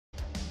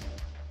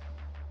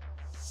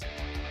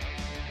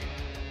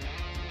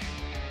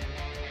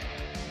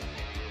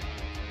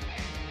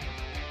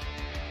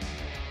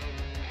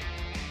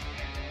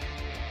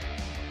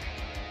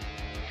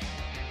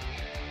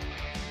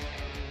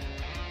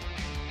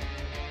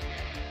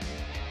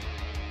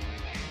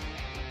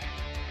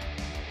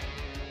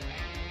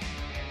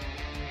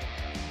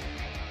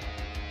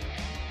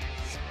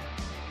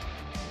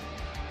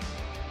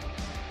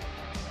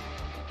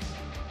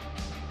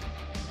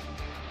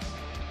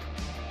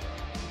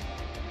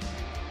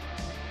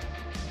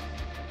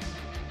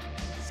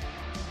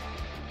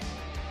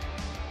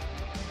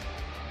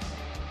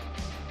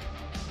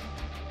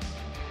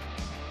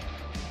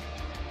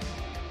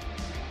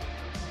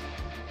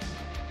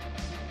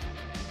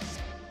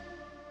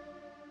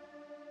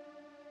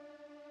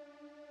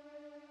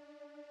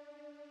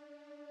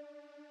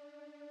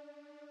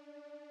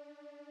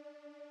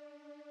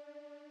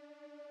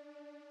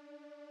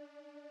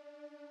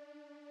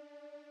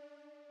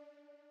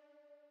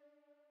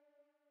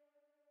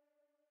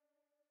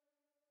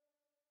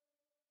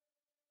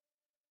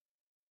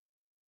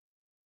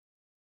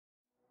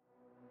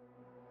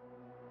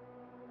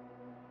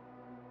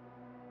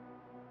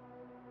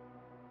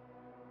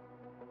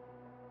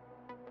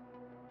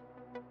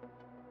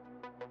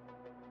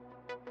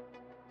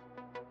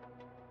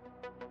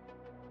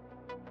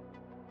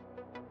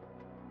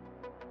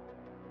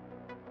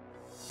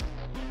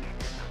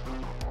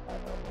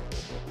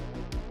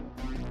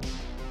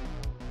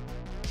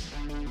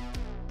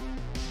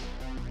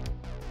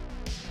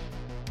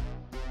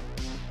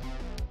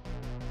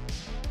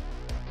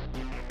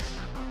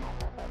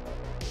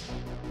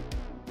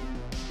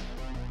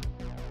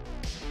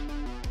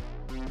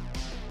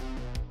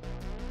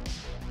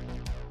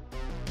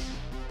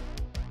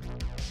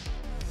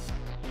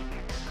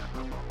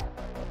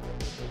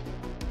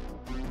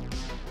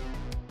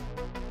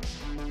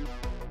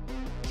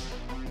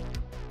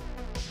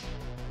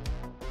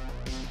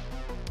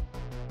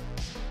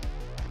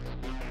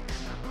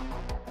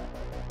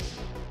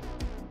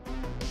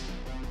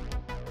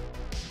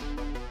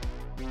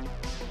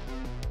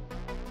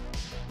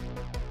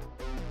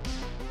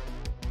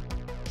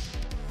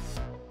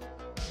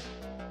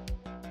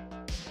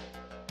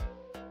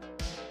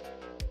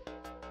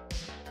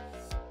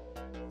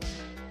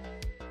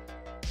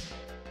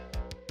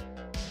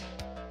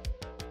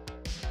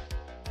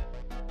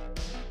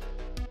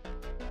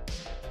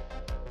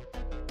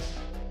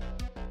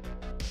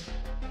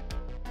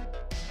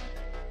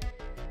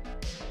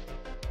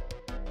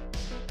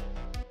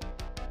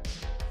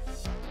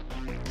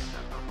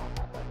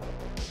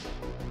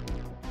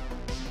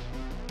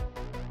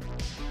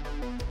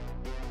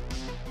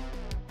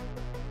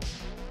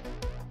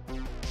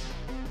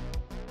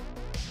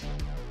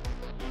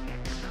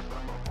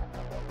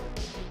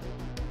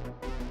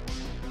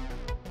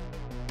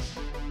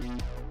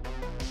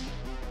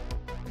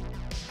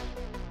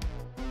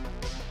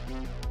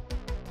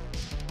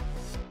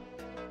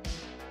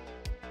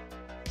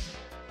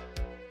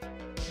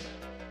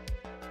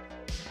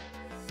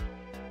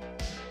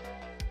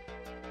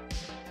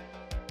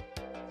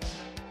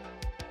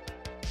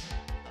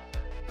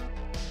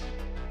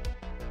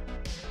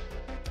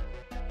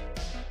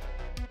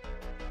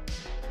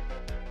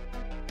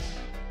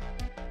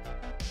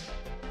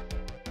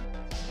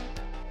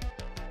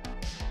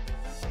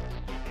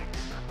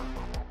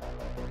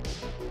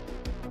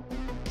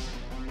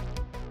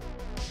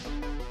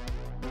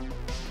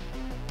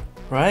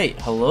Right,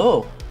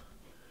 hello.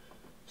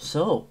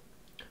 So,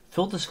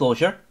 full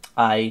disclosure,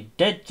 I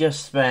did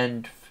just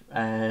spend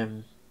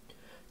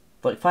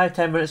like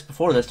 5-10 minutes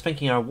before this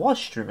thinking I was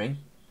streaming,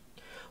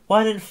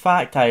 when in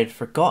fact I had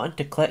forgotten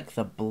to click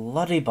the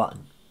bloody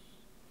button.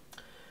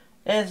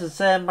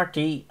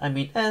 SMRT, I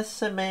mean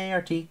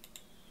SMART.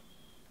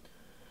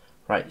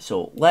 Right,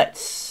 so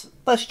let's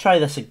try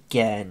this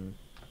again.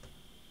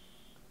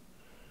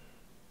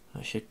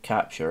 I should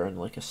capture in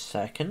like a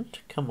second.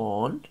 Come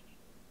on.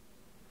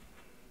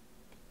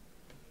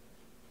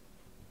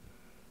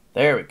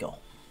 There we go.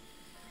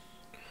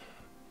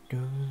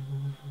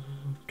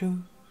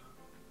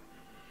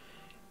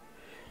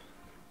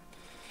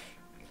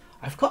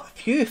 I've got a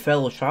few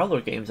fellow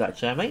traveler games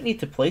actually. I might need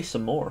to play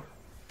some more.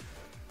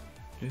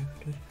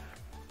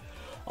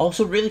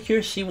 Also, really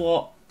curious to see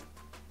what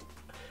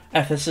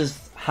if this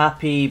is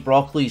Happy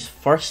Broccoli's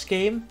first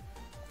game,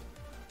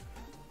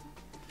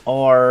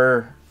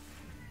 or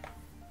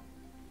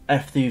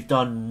if they've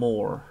done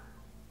more.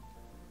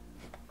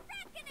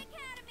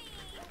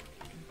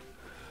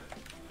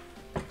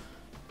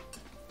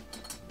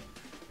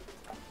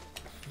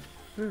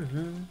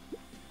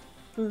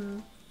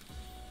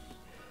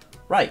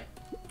 Right.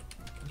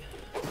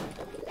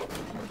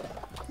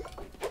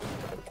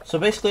 So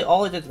basically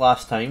all I did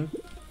last time,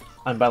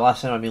 and by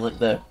last time I mean like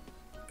the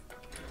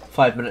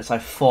 5 minutes I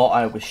thought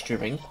I was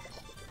streaming,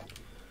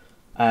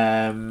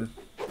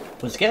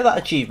 was get that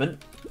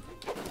achievement,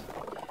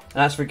 and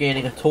that's for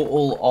gaining a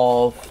total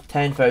of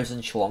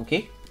 10,000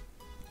 Shlonky.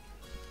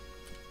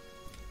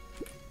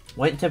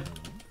 Went to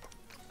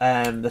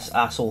this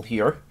asshole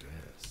here,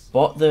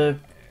 bought the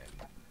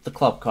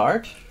club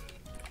card,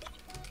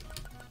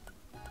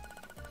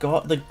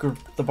 got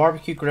the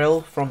barbecue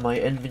grill from my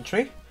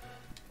inventory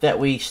that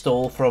we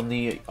stole from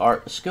the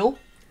art school,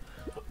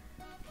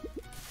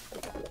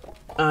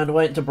 and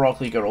went to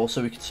Broccoli Girl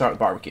so we could start the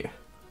barbecue.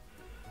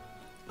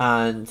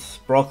 And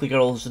Broccoli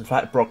Girl is in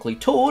fact Broccoli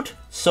Toad,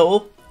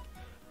 so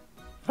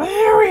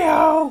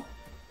Mario!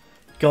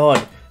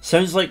 God,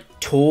 sounds like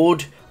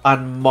Toad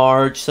and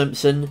Marge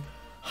Simpson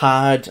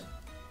had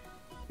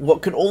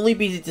what can only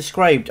be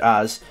described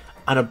as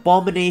an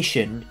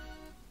abomination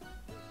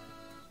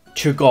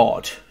to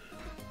God.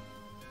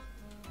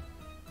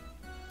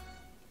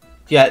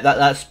 Yeah,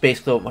 that's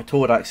basically what my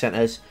Toad accent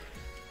is.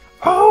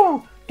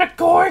 Oh, the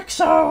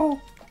Goixo!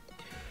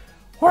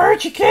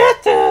 Where'd you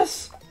get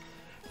this?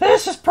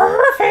 This is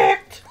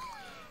perfect!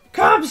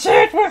 Come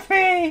sit with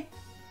me!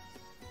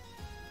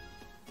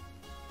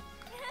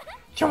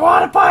 Do you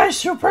want to buy a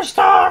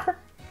superstar?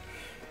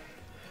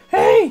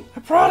 Hey, I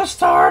brought a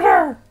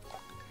starter!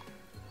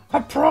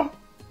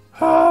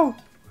 Oh,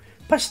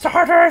 by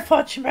starter I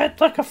thought you meant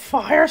like a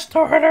fire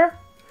starter,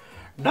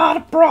 not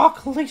a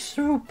broccoli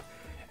soup.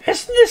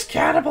 Isn't this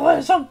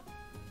cannibalism?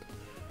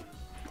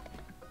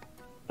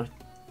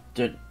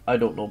 I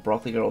don't know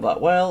Broccoli Girl that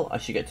well. I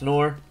should get to know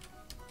her.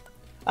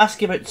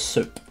 Ask about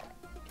soup.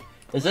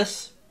 Is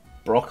this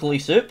broccoli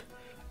soup?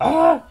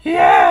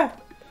 Yeah.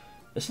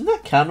 Isn't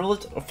that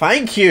cannibalism?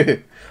 Thank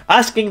you.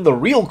 Asking the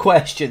real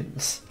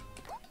questions.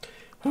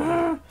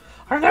 I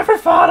never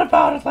thought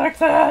about it like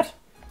that.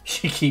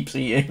 She keeps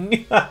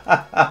eating.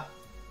 I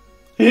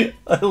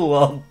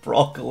love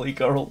Broccoli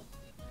Girl.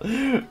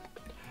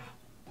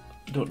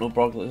 Don't know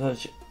Broccoli.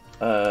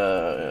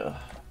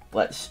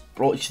 Let's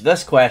broach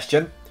this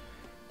question.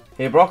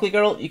 Hey Broccoli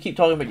Girl, you keep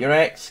talking about your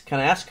ex.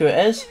 Can I ask who it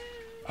is?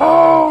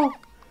 Oh,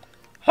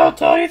 I'll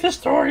tell you the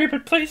story,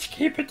 but please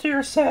keep it to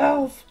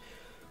yourself.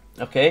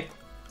 Okay.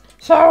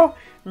 So,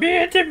 me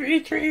and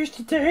Dimitri used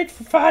to date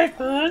for 5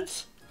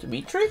 months.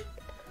 Dimitri?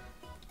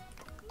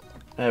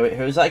 Wait,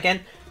 who's that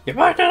again? You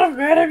might not have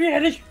met him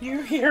yet as you're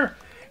new here.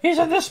 He's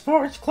in the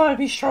sports club.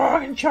 He's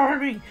strong and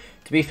charming.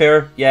 To be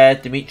fair, yeah,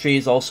 Dimitri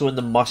is also in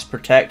the must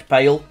protect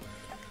pile.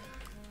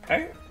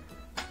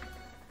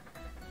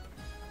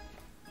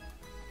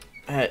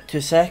 2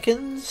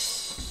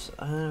 seconds.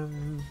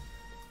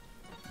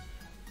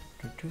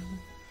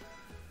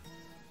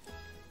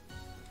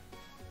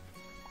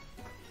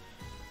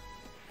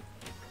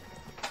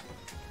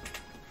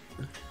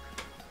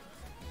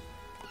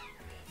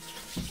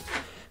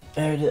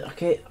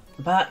 Okay,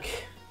 back.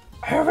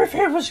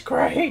 Everything was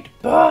great,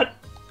 but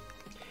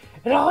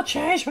it all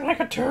changed when I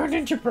got turned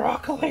into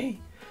broccoli.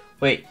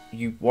 Wait,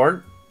 you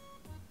weren't?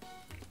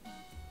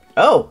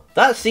 Oh,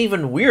 that's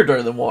even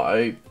weirder than what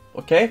I...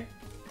 Okay.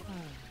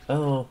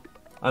 Oh,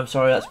 I'm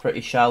sorry, that's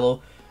pretty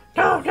shallow.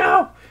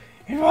 No,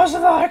 it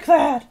wasn't like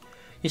that.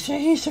 You see,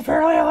 he's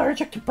severely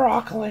allergic to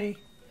broccoli.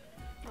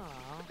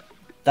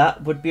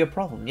 That would be a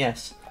problem,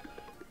 yes.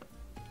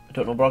 I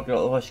don't know Broccoli,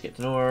 otherwise I should get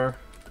to know her.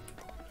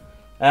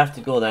 I have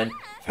to go then.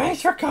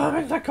 Thanks for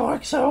coming, the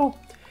Goixo.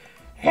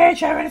 Hey,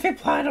 do you have anything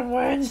planned on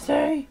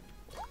Wednesday?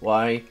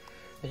 Why?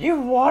 The new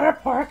water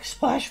park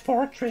Splash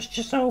Fortress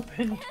just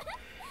opened. Do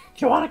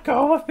you want to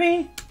go with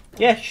me?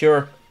 Yeah,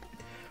 sure.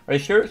 Are you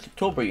sure it's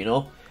October, you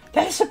know?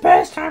 That's the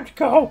best time to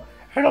go.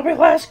 It'll be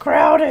less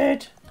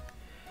crowded.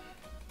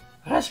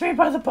 Ask me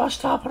by the bus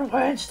stop on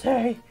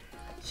Wednesday.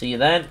 See you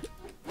then.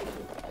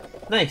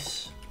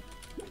 Nice.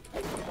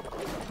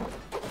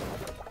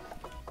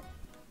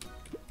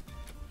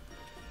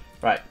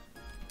 Right.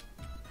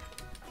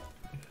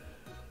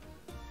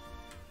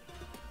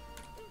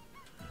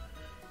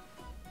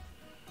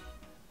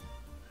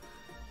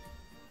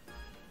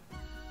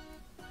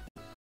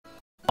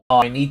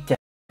 Oh, I need to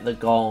hit the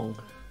gong.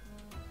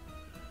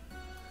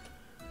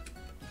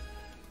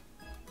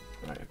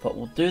 Right, but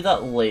we'll do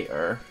that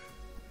later.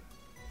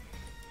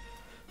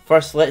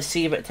 First, let's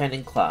see about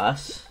attending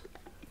class.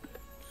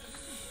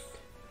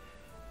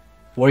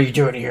 What are you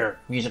doing here,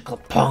 musical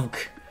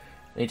punk?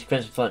 I need to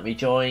convince him to let me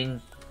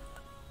join.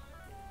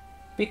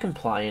 Be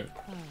compliant.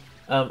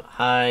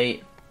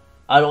 Hi.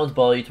 I don't want to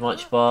bother you too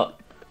much, but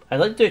I'd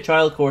like to do a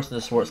trial course in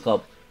the sports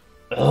club.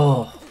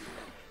 Ugh.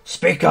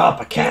 Speak up,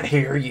 I can't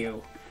hear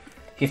you.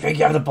 If you think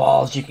you have the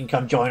balls, you can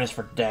come join us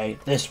for today.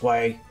 This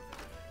way.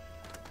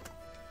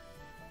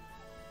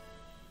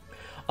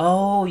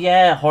 Oh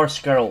yeah, Horse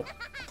Girl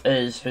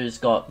is who's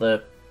got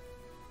the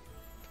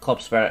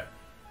club spirit.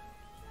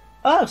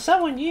 Oh,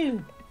 someone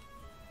new.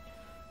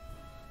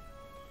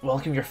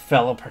 Welcome your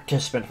fellow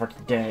participant for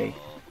today.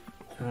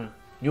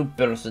 New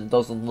person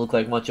doesn't look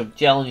like much of a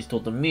challenge,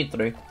 told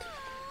Dimitri.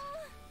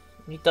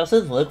 He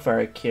doesn't look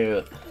very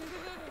cute.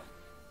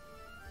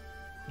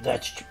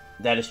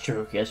 That is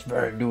true. He has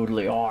very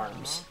noodly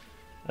arms.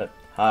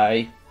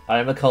 Hi, I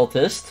am a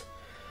cultist.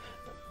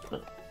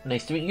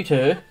 Nice to meet you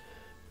too.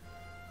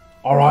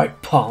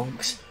 Alright,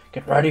 punks.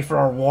 Get ready for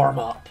our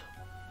warm-up.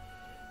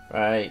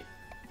 Right.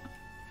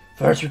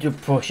 First we do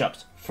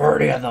push-ups.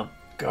 30 of them.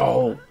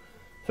 Go.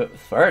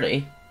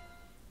 30?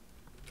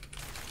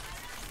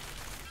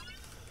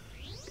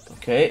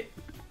 Okay.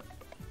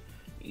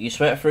 You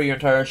sweat through your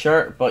entire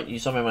shirt, but you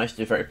somehow managed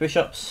to do 30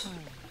 push-ups.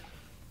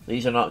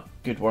 These are not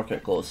good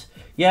workout clothes.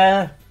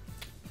 Yeah.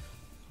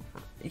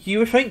 You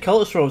would think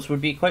cultist robes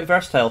would be quite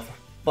versatile,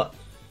 but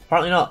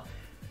apparently not.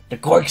 The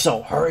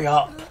Goixo, hurry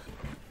up!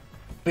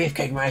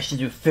 Beefcake managed to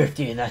do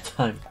 50 in that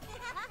time.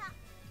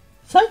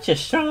 Such a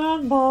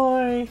strong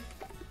boy!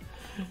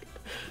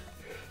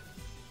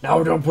 Now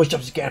we're doing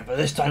push-ups again, but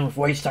this time with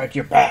weights tied to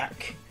your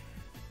back.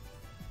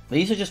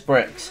 These are just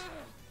bricks.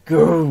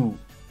 Go!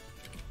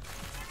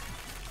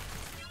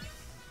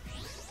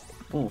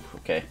 Ooh,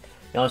 okay.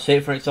 You almost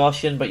wait for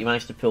exhaustion, but you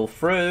managed to pull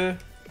through.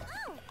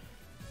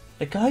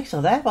 The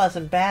Goixo, that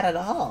wasn't bad at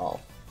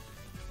all.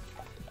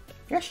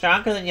 You're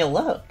stronger than you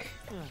look.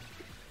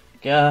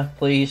 Yeah,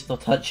 please, no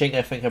touching.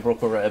 I think I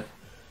broke a rib.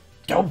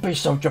 Don't be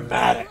so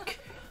dramatic.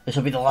 This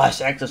will be the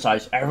last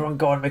exercise. Everyone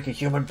go and make a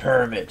human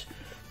pyramid.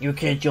 You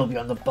kids, you'll be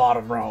on the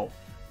bottom row.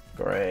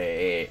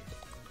 Great.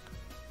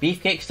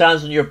 Beefcake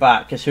stands on your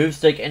back. His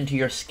hooves dig into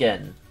your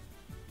skin.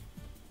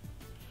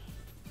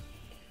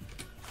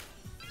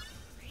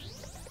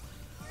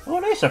 Oh,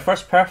 nice. Our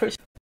first perfect.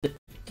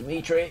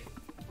 Dimitri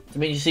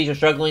sees you're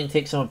struggling.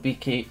 Take some of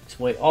Beefcake's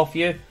weight off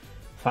you.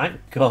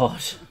 Thank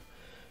God.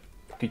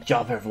 Good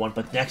job, everyone,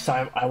 but next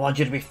time I want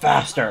you to be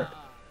faster.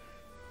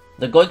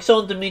 The Goixo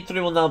and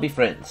Dimitri will now be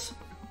friends.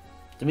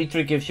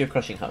 Dimitri gives you a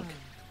crushing hug.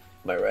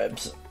 My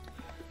ribs.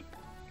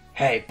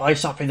 Hey, buy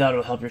something that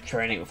will help your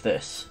training with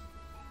this.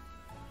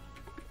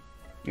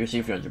 You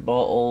receive 300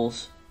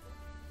 bottles.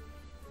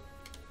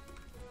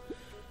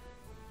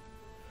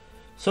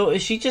 So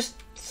is she just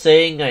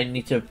saying I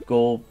need to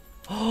go...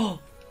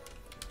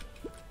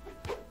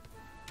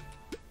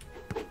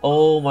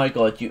 Oh my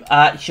god, you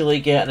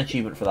actually get an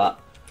achievement for that.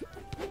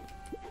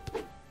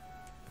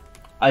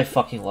 I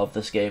fucking love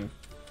this game.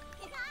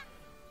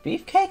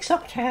 Beefcake's so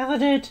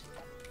talented.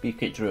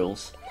 Beefcake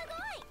drools.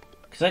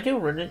 Because I do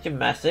running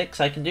gymnastics,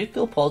 I can do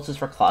cool pulses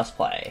for class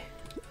play.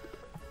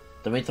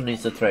 Dimitri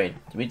needs to train.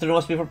 Dimitri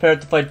must be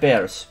prepared to fight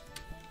bears.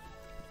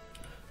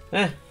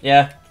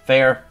 Yeah,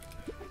 fair.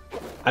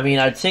 I mean,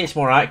 I'd say it's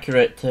more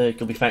accurate to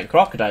go be fighting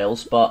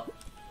crocodiles, but...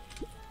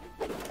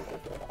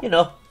 You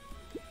know.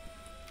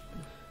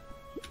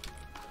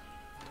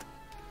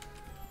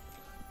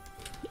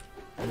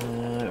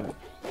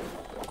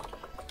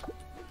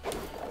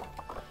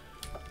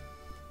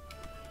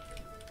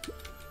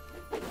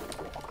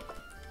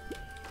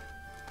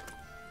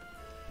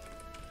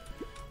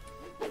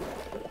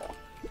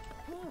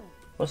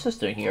 What's this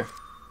doing here?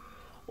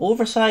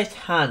 Oversized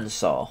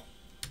handsaw.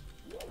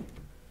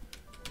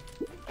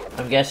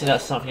 I'm guessing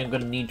that's something I'm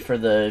going to need for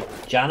the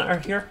janitor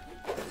here.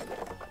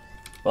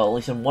 Well, at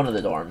least in one of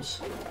the dorms.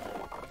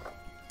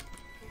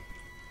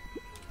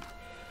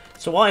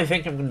 So what I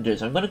think I'm going to do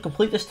is I'm going to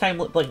complete this time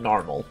loop like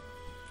normal.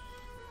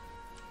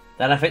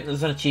 Then I think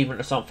there's an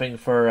achievement or something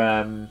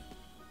for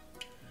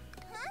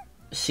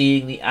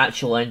seeing the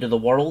actual end of the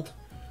world.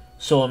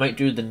 So I might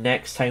do the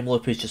next time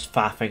loop is just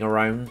faffing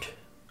around.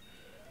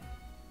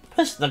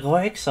 Miss the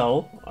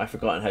Goixo. I've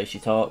forgotten how she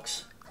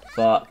talks.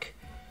 Fuck.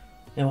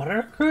 They want to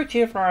recruit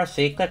you for a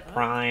secret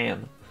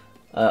plan.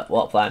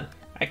 What plan?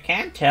 I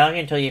can't tell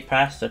you until you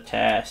pass the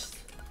test.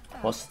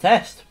 What's the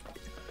test?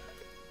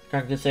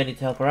 Can't just say I need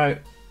to help her out.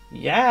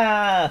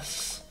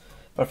 Yes!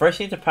 But first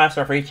you need to pass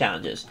our 3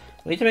 challenges.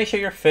 We need to make sure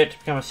you're fit to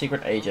become a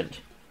secret agent.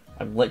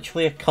 I'm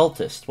literally a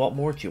cultist. What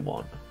more do you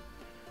want?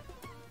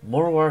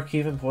 More work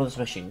even for this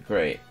mission.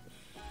 Great.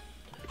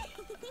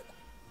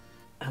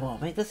 I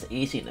won't make this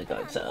easy,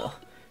 Goixo.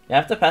 You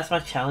have to pass my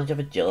challenge of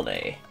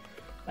agility.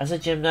 As a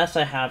gymnast,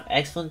 I have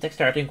excellent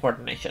dexterity and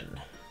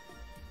coordination.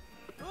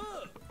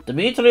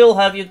 Dimitri will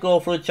have you go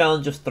for the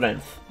challenge of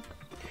strength.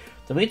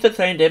 Dimitri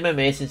trained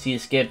MMA since he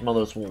escaped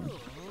mother's womb.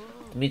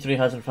 Dimitri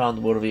hasn't found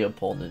a worthy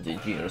opponent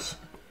in years.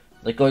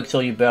 Like going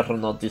so you better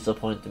not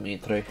disappoint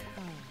Dimitri.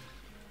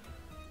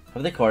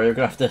 Have they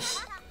choreographed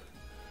this?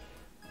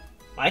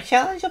 My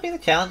challenge will be the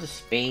challenge of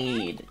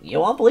speed.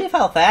 You won't believe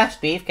how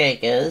fast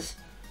Beefcake is.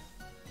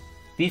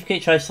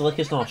 Beefcake tries to lick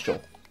his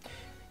nostril.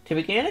 To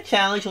begin a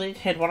challenge, you'll need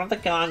to hit one of the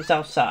gongs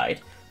outside,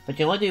 but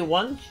you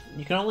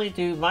can only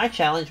do my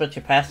challenge once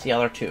you pass the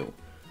other two.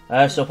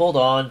 So hold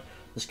on.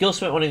 The skill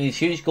spent one of these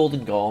huge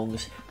golden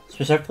gongs,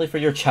 specifically for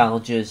your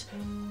challenges,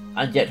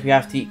 and yet we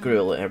have to eat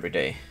gruel every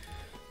day.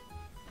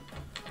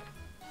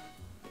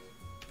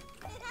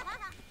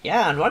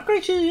 Yeah, and what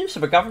great use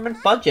of a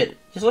government budget.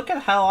 Just look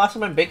at how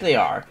awesome and big they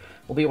are.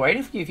 We'll be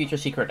waiting for you, future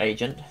secret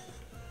agent.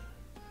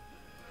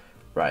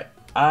 Right,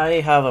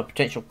 I have a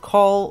potential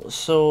call,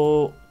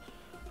 so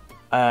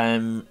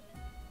I'm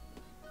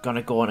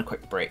gonna go on a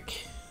quick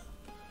break.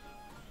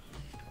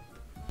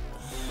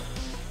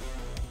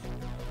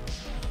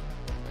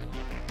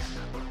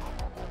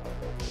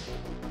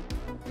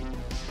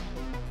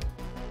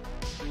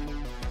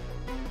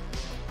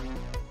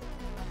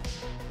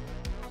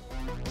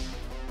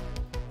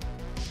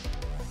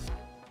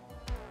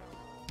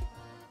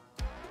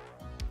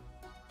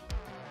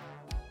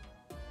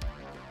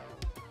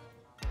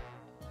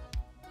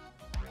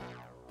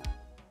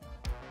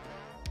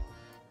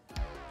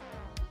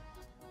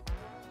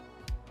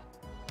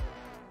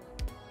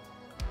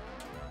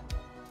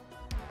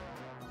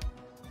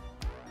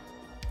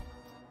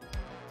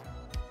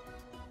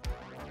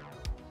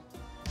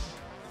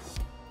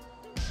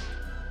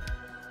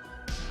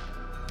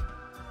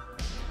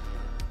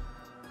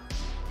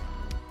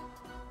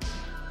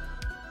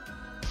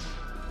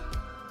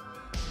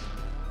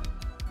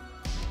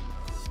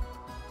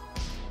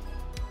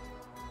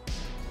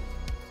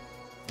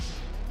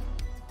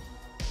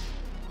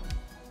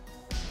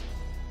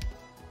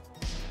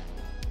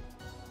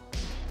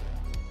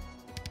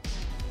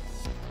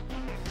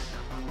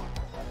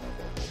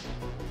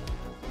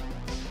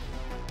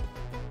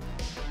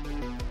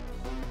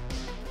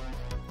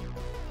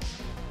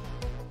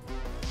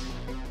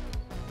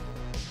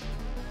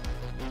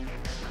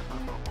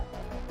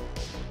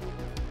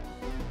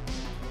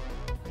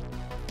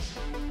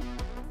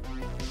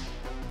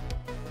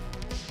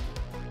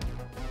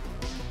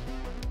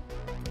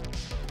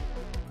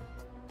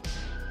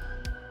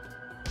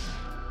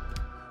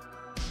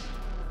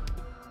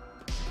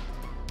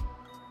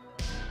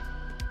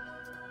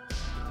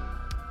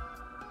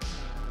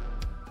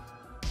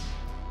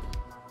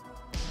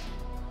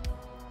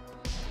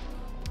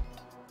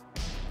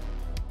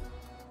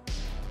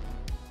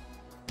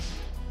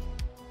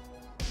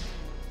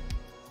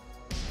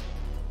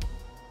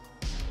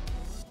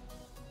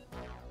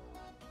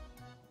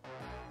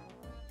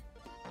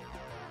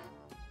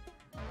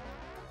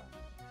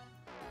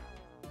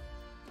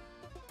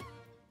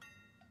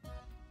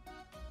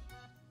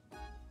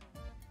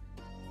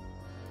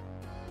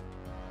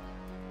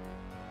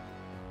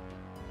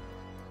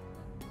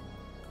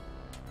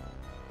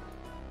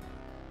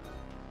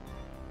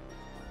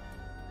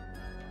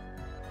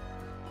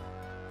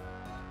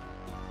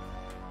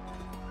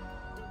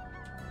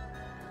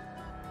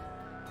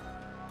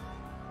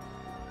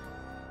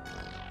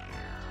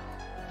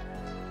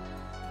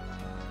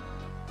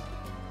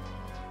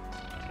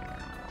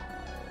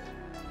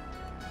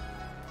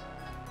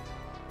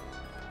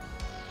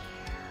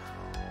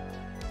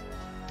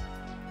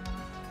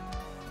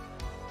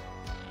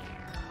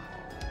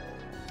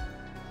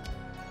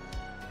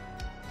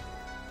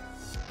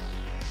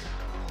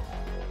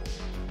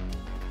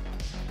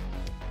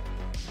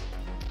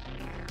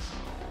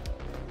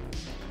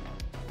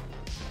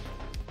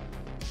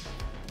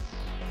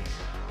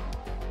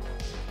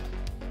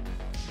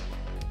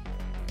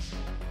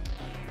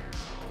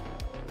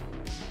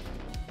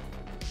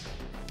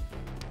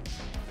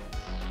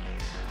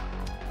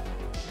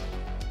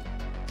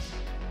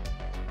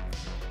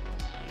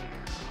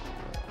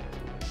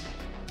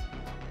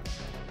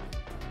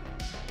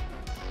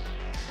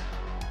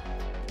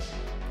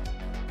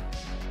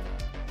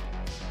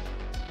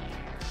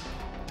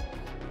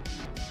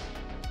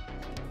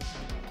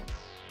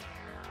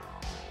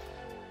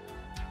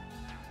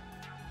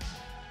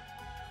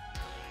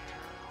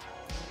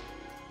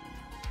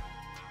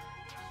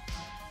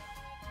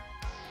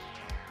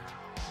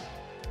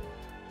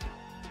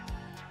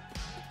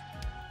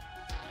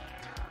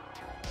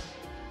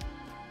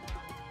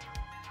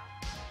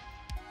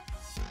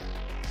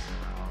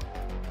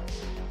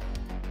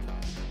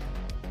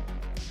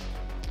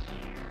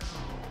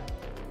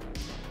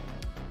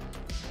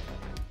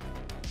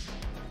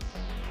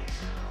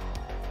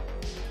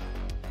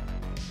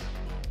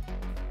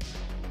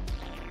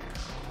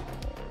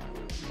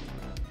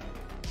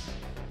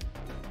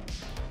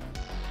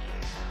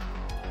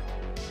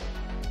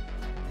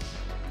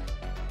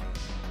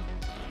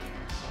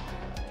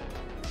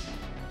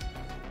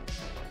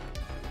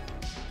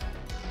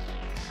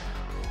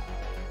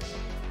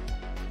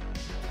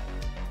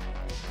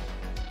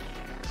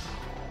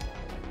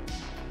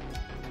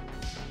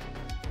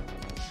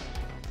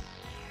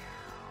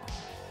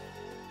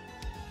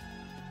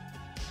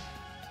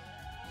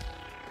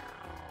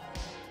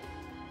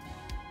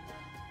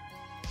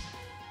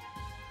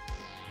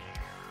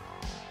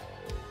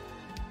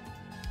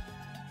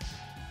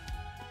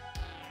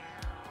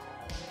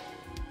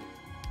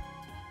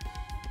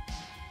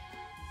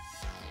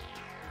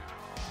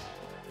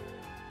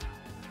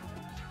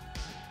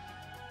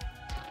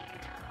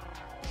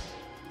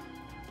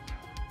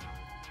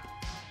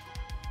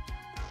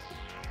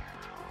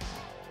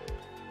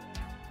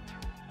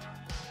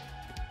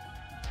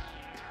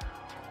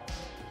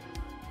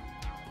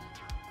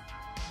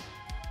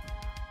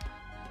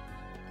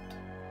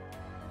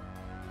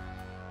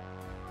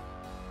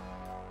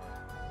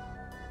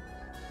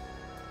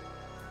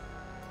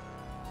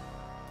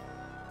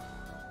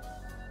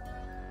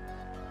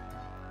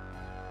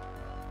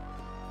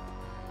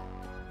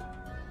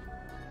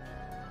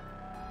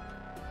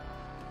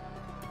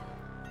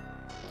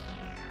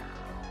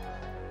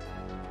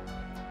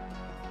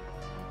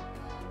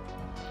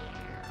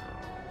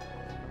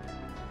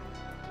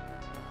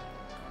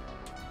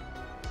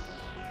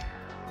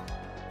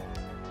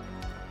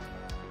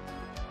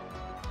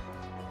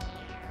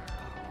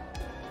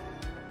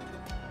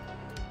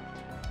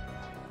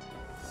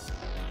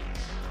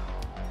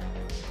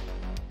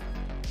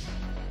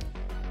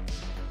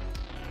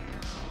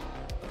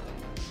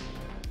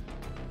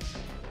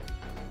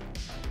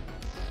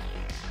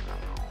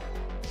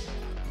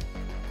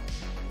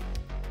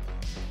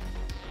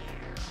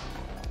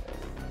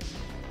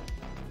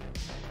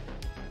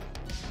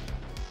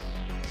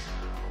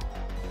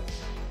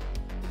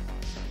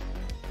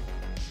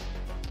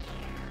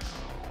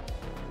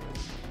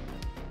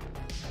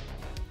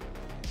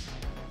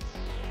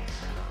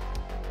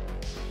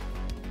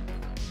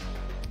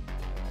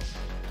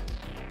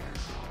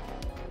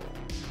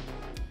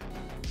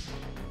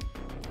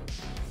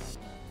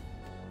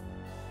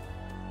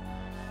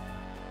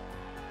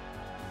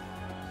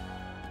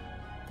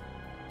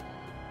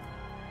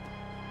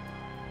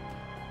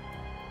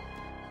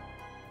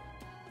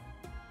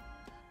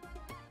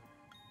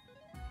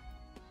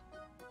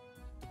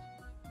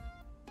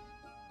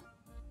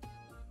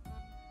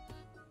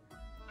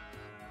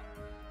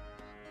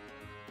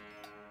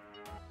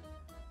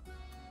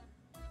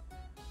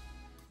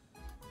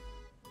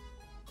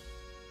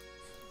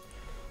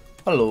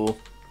 Hello.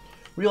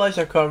 Realised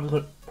I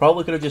probably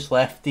could have just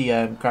left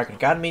the Kraken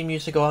Academy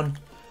music on.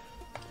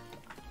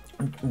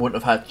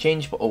 Wouldn't have had to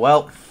change, but oh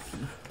well.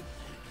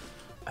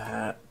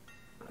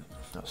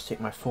 Let's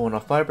take my phone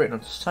off vibrate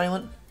onto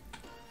silent.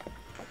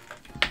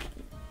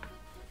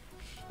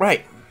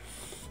 Right.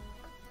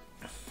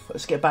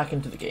 Let's get back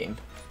into the game.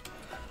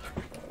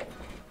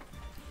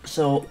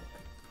 So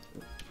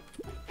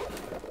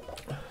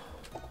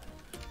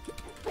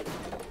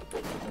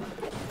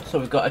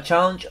we've got a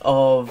challenge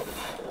of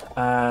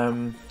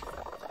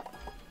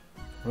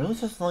really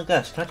something like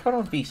this. Can I turn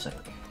on VSync?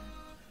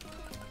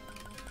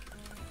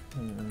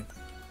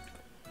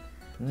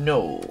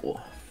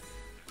 No.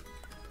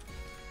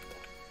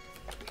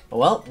 Oh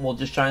well, we'll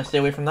just try and stay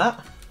away from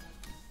that.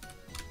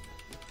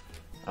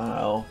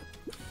 Oh.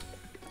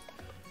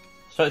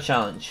 Start a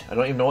challenge. I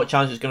don't even know what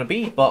challenge it's going to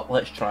be, but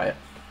let's try it.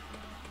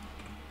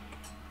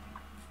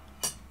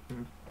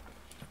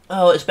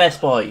 Oh, it's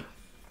Best Boy.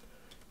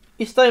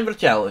 It's time for a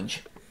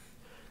challenge.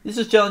 This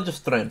is challenge of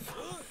strength.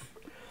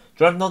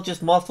 Strength not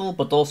just muscle,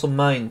 but also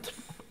mind.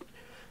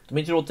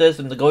 Dimitri will test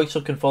if the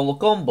Goixo can follow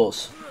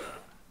combos.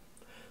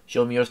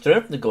 Show me your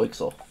strength, the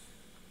Goixo.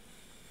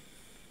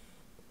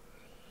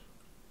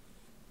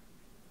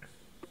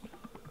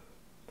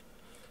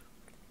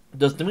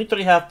 Does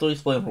Dimitri have to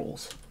explain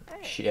rules?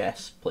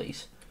 Yes,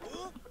 please.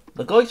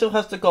 The Goixo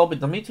has to copy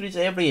Dimitri's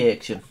every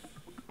action.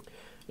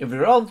 If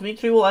you're wrong,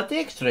 Dimitri will add the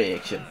extra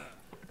action.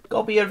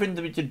 Copy everything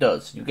Dimitri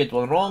does. You get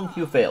one wrong,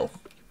 you fail.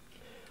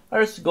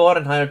 Higher score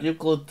and higher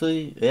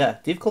difficulty. Yeah,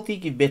 difficulty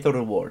give better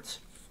rewards.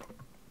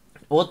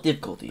 What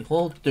difficulty?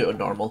 We'll do it on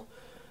normal.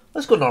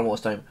 Let's go normal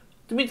this time.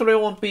 Dimitri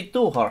won't be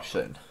too harsh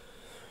then.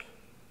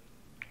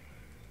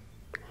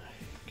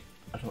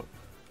 I don't.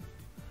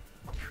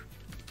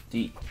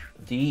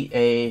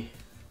 D-A.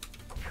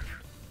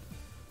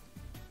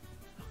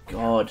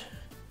 God.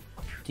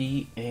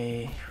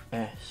 D-A-S-A.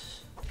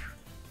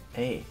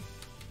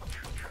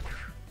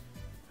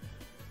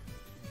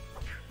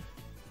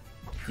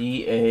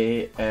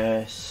 D-A-S-A-A-D.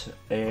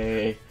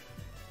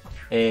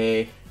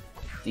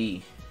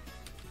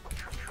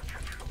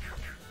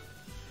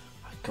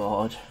 My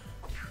God.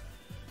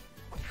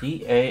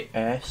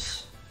 D-A-S-A-A-D-W-A.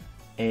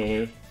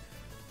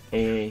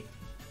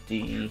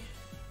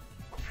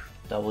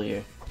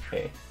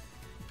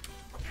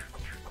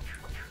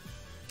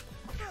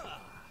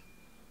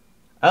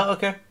 Oh,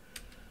 okay. It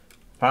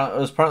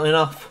was apparently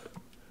enough.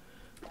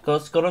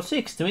 Got a score of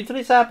 6.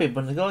 Dimitri's happy,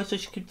 but the guys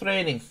should keep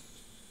training.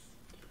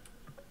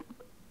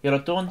 You're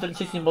at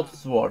 216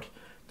 bottles reward.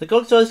 The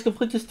Goixo has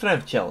completed the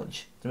strength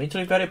challenge.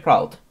 Dimitri very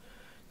proud.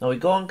 Now we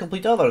go and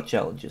complete other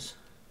challenges.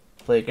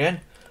 Play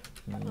again?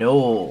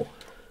 No.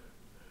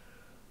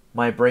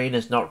 My brain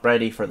is not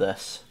ready for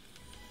this.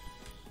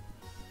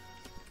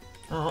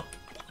 Oh.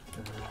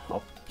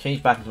 I'll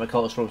change back into my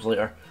color strokes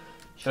later.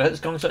 Should I hit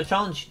this Goixo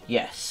challenge?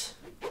 Yes.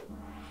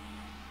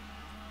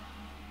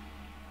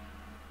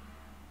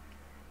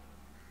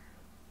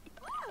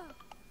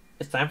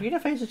 It's time for you to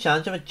face the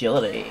challenge of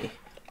agility.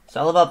 It's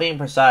all about being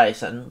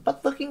precise,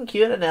 but looking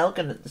cute and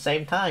elegant at the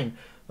same time.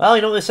 Well,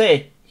 you know what they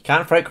say, you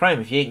can't fight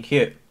crime if you ain't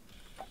cute.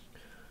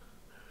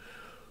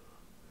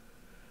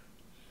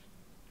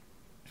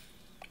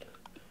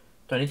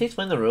 Do I need to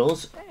explain the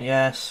rules?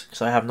 Yes,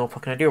 because I have no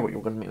fucking idea what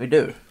you're going to make me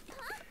do.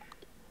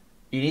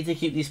 You need to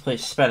keep these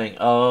plates spinning.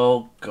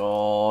 Oh,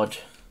 God.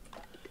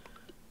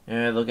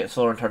 Yeah, they'll get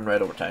slower and turn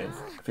red over time.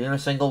 If you're in a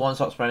single one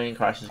stop spinning and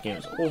crashes, the game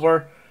is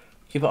over.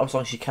 Keep it up as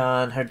long as you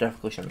can. How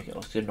difficult should I make it?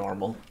 Let's do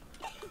normal.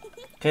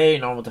 Okay,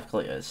 normal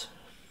difficulty is.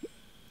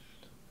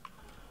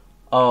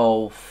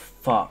 Oh,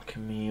 fuck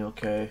me,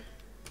 okay.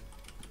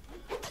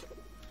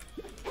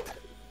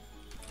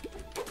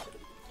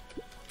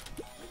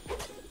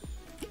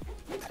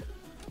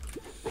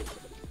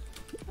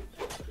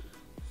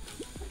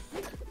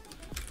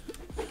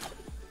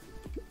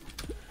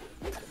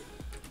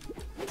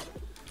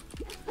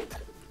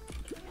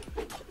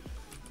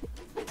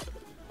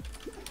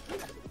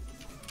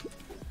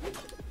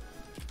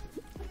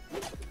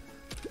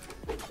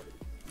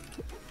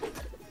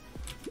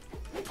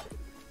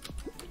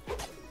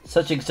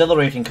 Such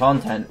exhilarating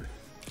content.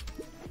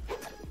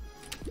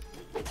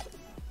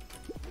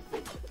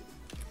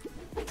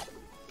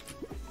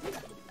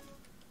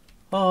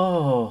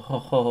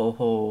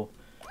 Oh.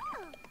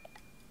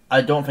 I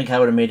don't think I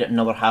would have made it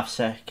another half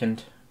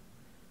second.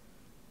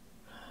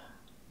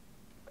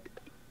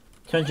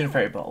 200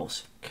 fairy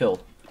balls.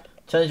 Cool.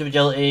 Challenge of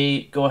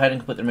agility. Go ahead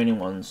and complete the remaining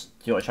ones.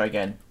 Do you want to try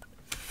again?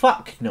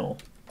 Fuck no.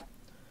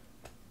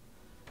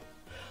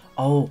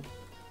 Oh.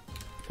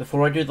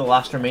 Before I do the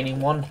last remaining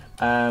one,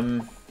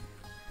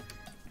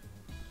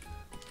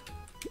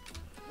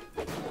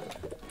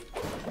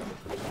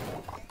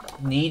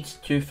 needs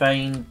to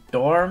find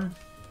Dorm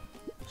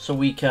so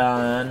we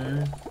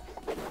can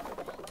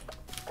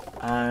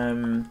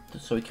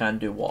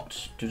do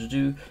what?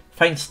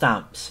 Find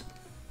stamps.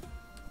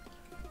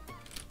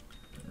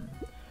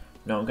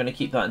 No, I'm gonna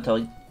keep that until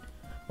I'm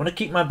gonna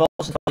keep my balls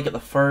until I get the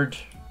third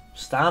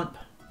stamp.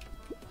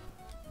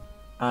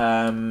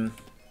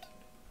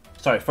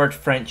 Sorry, third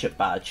friendship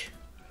badge.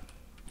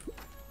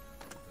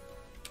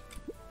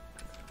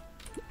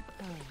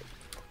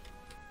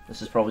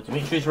 This is probably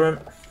Dimitri's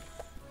room.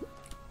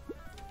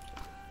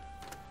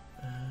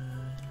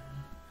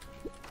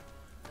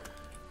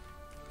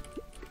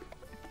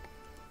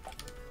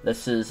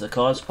 This is the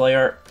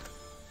cosplayer.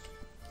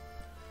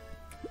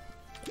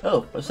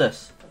 Oh, what's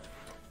this?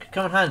 Could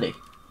come in handy.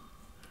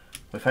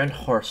 We found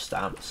horse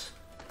stamps.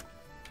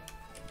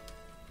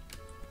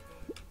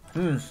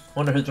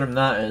 Wonder whose room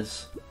that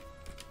is.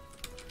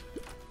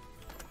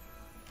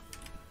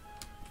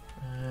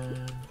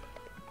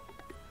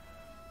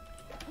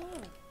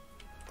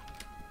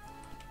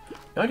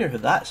 No idea who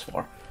that's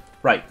for.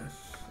 Right.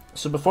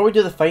 So before we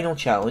do the final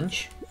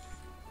challenge...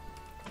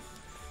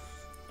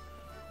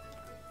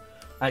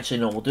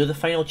 Actually, no, we'll do the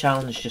final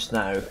challenge just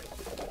now.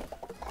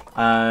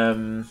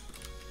 Then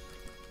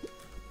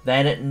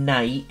at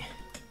night...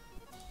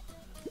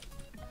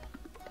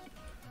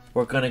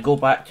 We're going to go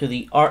back to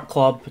the art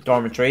club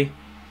dormitory.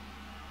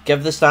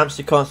 Give the stamps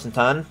to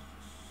Constantine.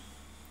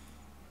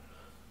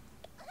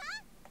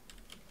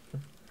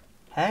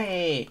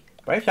 Hey!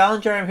 Brave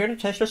Challenger, I'm here to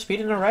test your speed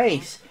in a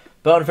race.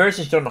 But on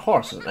versus you're on a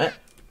horse, isn't it?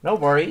 No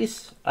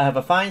worries. I have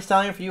a fine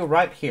stallion for you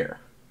right here.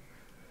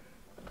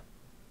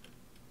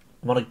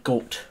 I want a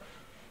goat.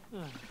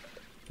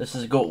 This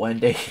is a goat,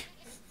 Wendy.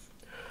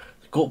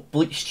 Goat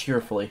bleached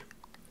cheerfully.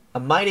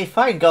 A mighty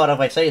fine goat if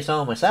I say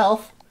so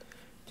myself.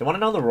 Do you want to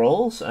know the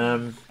rules?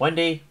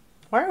 Wendy,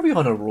 why are we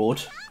on a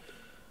road?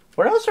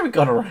 Where else are we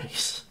gonna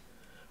race?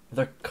 Are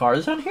there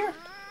cars on here?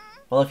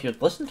 Well, if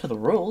you'd listen to the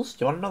rules,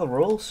 do you want to know the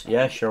rules?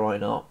 Yeah, sure, why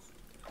not?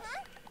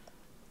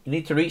 You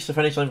need to reach the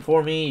finish line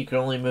before me, you can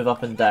only move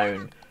up and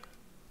down.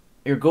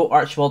 Your goat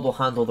Archibald will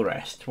handle the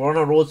rest. We're on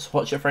a road, so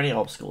watch out for any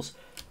obstacles.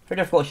 Very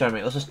difficult, shall I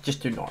make? Let's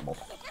just do normal.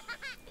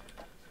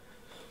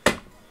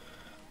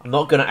 I'm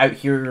not gonna out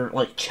here,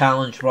 like,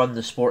 challenge run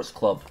the sports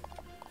club.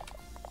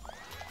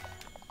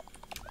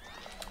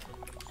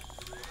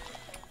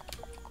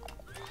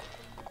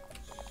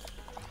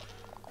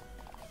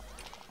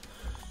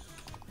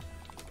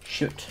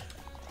 Shoot.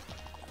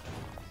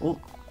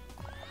 Ooh.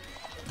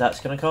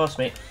 That's gonna cost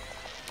me.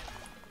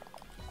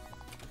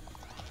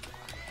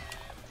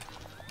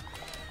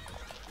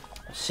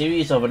 A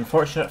series of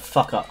unfortunate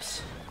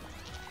fuck-ups.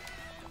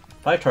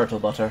 By Turtle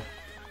Butter.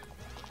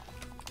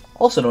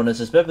 Also known as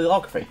his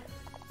bibliography.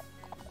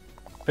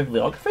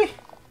 Bibliography?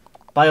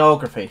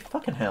 Biography.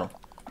 Fucking hell.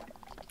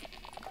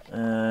 Do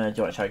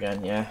you want to try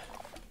again? Yeah.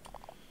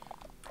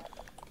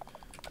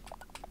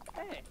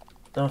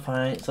 No,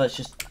 fine. So let's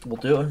just... We'll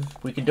do it on...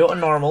 We can do it on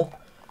normal.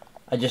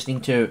 I just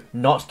need to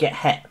not get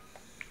hit.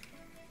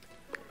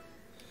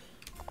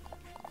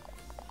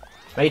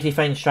 Mighty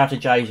fine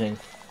strategizing.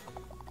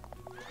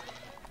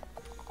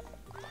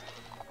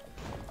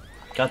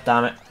 God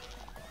damn it.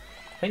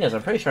 Thing is,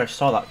 I'm pretty sure I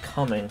saw that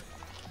coming.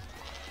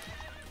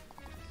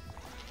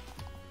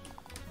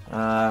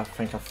 I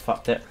think I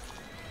fucked it.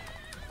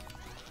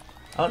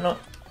 Oh no.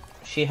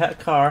 She hit a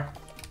car.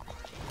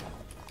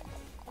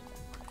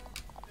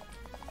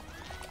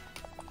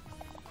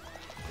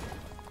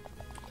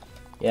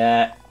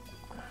 Yeah.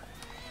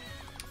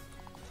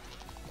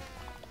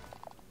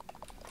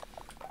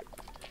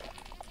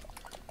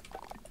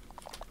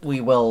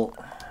 We will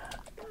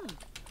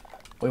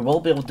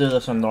be able to do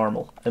this on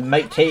normal. It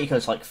might take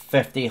us like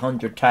 50,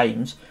 100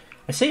 times.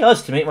 I say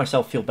us to make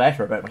myself feel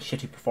better about my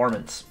shitty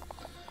performance.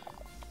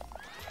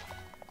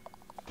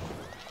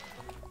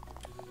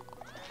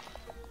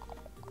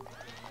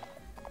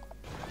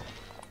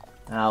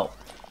 Now,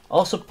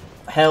 also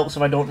helps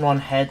if I don't run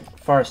head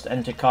first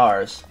into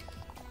cars.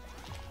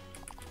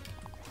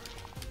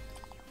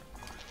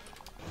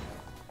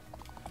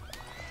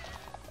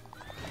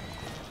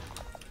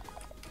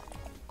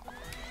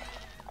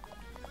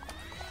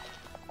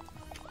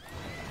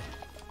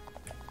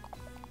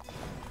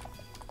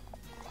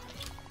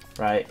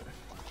 Right.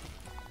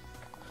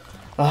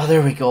 Oh,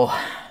 there we go.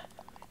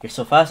 You're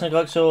so fast,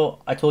 Negluxo.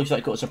 I told you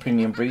that goat's a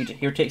premium breed.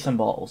 Here, take some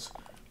bottles.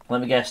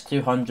 Let me guess,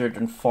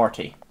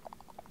 240.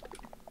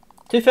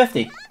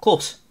 250.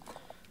 Close.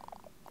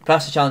 You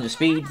passed the challenge of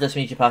speed. This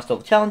means you passed all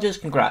the challenges.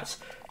 Congrats.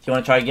 Do you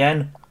want to try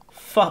again?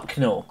 Fuck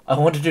no. I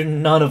want to do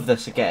none of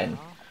this again.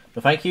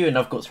 No thank you,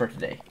 enough goats for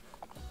today.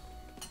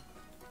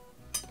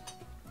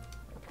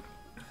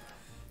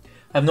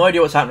 I have no idea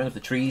what's happening with the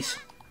trees.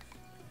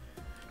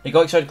 They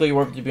got excited you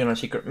were to be on a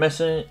secret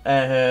mission.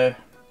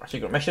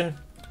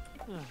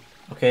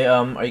 Okay,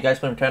 are you guys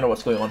playing pretend or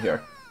what's going on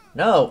here?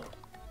 No!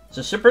 This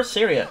is super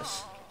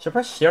serious.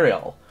 Super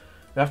serial.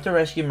 We have to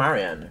rescue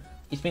Marian.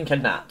 He's been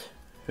kidnapped.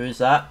 Who's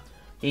that?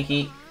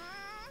 Hee.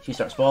 She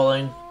starts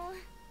bawling.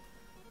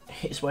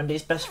 He's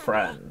Wendy's best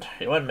friend.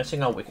 He went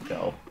missing a week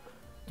ago.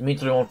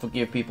 Dimitri won't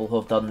forgive people who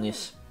have done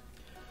this.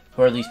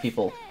 Who are these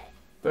people?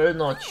 We're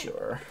not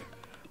sure.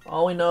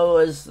 All we know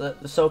is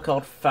that the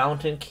so-called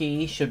fountain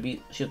key should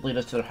lead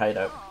us to their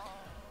hideout.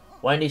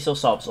 Wendy still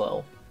sobs a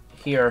little.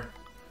 Here.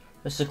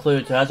 This is a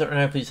clue to Hazard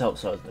now, please help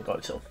so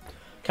Negluxo.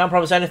 Can't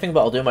promise anything,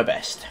 but I'll do my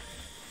best.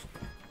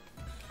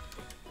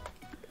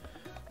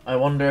 I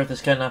wonder if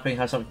this kidnapping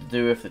has something to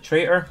do with the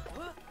traitor.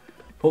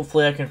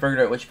 Hopefully I can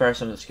figure out which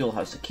person in the school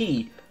has the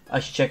key. I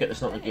should check out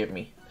this note they gave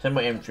me. Send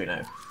my inventory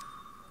now.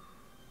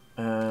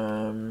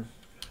 Right,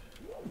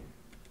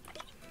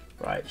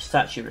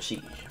 statue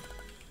received.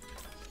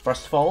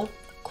 First of all,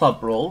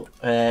 club roll,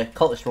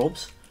 cultist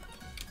robes.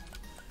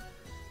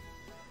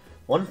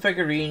 1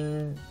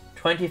 figurine,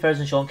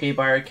 20,000 Shonky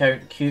buyer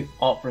account, cute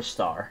opera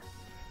star.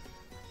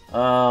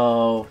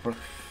 Oh,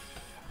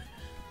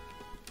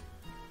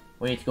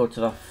 we need to go to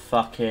the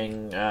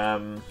fucking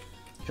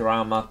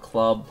drama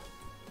club.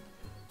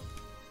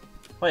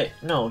 Wait,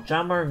 no,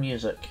 drama or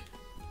music?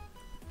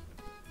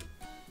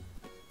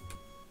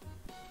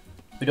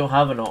 We don't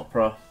have an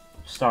opera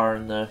star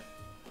in the...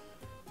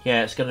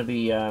 Yeah, it's gonna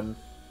be, it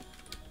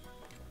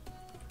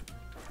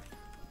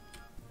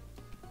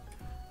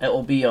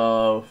will be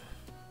a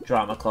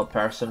drama club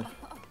person.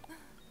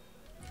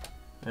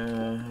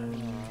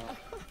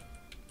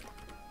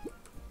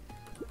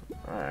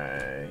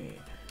 Right.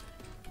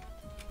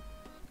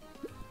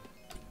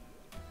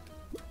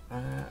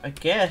 I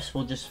guess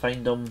we'll just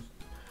find them.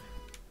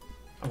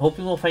 I'm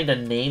hoping we'll find a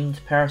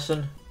named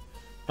person,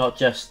 not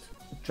just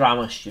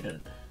drama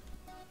student.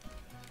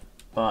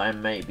 But I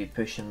might be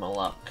pushing my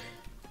luck.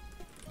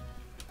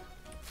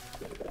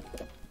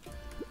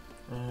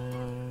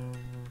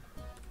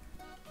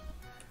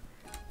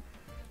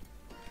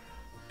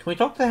 Can we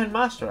talk to the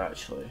headmaster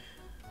actually?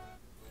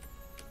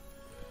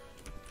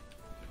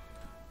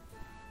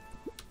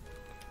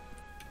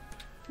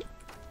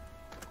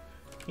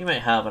 You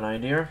might have an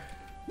idea.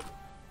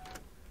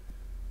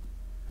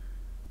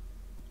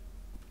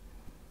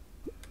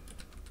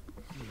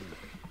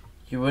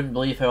 You wouldn't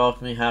believe how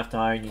often we have to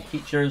hire new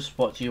teachers.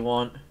 What do you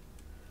want?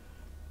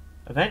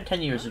 Event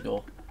 10 years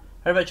ago.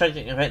 How about trying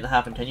an event that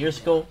happened 10 years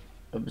ago?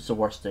 It was the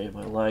worst day of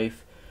my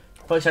life.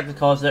 What exactly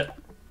caused it?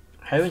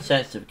 How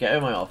insensitive. Get out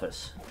of my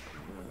office.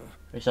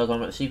 Are you still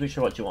talking about the secret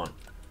or what do you want?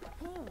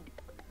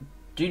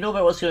 Do you know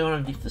about what's going on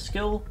underneath the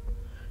school?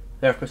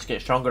 They're of course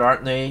getting stronger,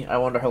 aren't they? I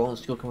wonder how long the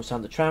school can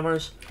withstand the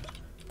tremors.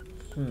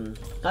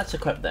 Let's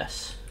equip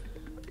this.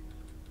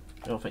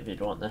 I don't think they'd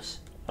want this.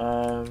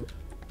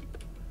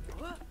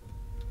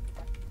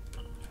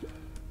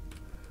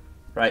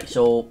 Right,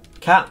 so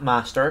Cat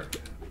Master.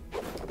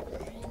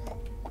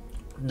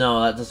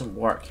 No, that doesn't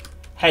work.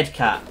 Head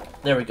Cat.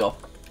 There we go.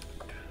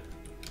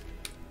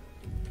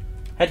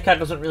 Head Cat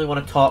doesn't really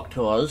want to talk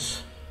to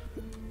us.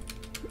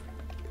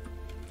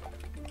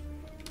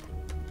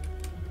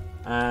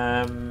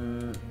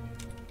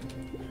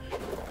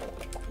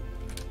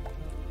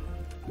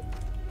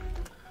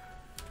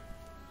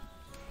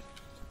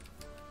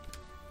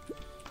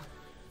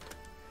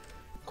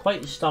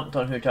 Quite stumped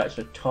on who to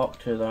actually talk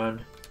to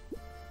then.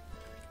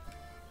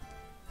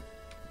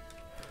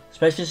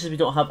 Especially since we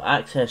don't have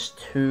access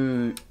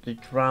to the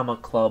drama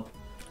club.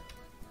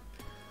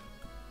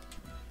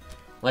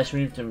 Unless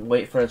we need to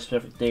wait for a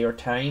specific day or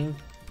time.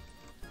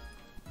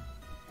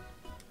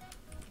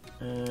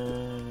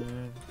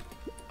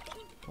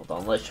 Hold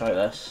on, let's try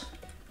this.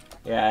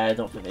 Yeah, I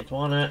don't think they'd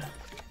want it.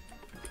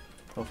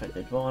 Don't think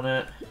they'd want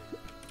it.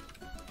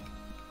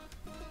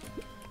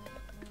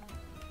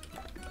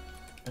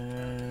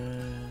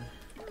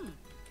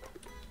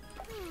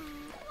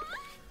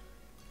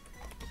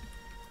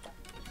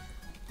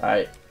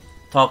 Right,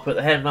 talk with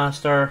the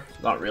headmaster.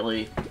 Not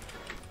really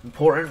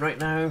important right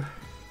now.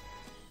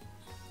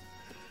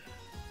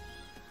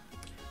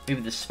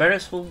 Maybe the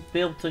spirits will be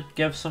able to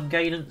give some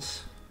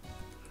guidance.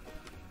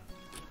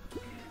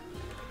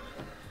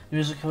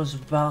 Music was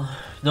balance.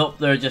 Nope,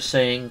 they're just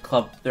saying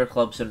their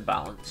club's in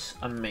balance.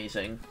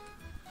 Amazing.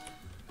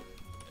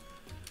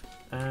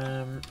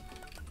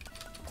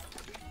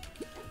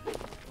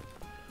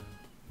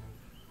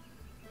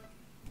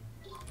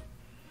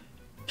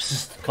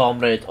 Psst,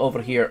 comrade,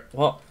 over here.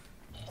 What?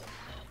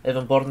 I have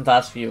an important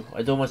task for you.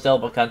 I do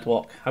myself, but can't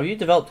walk. How you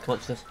developed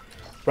consciousness?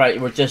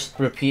 Right, we're just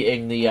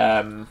repeating the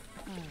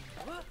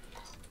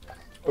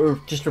We're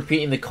just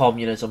repeating the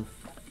communism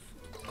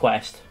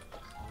quest.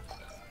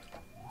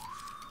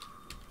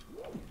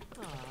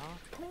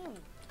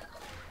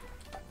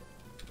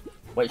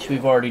 Which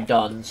we've already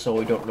done, so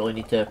we don't really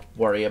need to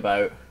worry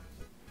about.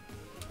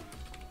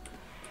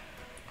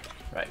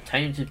 Right,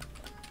 time to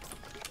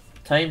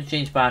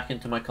change back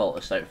into my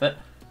cultist outfit.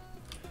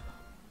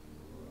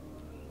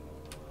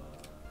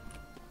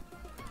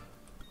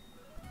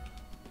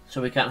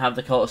 So we can't have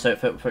the cultist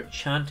outfit without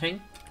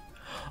chanting.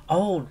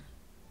 Oh!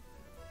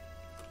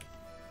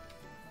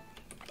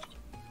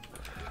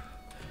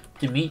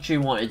 Dimitri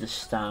wanted the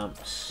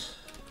stamps.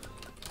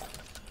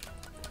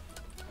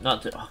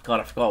 Not to, oh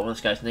god, I forgot what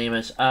this guy's name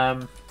is.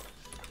 Oh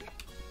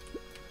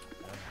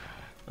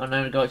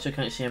no, got to,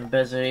 can't see I'm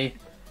busy.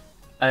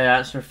 I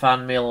answer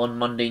fan mail on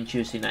Monday and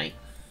Tuesday night.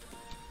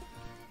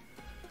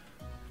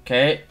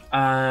 Okay,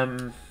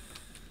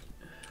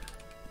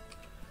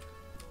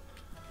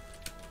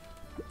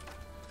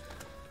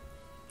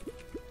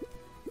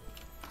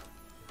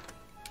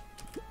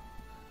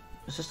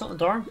 is this not the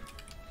dorm?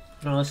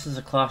 No, this is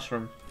a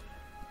classroom.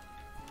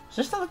 Is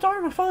this not the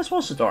dorm? I thought this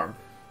was the dorm.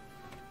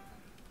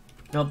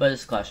 No, but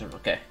it's a classroom,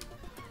 okay.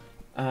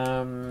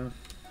 Oh,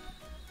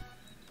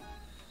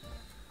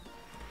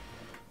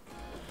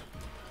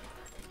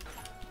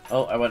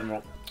 I went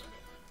wrong.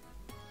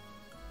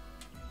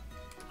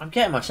 I'm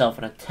getting myself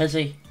in a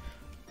tizzy.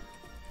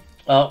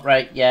 Oh,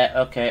 right, yeah,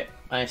 okay.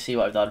 I see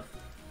what I've done.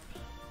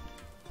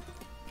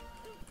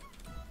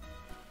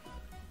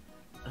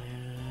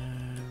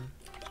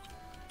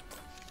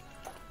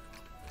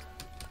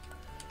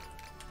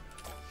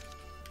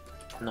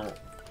 No.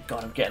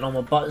 God, I'm getting all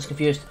my buttons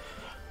confused.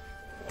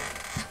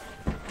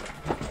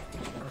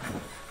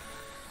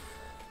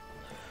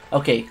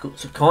 Okay,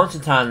 so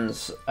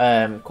Constantine's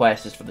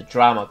quest is for the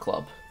drama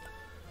club.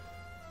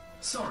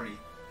 Sorry,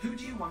 who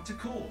do you want to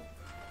call?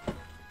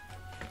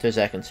 2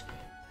 seconds.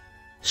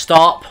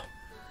 Stop!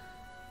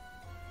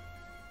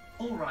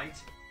 Alright.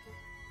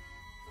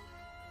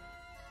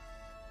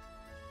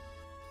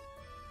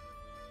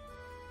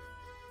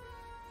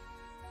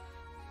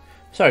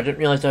 Sorry, I didn't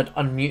realise I'd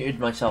unmuted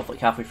myself like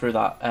halfway through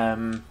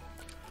that.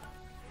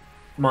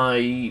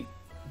 My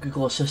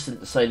Google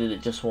Assistant decided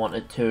it just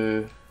wanted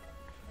to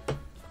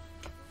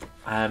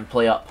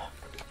play up.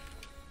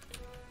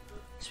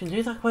 It's been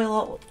doing that quite a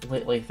lot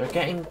lately. They're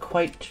getting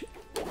quite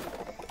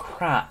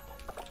crap.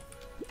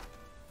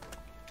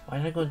 Why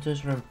did I go into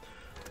this room?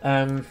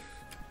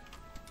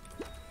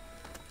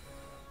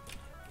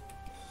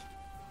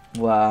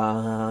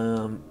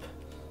 Wamp.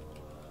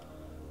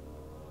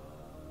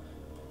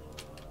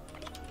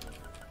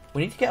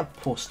 We need to get a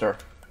poster.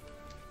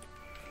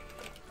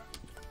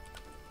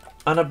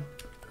 And a...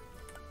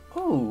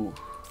 Ooh.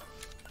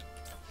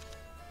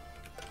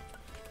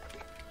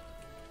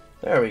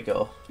 There we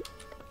go.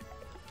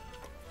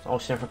 All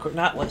set for quick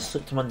nap. Let's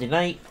look to Monday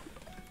night.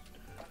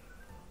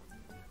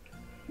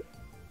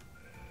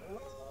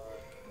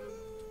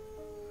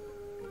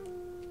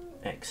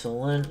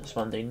 Excellent. It's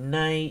Monday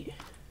night.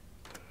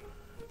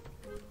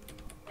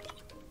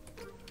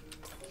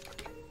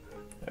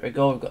 There we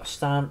go. We've got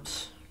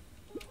stamps.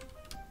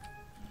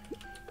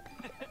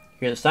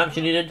 Here are the stamps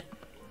you needed. You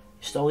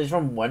stole these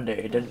from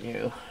Wendy, didn't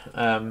you?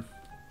 Never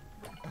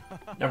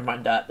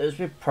mind that. This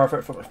would be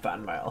perfect for my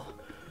fan mail.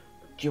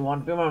 Do you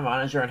want to be my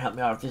manager and help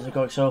me out with these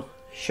going? So,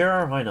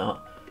 sure, why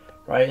not?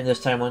 Right, in this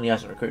timeline he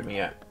hasn't recruited me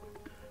yet.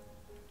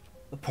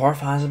 The poor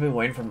fans have been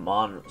waiting for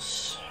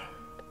months.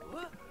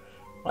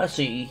 Let's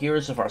see,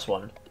 here's the first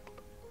one.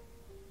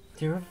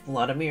 Dear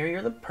Vladimir,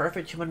 you're the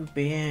perfect human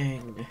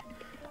being.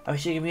 I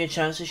wish you give me a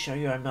chance to show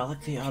you I'm not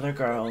like the other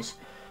girls.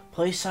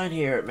 Please sign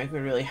here, it makes me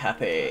really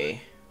happy.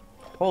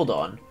 Hold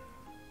on.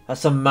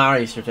 That's a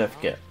marriage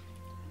certificate.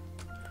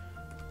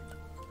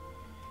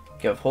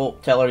 Give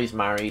hope, tell her he's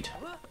married.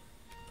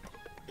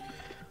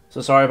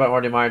 So sorry about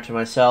already married to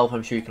myself,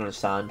 I'm sure you can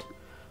understand.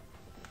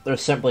 There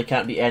simply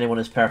can't be anyone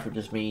as perfect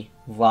as me.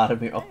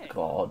 Vladimir, oh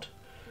god.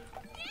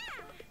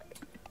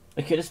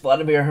 Okay, it's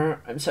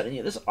Vladimir, I'm sending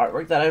you this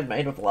artwork that I've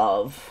made with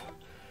love.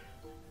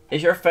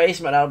 Is your face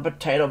made out of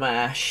potato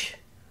mash?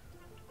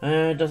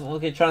 It doesn't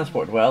look like it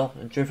transported well.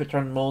 In truth, it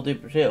turned moldy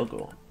potato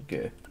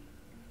goo.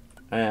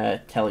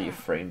 Tell you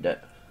framed it.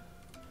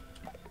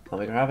 I'll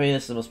make her happy.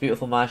 This is the most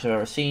beautiful mash I've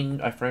ever seen.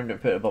 I framed it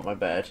and put it above my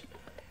bed.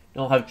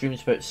 You'll have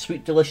dreams about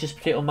sweet, delicious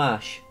potato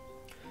mash.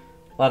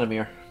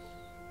 Vladimir.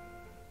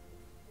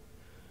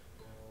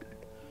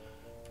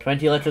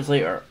 20 letters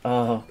later.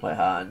 Oh, my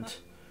hand.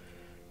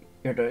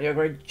 You're doing a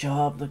great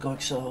job,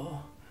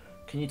 Nagoxo.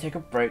 Can you take a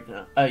break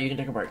now? You can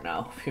take a break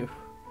now. Phew.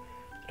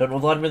 Don't know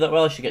Vladimir that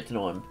well, I should get to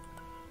know him.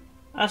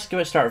 Ask him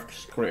at the start of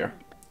his career.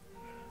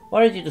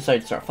 Why did you decide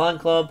to start a fan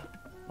club?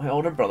 My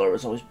older brother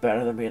was always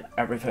better than me at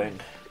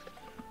everything.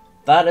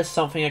 That is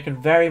something I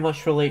can very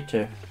much relate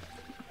to.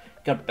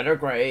 Got better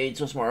grades,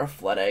 was more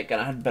athletic,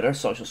 and I had better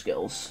social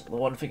skills. The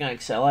one thing I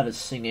excel at is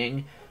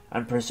singing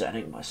and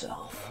presenting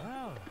myself.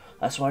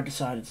 That's why I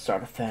decided to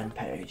start a fan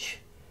page.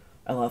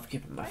 I love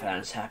keeping my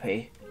fans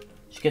happy.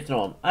 Should get to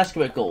know him. Ask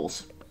about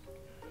goals.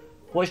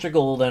 What's your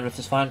goal then with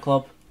this fan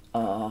club?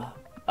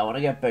 I want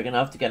to get big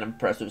enough to get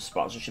impressive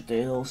sponsorship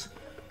deals.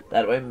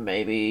 That way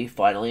maybe,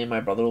 finally, my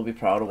brother will be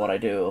proud of what I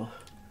do.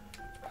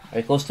 Are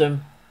you close to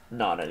him?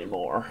 Not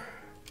anymore.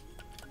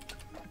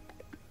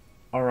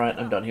 Alright,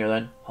 I'm done here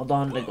then. Hold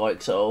on,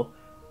 Nagoxo.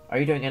 Are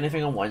you doing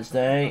anything on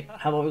Wednesday?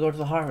 How about we go to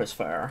the Harvest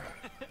Fair?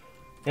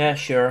 Yeah,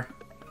 sure.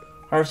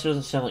 Harvest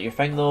doesn't sound like your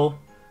thing though.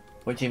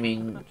 What do you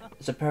mean?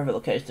 It's a perfect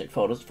location to take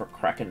photos for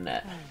Kraken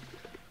Net.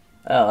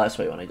 Oh, that's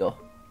where you want to go.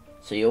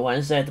 See you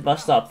Wednesday at the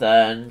bus stop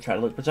then. Try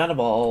to look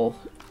presentable.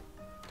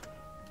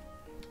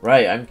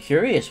 Right, I'm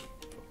curious.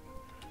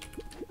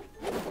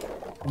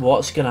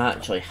 What's gonna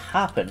actually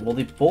happen? Will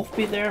they both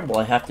be there? Will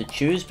I have to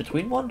choose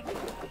between one?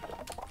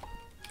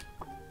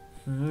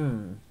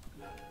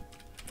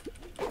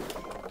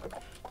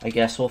 I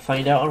guess we'll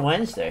find out on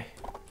Wednesday.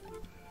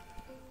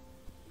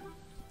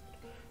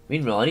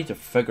 Meanwhile, I need to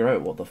figure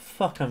out what the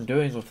fuck I'm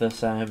doing with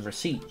this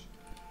receipt.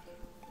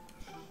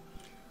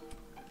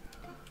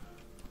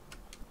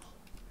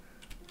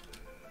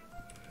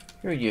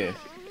 Who are you?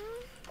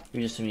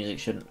 You're just a music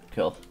student.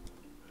 Cool.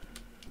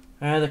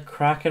 The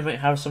Kraken might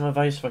have some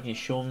advice if I can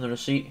show him the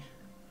receipt.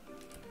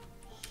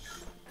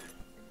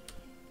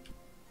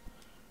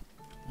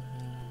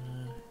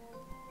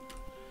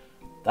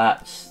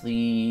 That's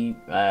the...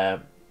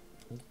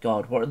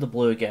 God, what are the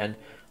blue again?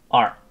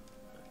 Art.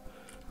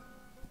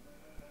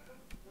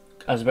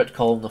 I was about to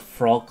call them the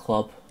Frog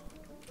Club.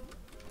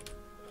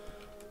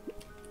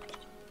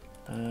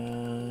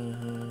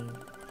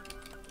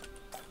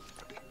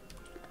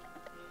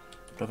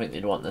 Don't think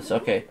they'd want this.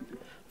 Okay.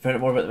 Found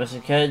out more about the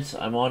missing kids.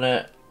 I'm on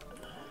it.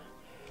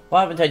 What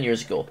happened 10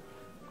 years ago?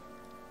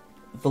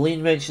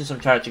 Valine mentioned some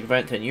tragic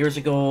event 10 years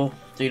ago.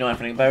 Do you know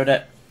anything about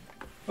it?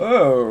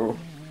 Oh.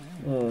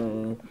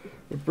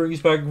 It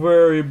brings back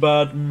very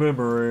bad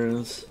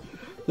memories.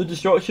 The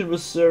destruction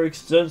was so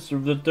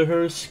extensive that the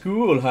whole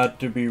school had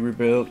to be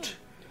rebuilt.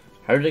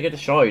 How did it get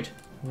destroyed?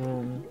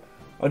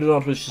 I do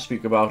not wish to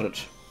speak about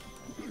it.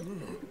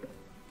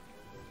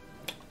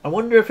 I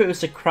wonder if it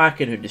was the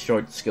Kraken who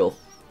destroyed the school.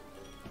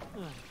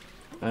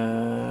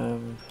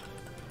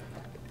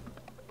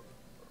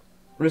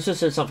 Rissa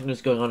said something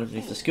was going on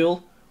underneath the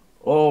school.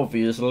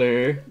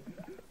 Obviously.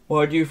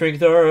 Why do you think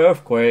there are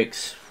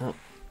earthquakes? Well,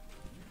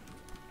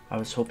 I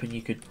was hoping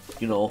you could,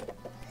 you know,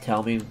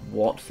 tell me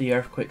what the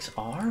earthquakes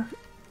are?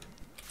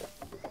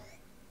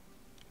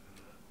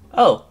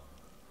 Oh.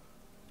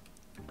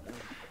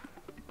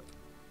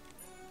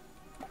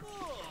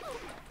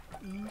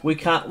 We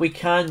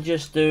can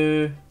just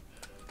do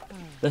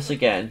this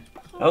again.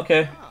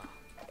 Okay.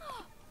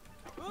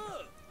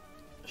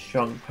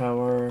 Strong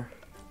power.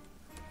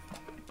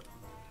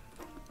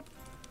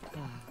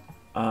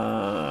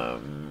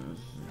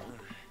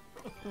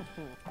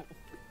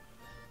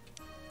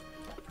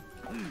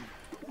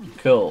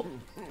 Cool.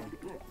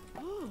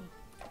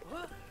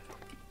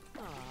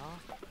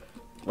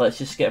 Let's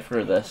just get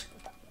through this,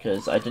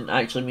 because I didn't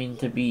actually mean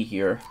to be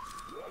here.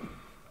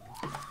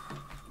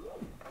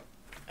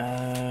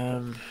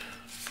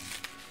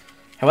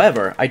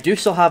 However, I do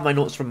still have my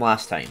notes from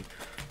last time,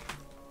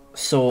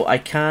 so I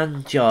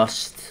can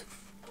just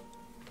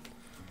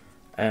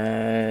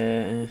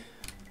so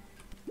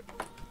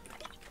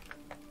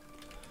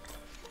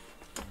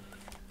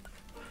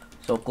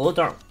glow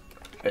dark.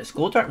 It's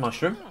glow dark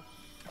mushroom.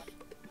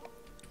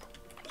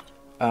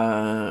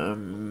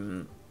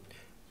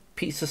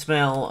 Pizza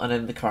smell, and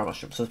then the car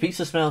mushroom. So the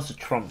pizza smell is the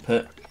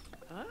trumpet,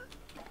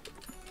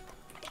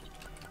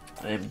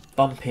 and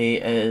Bumpy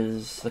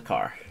is the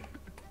car.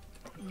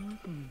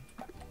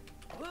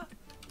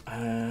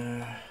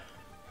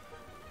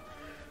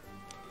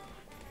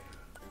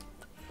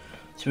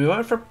 So we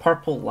went for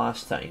purple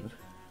last time.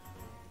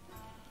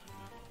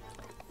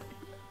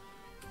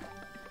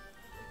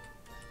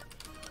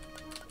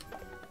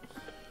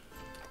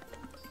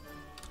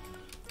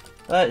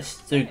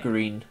 Let's do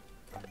green.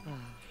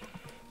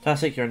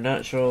 Fantastic, you're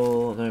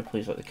natural. Now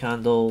please light the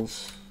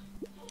candles.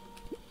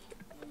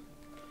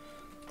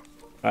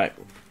 Right.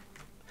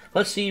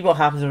 Let's see what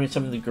happens when we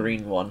summon the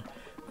green one.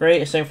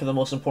 Great, it's time for the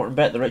most important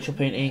bit, the ritual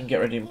painting. Get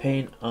ready and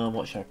paint.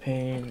 What should I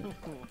paint?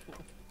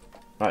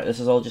 Right,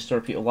 this is all just a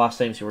repeat of last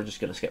time, so we're just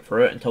going to skip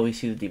through it until we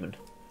see the demon.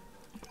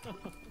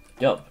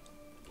 Yup.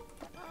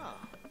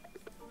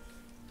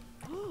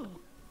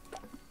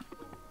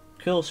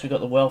 Cool, so we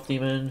got the wealth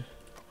demon.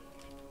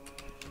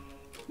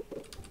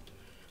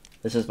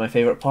 This is my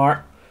favourite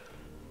part.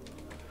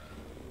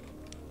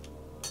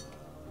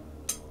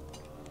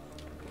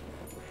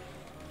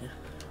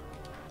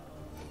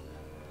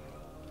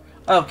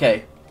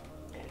 Okay.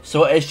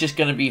 So it's just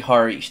going to be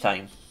her each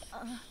time.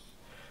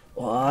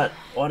 What?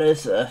 What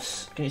is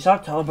this? Can you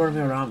stop teleporting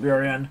me around,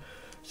 Burian?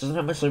 This doesn't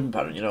have my sleeping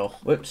pattern, you know.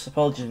 Whoops,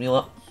 apologies,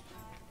 Mila.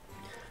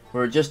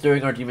 We're just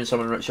doing our demon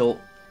summon ritual.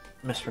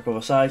 Mr.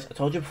 Kovasai's. I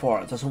told you before,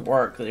 it doesn't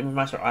work. The Demon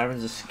Master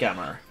Iron's a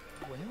scammer.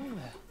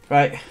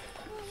 Right.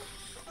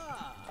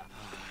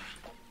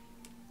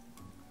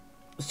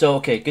 So,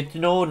 okay, good to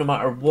know, no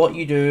matter what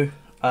you do,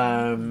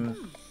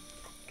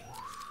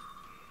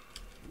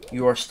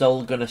 you are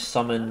still going to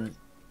summon...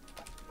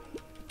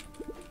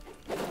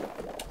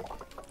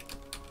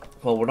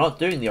 Well, we're not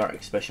doing the art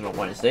exhibition on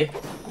Wednesday,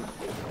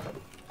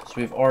 so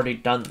we've already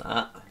done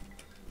that.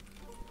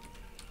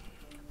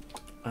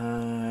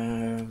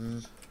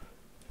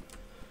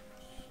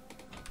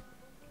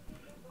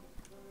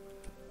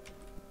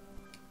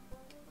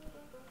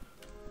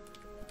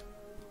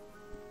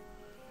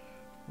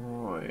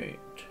 Right.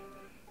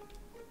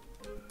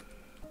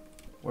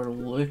 We're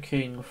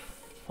looking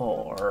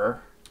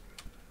for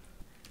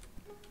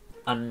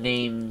a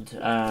named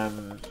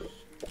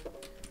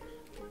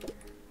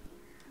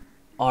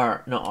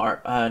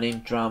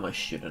named drama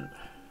student.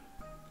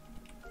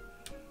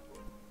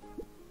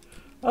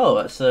 Oh,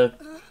 that's a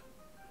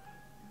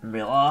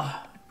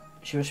Mila.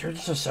 She was here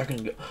just a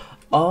second ago.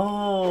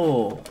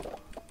 Oh,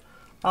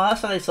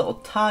 that's a nice little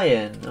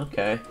tie-in.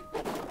 Okay.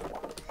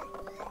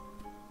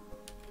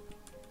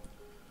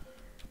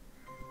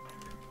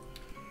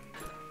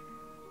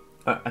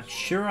 I'm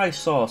sure I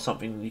saw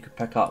something you could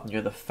pick up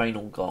near the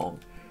final gong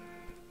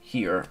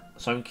here,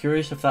 so I'm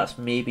curious if that's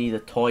maybe the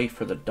toy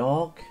for the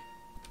dog.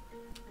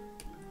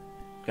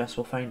 Guess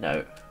we'll find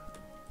out.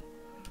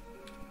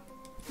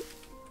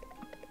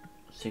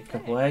 See a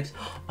couple eggs.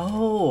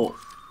 Oh!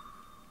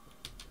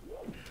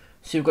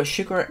 So we've got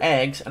sugar,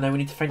 eggs, and then we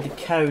need to find the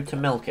cow to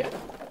milk it.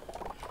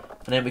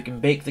 And then we can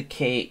bake the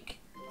cake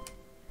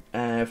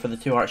for the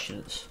two art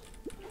students.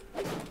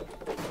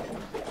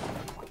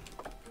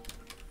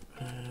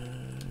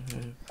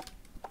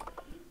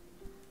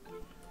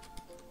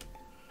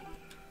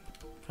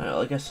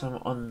 I guess I'm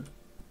on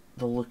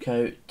the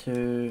lookout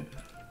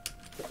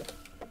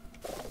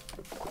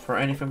for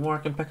anything more I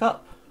can pick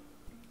up.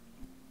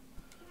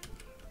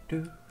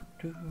 Do,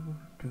 do,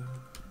 do.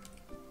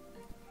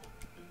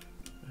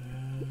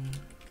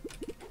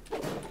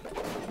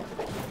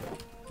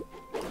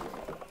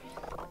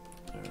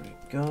 There we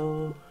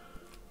go.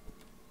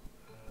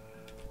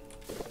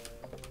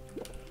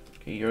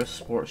 Okay, you're a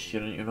sports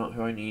student, you're not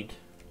who I need.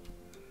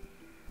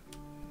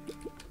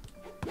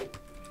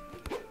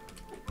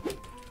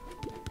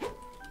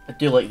 I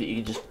do like that you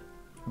can just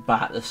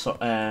bat the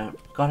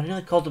God, I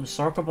nearly called them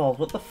soccer balls.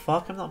 What the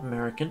fuck? I'm not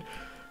American.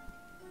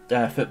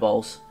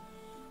 Footballs.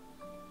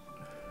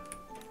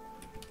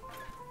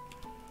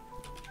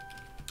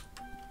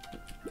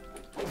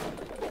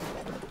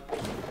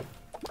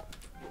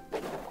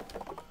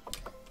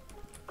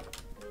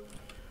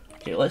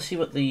 Okay, let's see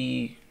what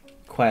the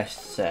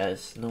quest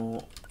says.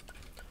 No.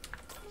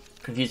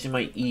 Confusing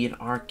my E and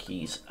R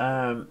keys.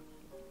 Find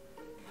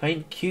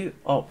cute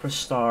opera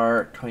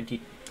star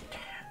 20.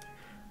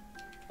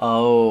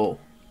 Oh.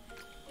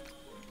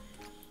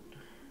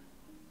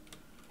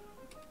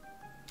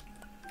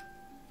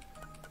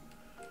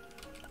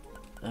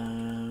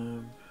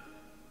 I'm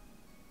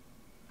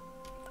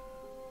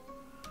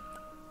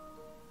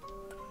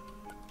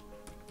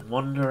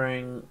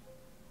wondering.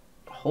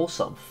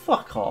 Wholesome?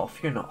 Fuck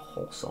off, you're not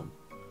wholesome.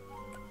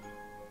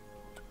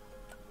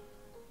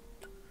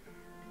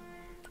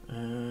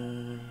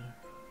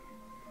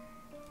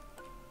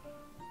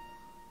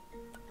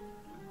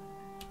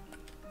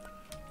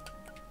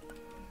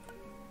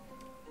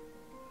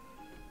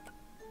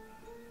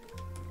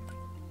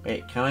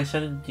 Wait, can I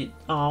send him?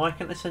 Oh, why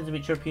can't I send him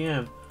at your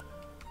PM?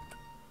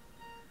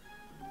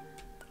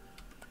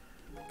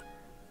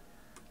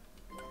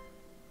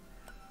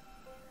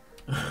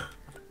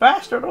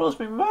 Bastard owes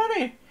me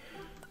money!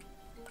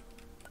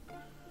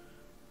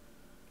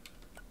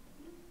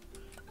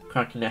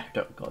 Can't connect.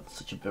 Oh god,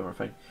 such a boomer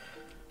thing.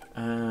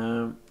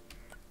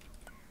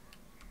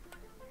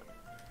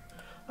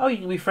 Oh, you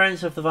can be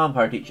friends with the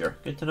vampire teacher.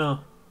 Good to know.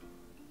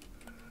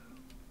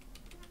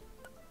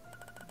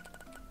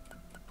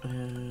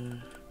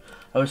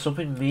 I was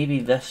hoping maybe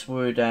this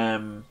would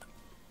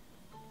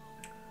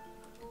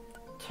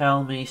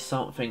tell me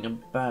something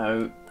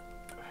about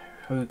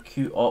how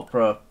cute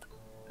opera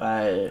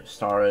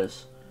star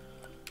is.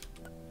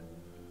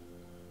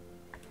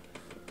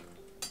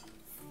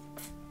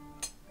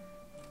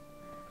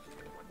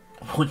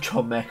 One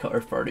job mecha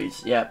or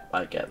furries. Yep,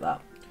 I get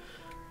that.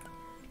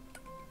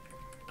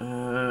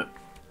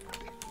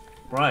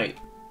 Right.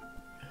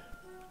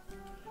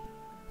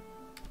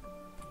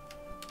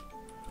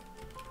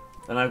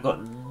 And I've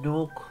got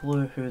no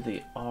clue who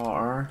they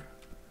are.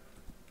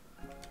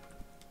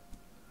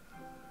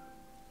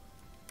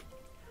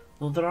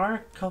 Well, there are a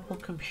couple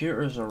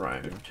computers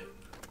around.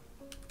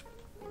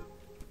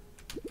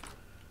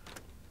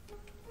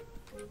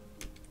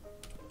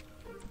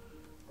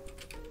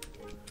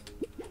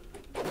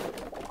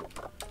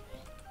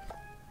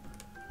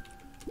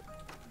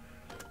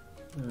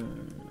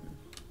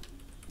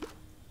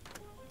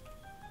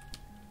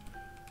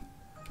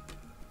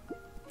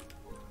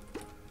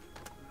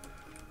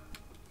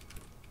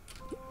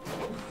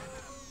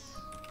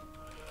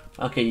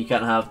 Okay, you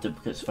can't have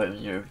duplicates fighting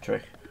in your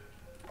inventory.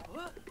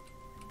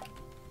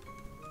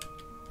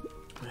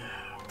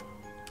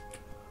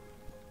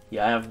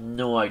 Yeah, I have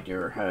no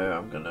idea how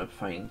I'm gonna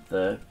find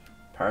the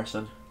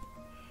person.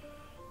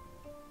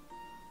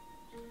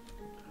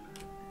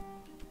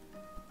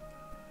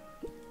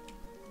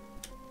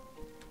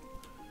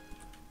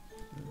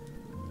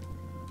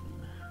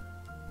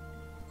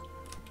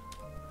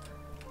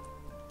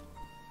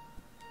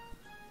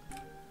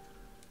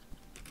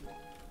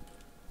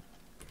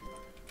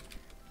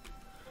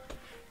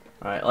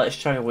 Right, let's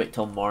try and wait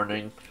till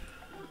morning.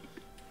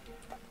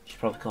 Should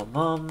probably call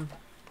Mum.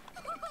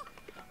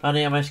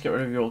 Honey, I must get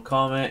rid of your old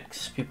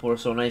comics. People were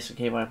so nice and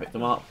came by and picked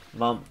them up.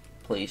 Mum,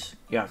 please,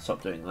 you have to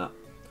stop doing that.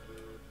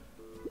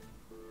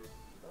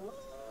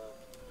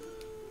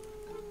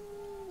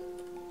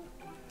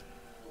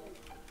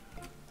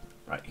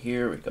 Right,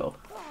 here we go.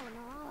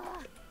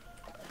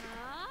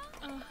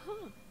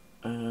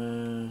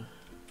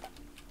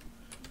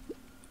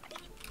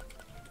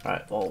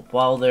 Right, well,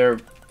 while they're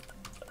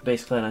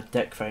basically in a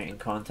dick fighting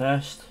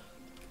contest.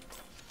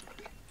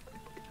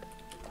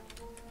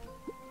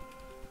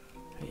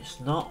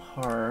 It's not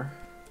her.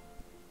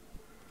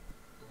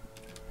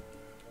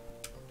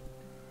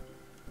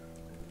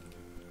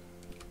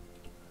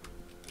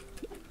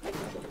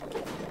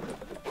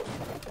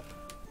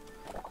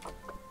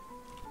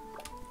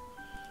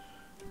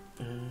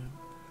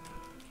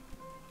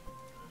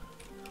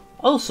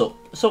 Also,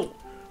 so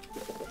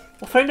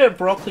we found out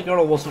Broccoli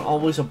Girl wasn't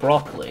always a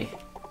broccoli.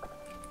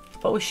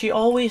 But was she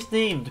always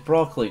named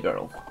Broccoli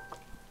Girl?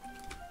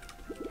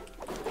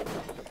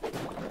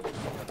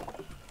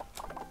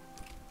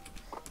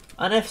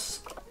 And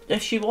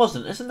if she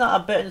wasn't, isn't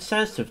that a bit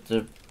insensitive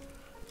to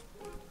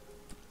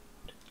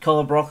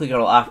call her Broccoli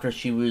Girl after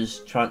she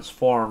was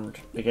transformed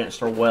against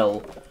her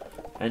will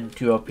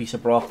into a piece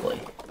of broccoli?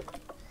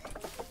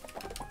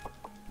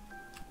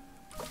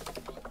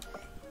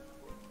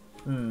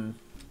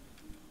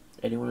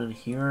 Anyone in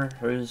here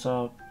who's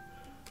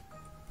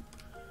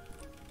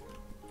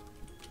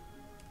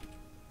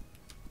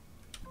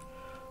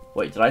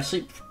Wait, did I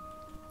sleep?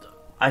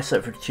 I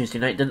slept for Tuesday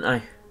night, didn't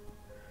I?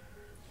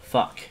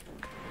 Fuck.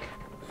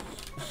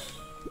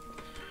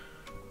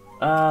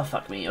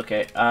 Fuck me.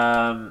 Okay.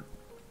 Don't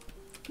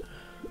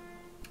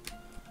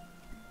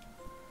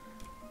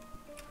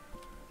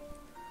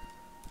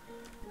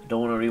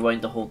want to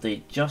rewind the whole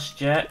day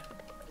just yet.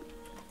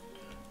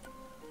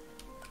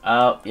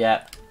 Oh,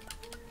 yeah.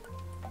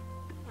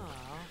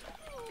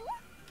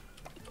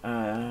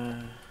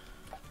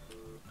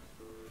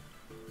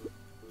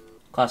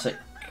 Classic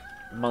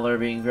mother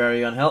being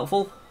very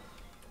unhelpful.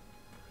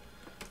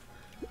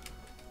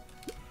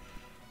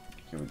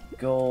 Here we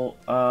go.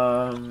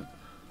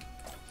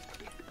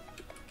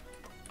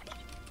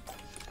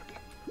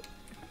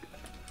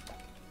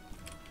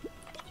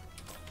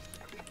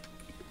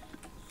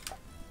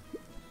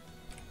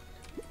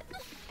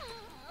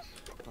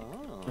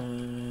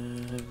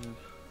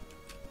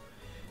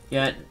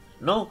 Yeah,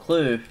 no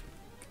clue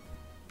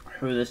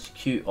who this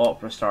cute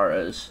opera star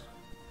is.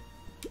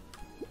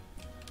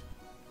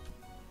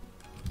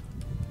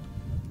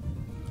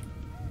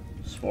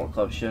 Sport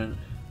club student.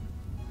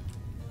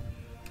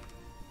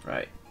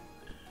 Right.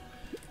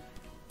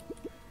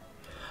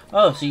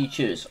 Oh, so you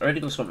choose. Already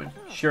go swimming.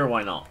 Sure,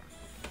 why not?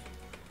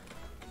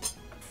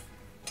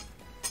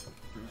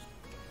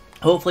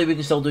 Hopefully we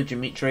can still do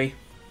Dimitri.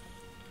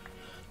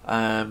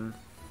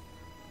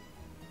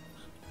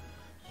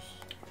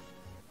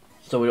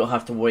 So we don't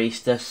have to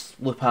waste this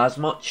loop as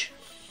much.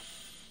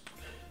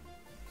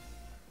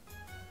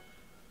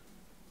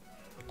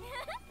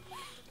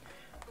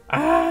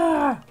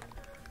 Ah!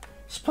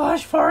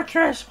 Splash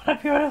Fortress, what a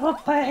beautiful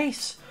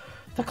place!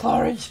 The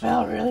chlorine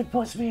smell really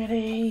puts me at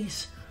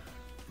ease.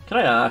 Can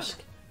I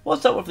ask,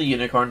 what's up with the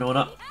unicorn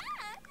donut?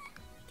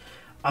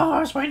 Oh, I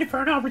was waiting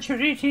for an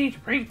opportunity to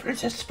bring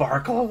Princess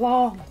Sparkle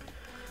along.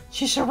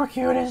 She's super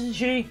cute, isn't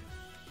she?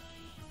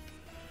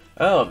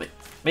 Oh,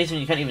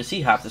 amazing, you can't even see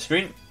half the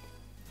screen.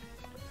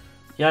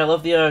 Yeah, I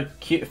love the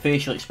cute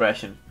facial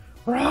expression.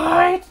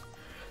 Right?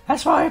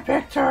 That's why I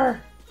picked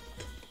her.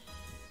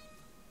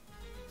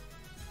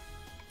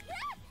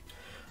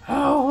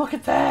 Oh, look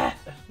at that.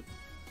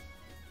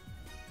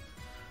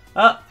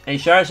 Hey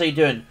Shars, how you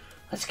doing?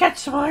 Let's get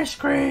some ice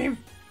cream.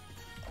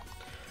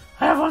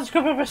 I have one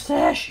scoop of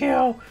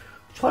pistachio.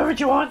 Which flavor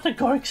do you want, the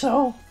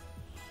Goixo?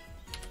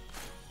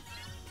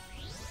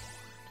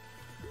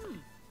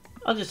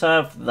 I'll just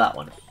have that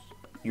one.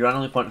 You're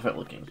randomly pointing for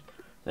looking.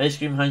 The ice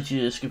cream hands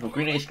you a scoop of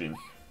green ice cream.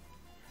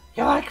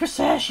 You like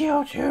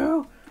pistachio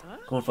too?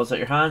 Go and fuzz out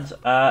your hands.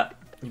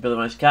 You barely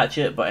managed to catch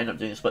it, but end up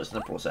doing splits in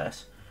the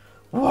process.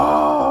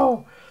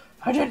 Whoa!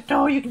 I didn't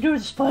know you can do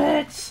the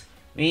splits!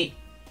 Me?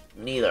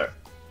 Neither.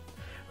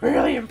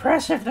 Really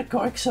impressive, the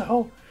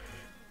Goixo.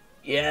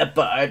 Yeah,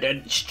 but I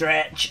didn't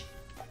stretch.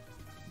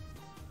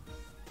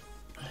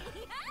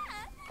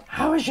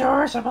 How is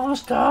yours? I'm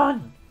almost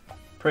done.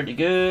 Pretty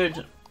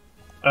good.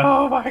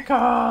 Oh my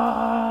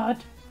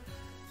god!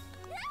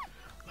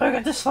 Look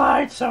at the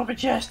slide, so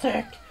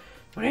majestic.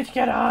 We need to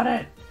get on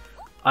it.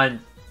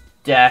 I'm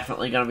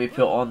definitely going to be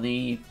put on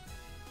the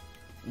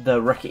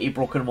rickety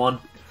broken one.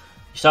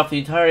 You stuff the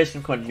entire ice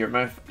cream cone into your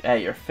mouth,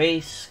 your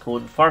face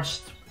cone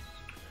first.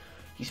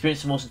 You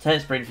experience the most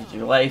intense brain freeze of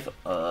your life.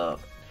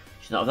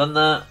 Should not have done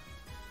that.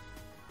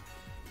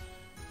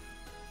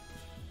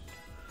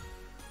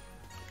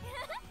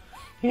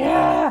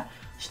 Yeah,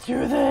 let's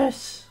do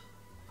this.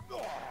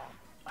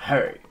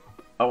 Hurry.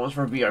 I was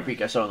for BRP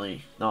guess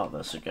only. Not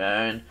this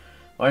again.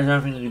 Why is there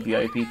anything to do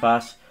VIP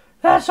pass?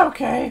 That's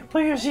okay.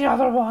 We'll use the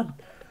other one.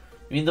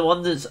 You mean the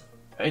one that's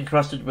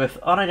encrusted with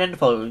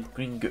unidentifiable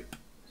green goop?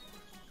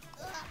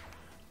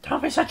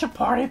 Don't be such a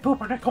party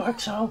pooper,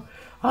 Nicoixo.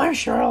 I'm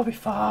sure it'll be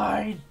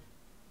fine.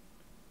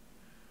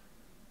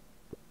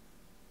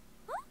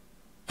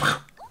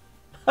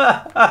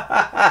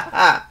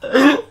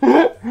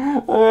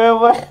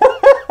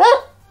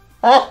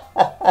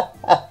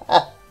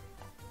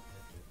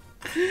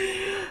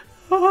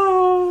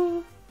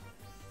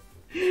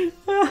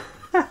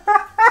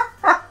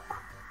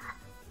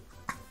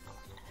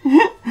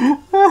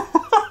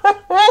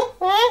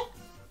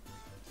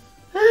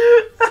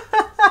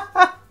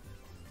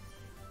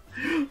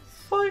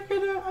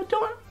 I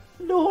don't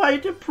know how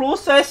to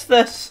process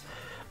this.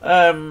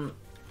 2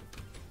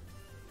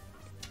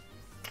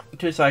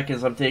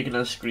 seconds, I'm taking a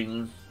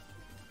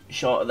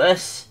screenshot of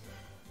this.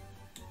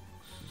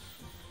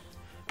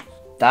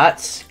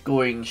 That's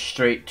going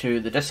straight to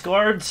the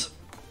Discords.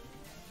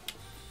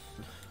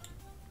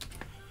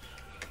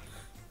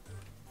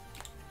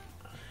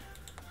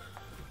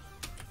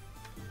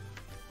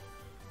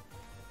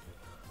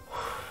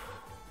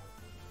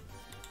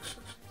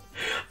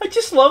 I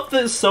just love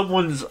that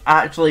someone's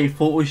actually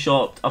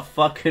photoshopped a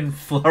fucking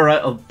floret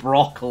of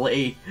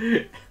broccoli.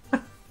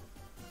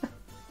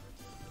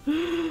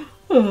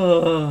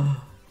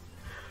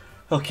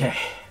 Okay.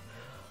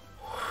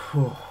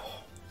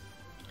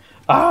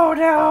 Oh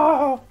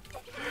no!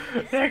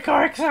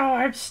 Nicoixo,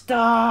 I'm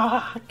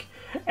stuck!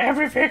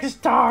 Everything's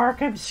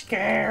dark. I'm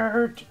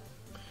scared.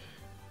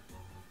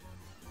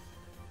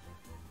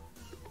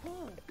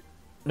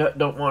 No,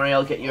 don't worry.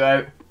 I'll get you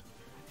out.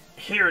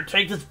 Here,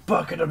 take this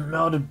bucket of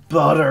melted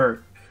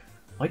butter.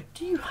 Why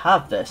do you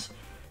have this?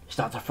 It's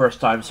not the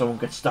first time someone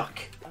gets stuck.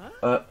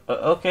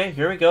 Okay,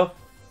 here we go.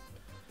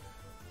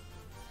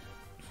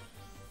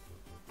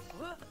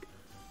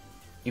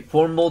 You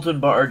pour molten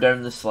butter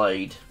down the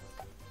slide.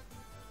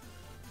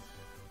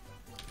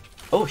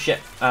 Oh shit,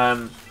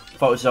 thought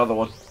it was the other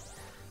one.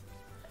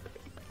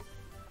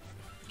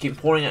 Keep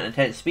pouring at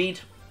intense speed.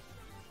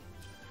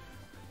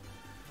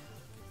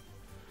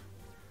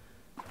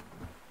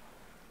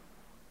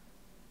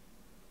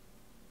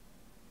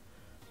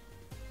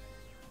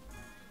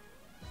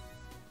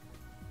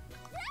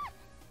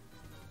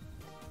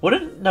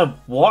 Wouldn't the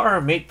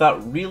water make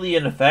that really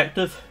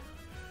ineffective?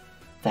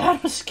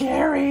 That was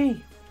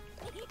scary!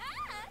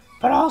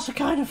 But also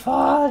kind of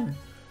fun!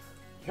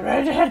 You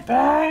ready to head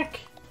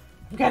back?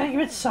 I'm getting a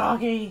bit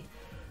soggy.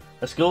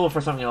 Let's go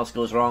before something else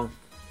goes wrong.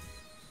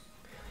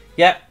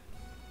 Yep.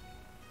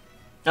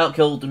 I'll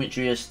kill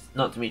Demetrius,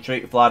 not Dimitri,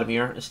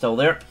 Vladimir is still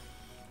there.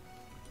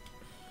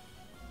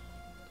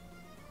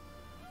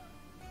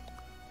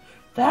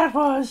 That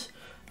was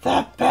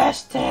the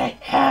best day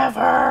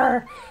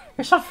ever!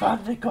 You're so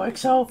fun,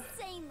 Goixo.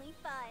 Insanely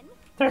fun.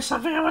 There's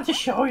something I want to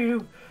show you.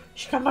 You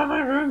should come by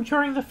my room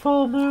during the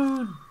full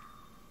moon.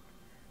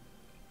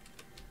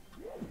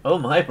 Oh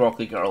my,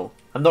 Broccoli Girl.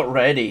 I'm not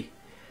ready.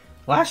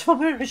 Last full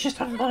moon was just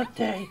on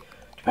Monday.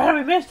 Too bad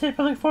we missed it,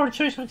 but look forward to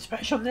showing something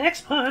special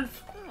next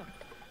month.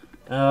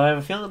 I have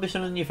a feeling it'll be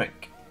sooner than you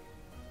think.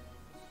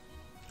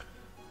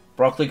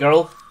 Broccoli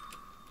Girl.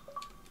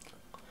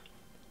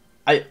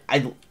 I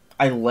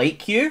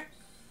like you,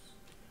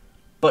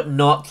 but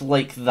not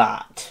like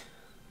that.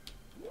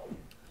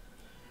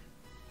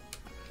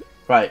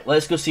 Right,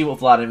 let's go see what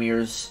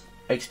Vladimir's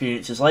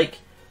experience is like.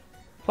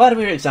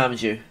 Vladimir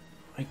examines you.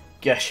 I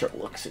guess your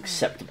looks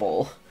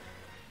acceptable.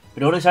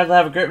 We don't exactly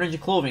have a great range of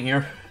clothing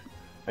here.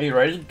 Are you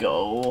ready to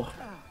go?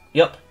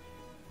 Yep.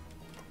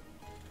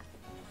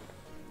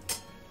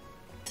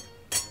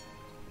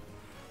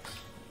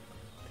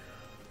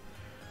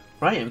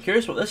 Right, I'm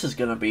curious what this is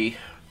gonna be.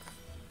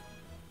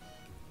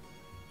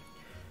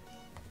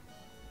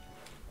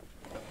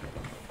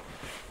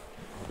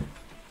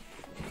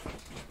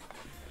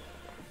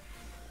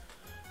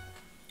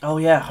 Oh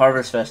yeah,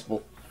 Harvest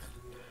Festival.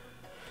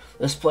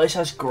 This place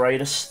has great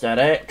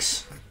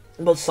aesthetics,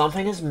 but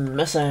something is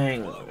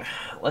missing.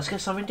 Let's get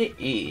something to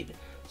eat.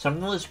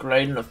 Something that looks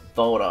great in a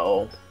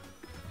photo.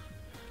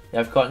 You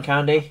have cotton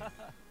candy?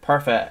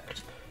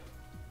 Perfect.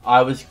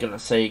 I was gonna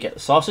say get the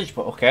sausage,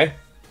 but okay.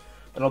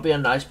 It'll be a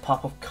nice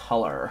pop of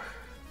color.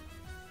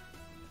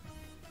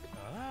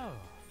 Oh.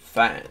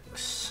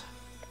 Thanks.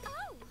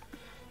 Oh.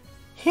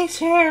 He's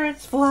here,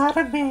 it's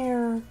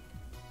Vladimir.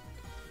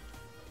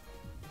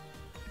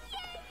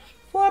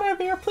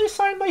 Vladimir, please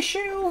sign my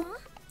shoe.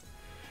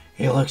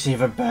 He looks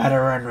even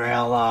better in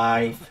real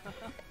life.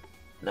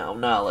 Now,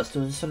 let's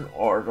do this in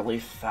orderly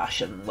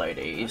fashion,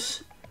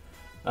 ladies.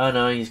 Oh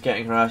no, he's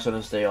getting harassed on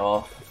his day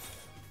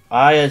off.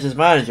 I, as his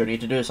manager,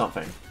 need to do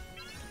something.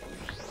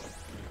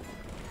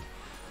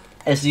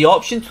 Is the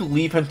option to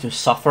leave him to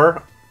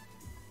suffer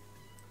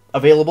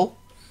available?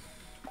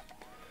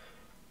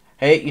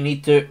 Hey, you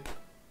need to...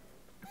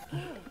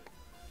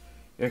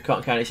 Your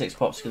cotton candy 6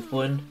 popsicles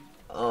balloon.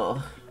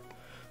 Oh...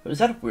 But is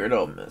that a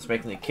weirdo that's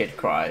making the kid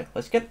cry?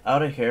 Let's get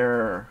out of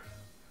here.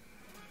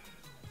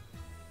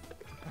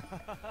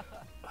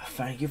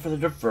 Thank you for the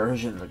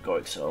diversion,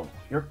 Goixo.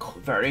 You're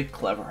very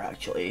clever,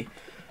 actually.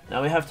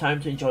 Now we have time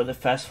to enjoy the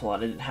festival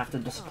and I didn't have to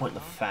disappoint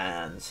the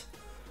fans.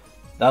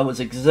 That was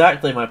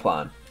exactly my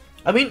plan.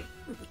 I mean,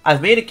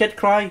 I've made a kid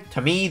cry. To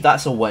me,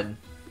 that's a win.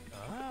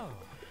 Oh.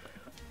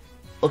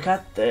 Look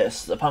at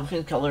this. The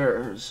pumpkin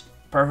colors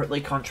perfectly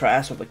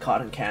contrast with the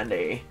cotton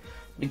candy.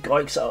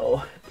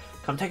 Goixo.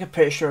 Come take a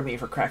picture of me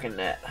for cracking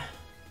net.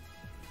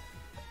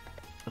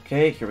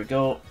 Okay, here we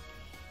go.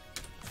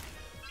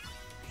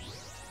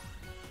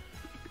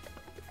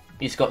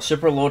 He's got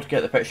super low to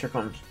get the picture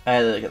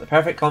get the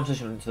perfect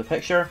composition into the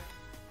picture.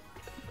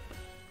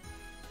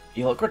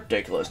 You look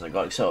ridiculous,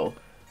 Goixo.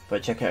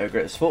 But check out how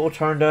great this photo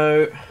turned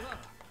out.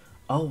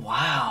 Oh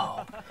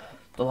wow!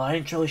 The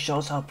line truly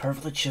shows how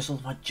perfectly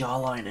chiseled my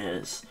jawline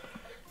is.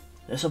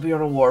 This will be a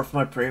reward for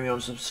my premium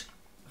subscription.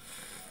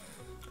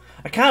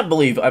 I can't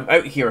believe I'm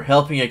out here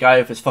helping a guy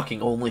with his fucking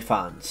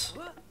OnlyFans.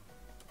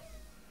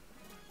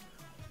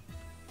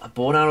 A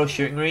bow and arrow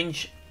shooting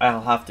range?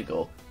 I'll have to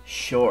go.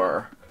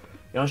 Sure.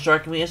 You don't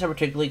strike me as a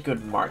particularly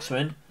good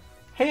marksman.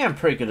 Hey, I'm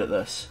pretty good at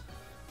this.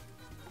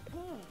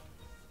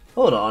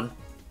 Hold on.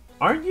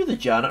 Aren't you the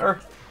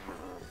janitor?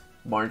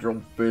 Mind your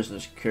own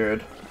business,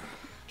 kid.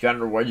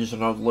 Janitor wages are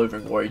not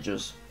living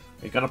wages.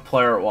 Are you gonna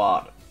play or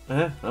what?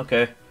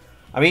 Okay.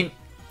 I mean,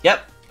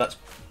 yep, that's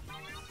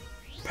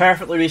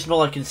perfectly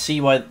reasonable. I can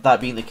see why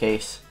that being the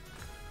case.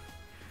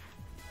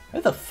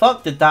 How the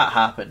fuck did that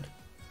happen?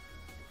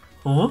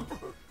 Huh?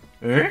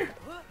 Eh?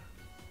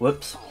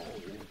 Whoops.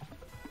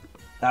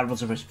 That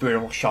was the most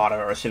beautiful shot I've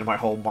ever seen in my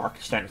whole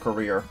Mark-Stent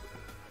career.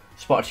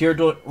 Spot a tear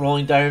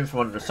rolling down from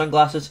under the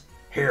sunglasses.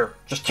 Here,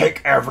 just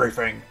take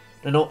everything.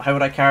 No, how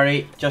would I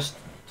carry? Just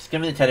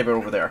give me the teddy bear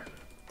over there.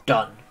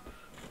 Done.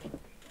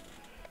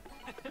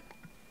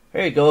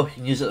 There you go, you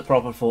can use it to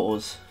prop in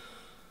photos.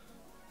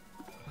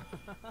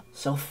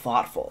 So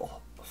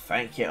thoughtful.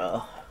 Thank you.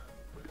 I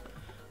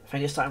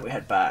think it's time we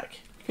head back.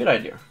 Good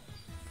idea.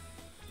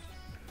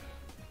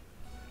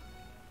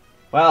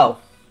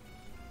 Well.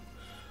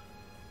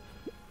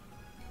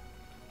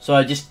 So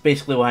I just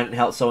basically went and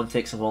helped someone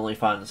take some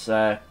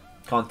OnlyFans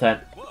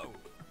content.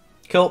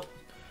 Cool.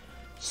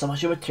 So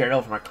much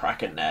material from a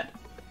Kraken net.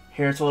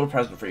 Here's a little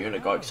present for you,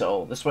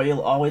 Nagogso. This way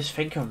you'll always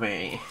think of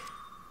me.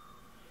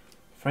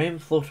 Frame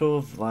photo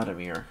of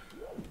Vladimir.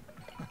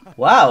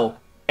 Wow,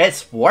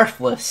 it's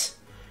worthless.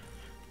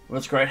 Well,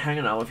 it's great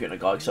hanging out with you,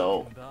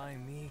 Nagogso. Buy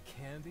me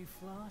candy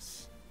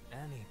floss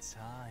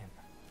anytime.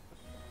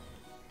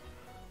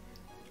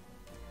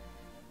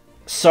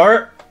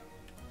 Sir,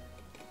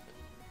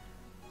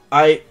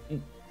 I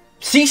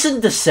cease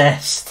and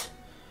desist.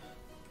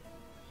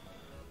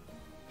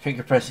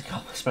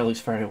 Fingerprinting smell looks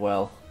very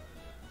well.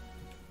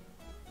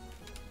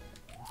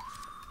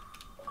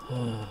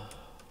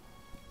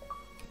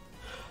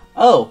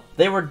 Oh,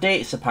 they were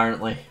dates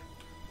apparently.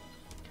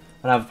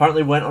 And I've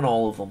apparently went on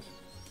all of them.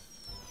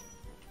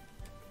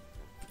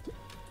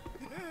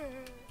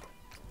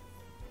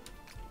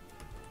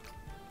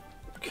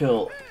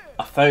 Cool.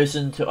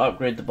 1,000 to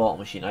upgrade the bottle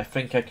machine. I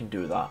think I can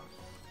do that.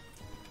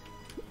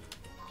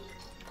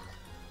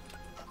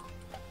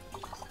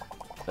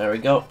 There we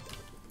go.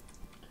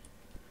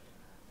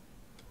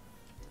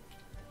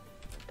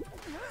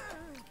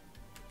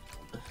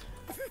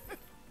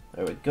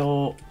 There we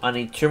go. I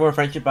need 2 more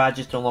friendship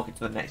badges to unlock it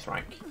to the next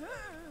rank.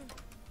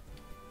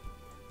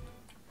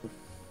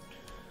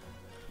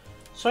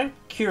 So I'm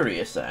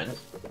curious then.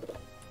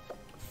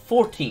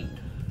 14.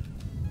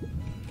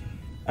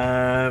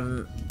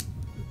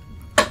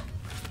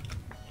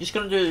 Just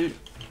gonna do.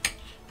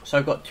 So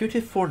I've got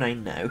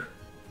 2249 now.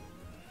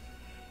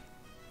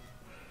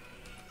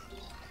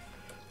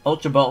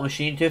 Ultra bottle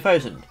machine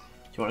 2000. Do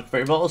you want to convert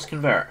your bottles?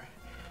 Convert.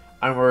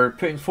 And we're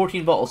putting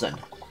 14 bottles in.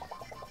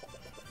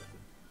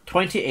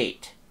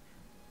 28.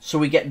 So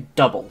we get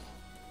double.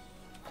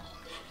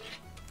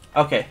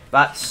 Okay,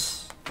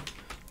 that's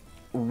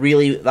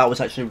really, that was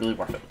actually really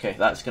worth it. Okay,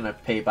 that's gonna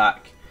pay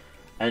back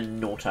in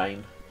no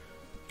time.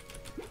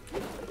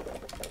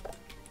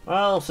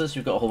 Well, since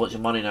we've got a whole bunch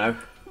of money now.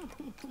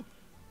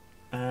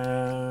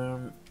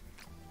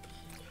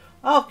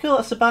 Oh, cool,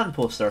 that's a band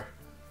poster.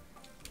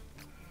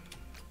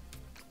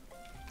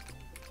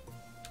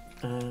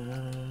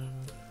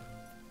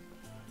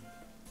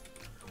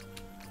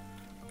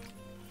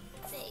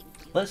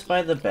 Let's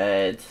buy the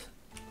bed.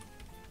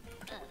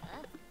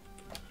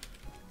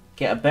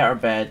 Get a better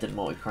bed than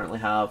what we currently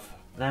have.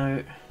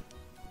 Now,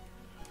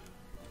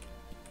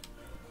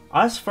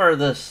 as for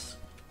this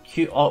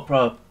cute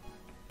opera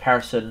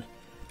person,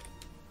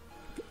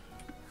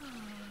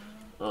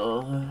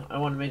 I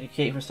want to make a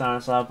cake for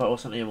Stanislav, but I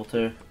wasn't able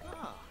to.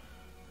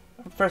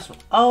 First,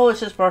 oh,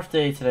 it's his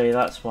birthday today.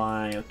 That's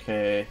why.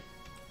 Okay.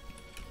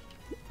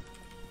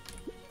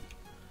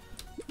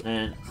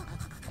 And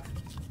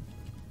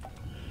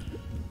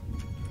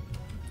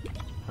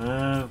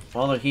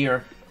while they're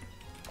here,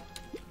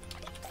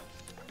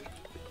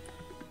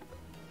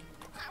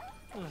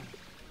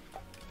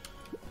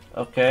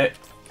 okay,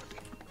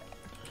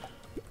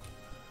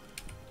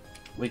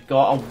 we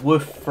got a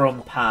woof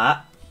from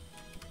Pat.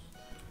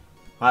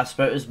 That's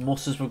about as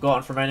most as we've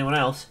gotten from anyone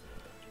else.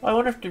 I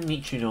wonder if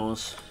Dimitri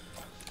knows.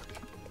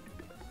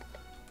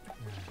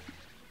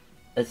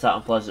 It's that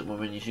unpleasant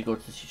woman. You should go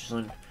to the teacher's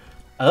lounge.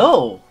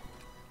 Oh!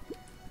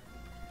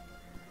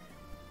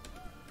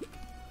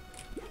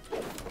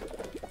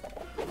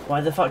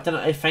 Why the fuck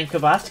didn't I think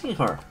of asking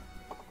her?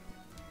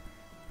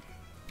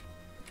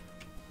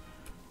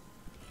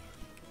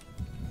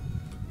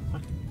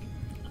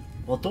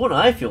 Well, don't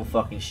I feel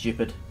fucking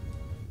stupid?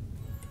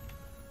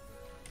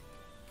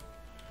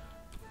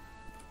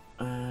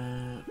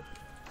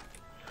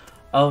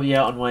 Oh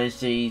yeah, on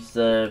Wednesdays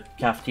the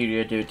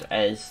cafeteria dude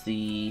is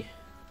the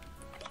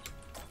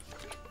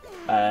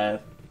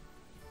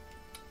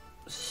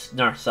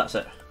nurse, that's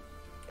it.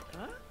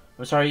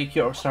 I'm sorry, you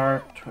cute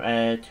star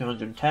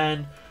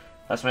 210.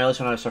 That's my list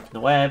when I was surfing the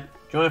web. Do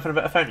you want to find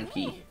a bit of fountain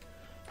key?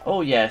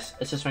 Oh yes,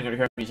 it's this finger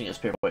here. I'm using it as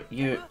paperweight.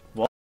 You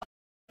what?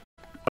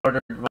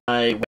 Ordered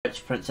my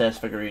witch princess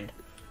figurine.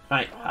 Can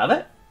I have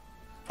it?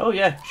 Oh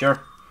yeah,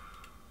 sure.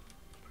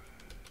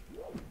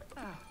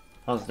 That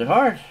was too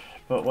hard.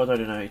 But what do I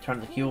do now? You turn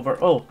the key over.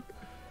 Oh,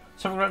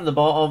 something right at the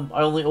bottom.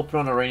 I only open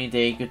on a rainy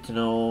day. Good to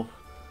know.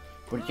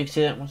 Where did you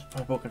say that? What's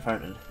a broken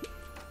fountain?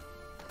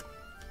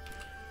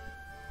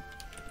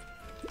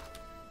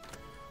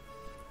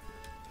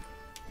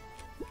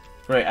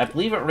 Right, I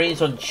believe it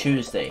rains on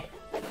Tuesday.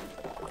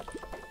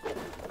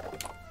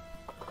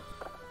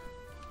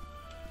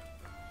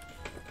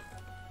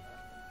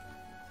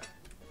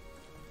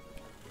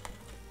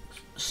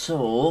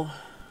 So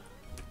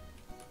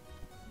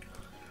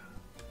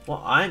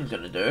what I'm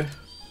gonna do.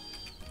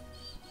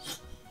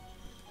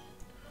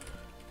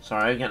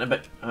 Sorry, I'm getting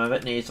a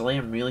bit nasally.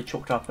 I'm really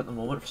choked up at the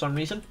moment for some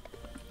reason.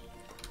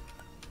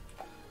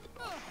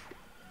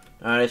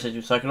 Alright, so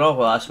you suck it off.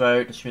 Well, that's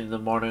about just in the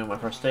morning of my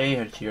first day.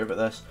 How did you hear about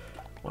this?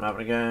 Won't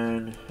happen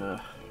again.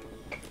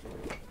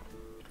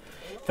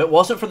 If it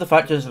wasn't for the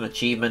fact it was an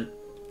achievement,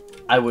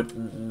 I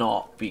would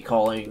not be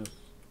calling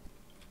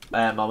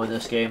Mum in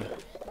this game.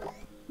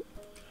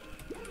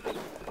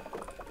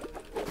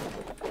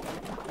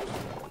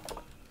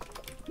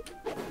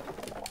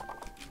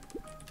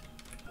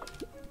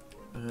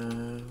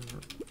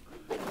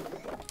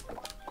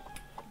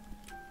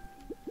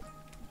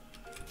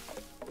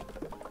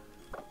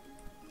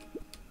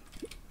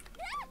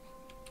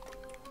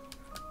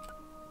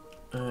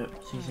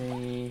 It's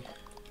easy.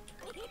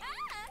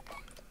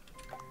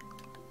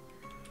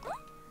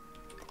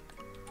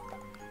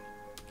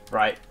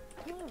 Right.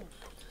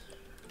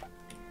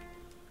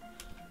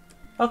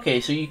 Okay,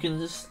 so you can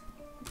just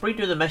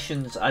redo the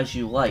missions as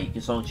you like,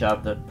 as long as you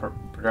have the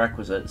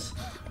prerequisites.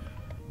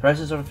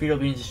 Presence of a fear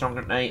of being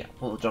stronger at night.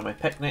 I'll enjoy my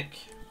picnic.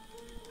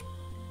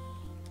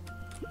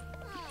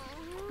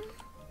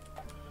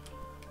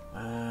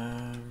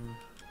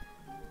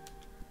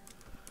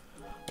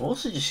 I'm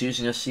also just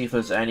using this to see if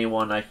there's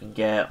anyone I can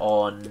get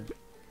on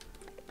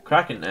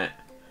KrakenNet.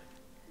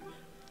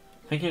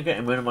 Thinking of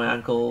getting a moon on my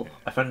ankle.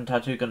 I found a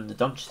tattoo gun in the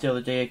dumps the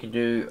other day. I can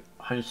do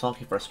 100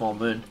 slunky for a small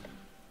moon.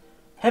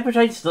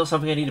 Hepatitis is not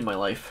something I need in my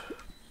life.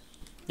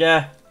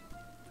 Yeah.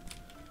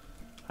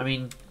 I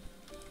mean,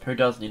 who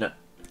does need it?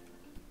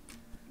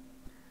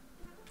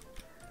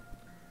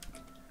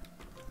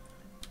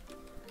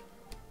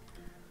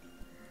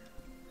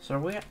 So are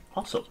we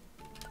also?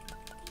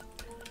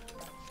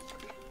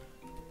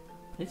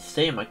 I need to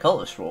stay in my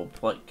cultist robe,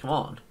 like, come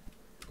on.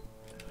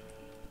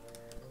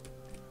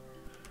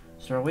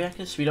 So are we, I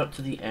can speed up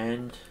to the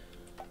end?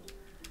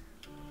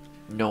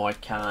 No, I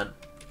can't.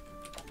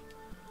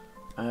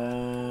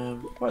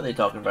 What are they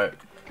talking about?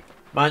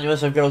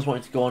 Manuals of girls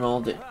wanting to go on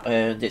all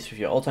dates with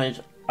you at all times.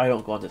 I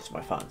don't go on dates with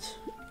my fans.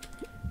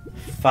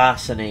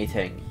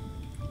 Fascinating.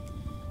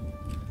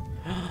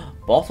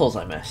 Bottles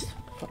I missed.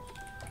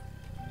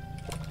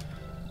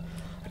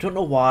 I don't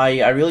know why.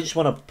 I really just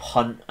want to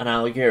punt an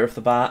alligator off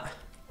the bat.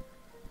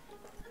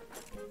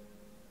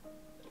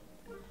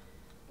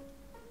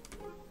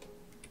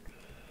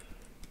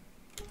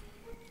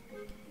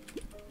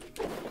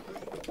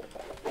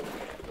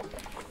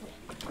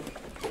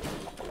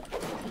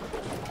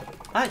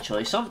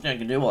 Actually, something I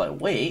can do while I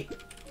wait.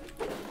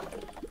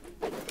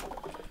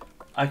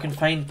 I can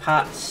find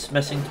Pat's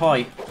missing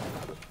toy.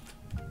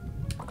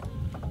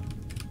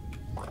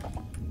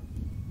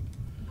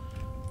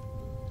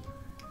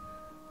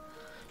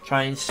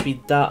 Try and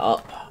speed that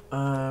up.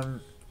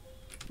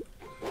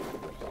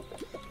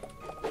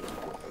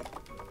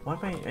 Why am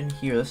I in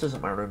here? This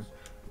isn't my room.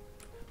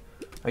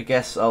 I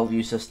guess I'll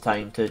use this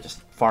time to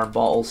just farm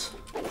bottles.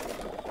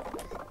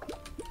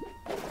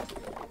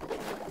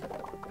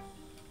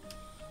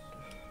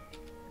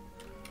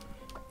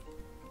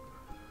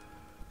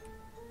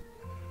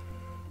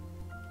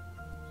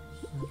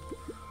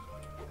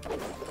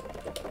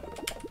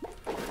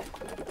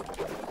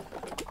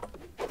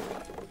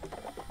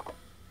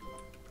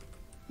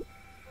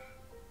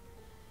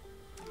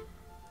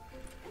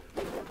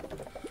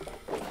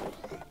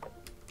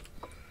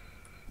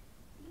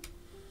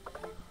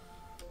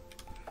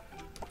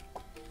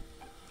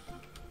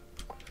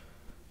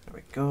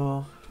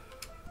 Go.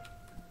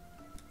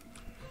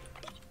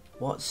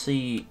 What's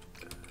the...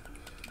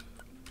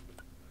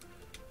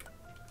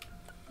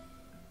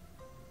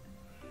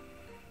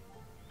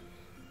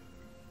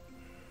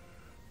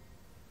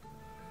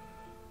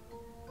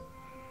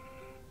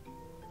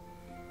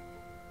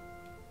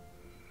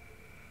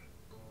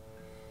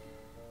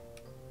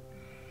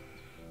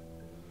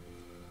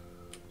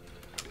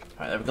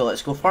 Right, there we go.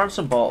 Let's go farm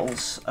some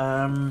bottles.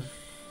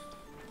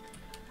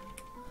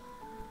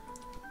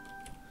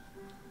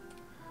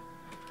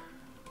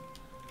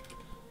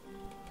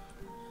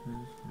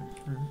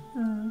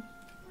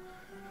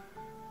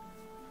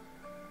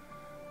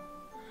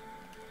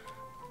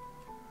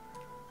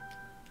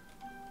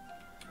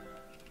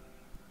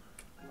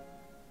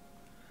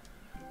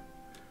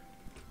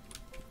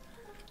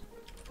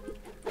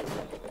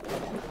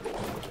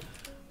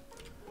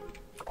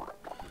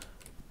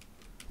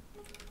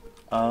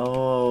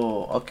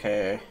 Oh,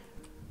 okay.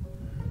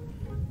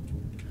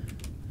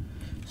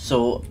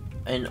 So,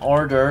 in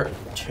order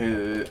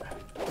to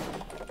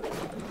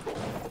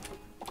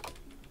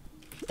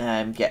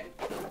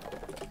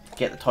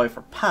get the toy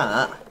for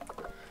Pat,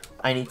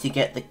 I need to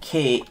get the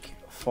cake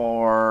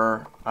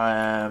for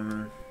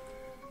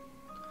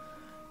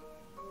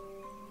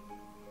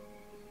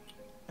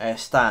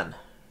Stan.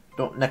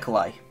 Don't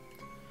Nikolai.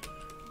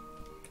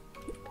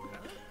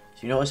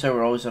 So you notice how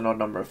we're always an odd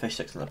number of fish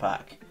sticks in the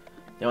pack.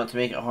 They want to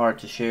make it hard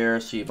to share,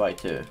 so you buy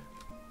two.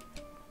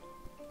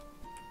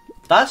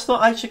 That's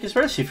not actually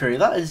conspiracy theory.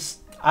 That is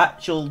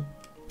actual,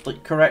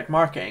 like, correct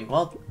marketing.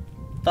 Well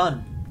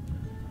done.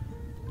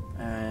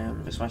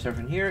 Have I smashed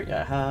everything here?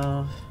 Yeah, I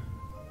have.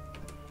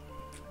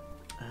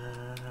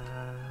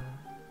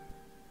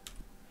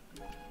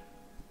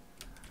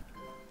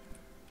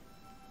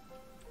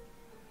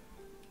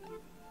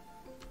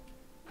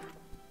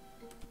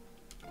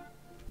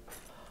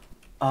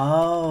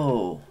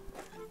 Oh.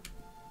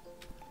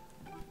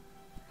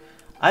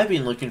 I've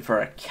been looking for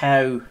a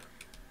cow.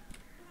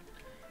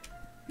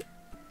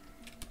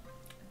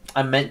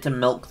 I meant to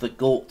milk the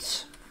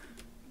goats.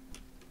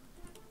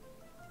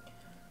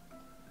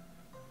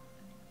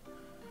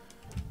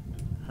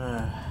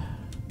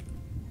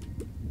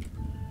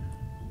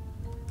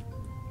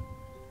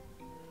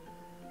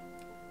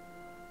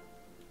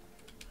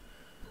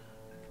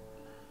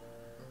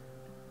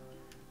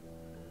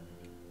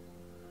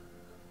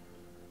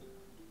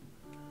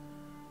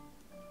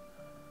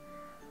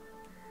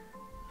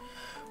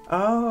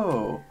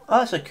 Oh,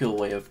 that's a cool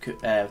way of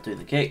doing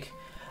the cake.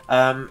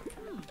 We're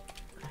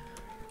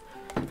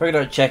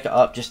gonna check it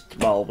up just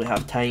while we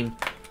have time.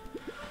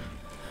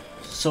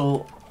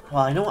 So,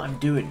 well, I know what I'm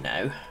doing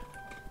now.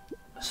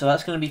 So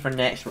that's gonna be for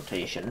next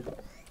rotation,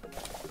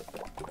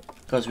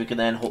 because we can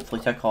then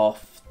hopefully tick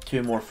off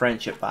 2 more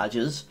friendship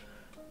badges,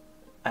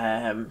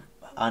 and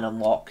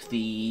unlock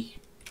the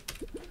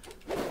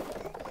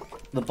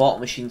bottle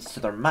machines to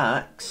their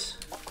max.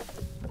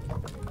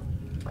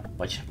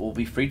 Which will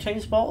be 3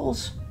 times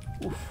bottles?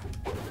 Oof.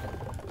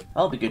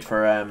 That'll be good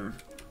for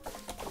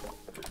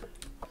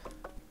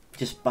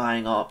just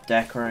buying up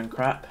decor and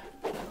crap.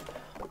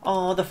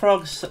 Oh, the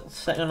frog's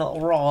sitting on a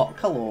little rock.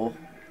 Hello.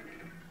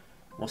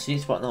 We'll see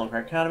spot in the local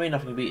academy.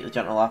 Nothing can beat the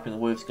gentle lapping of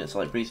the waves against the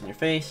light breeze in your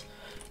face.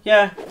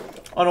 Yeah,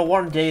 on a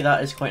warm day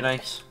that is quite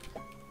nice.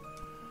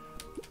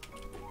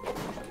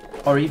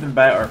 Or even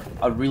better,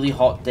 a really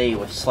hot day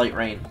with slight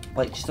rain.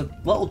 Like just a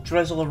little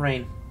drizzle of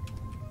rain.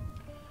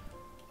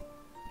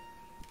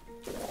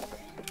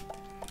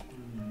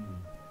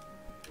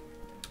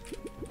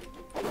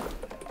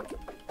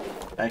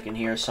 I can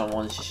hear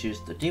someone's just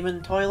used the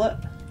demon toilet.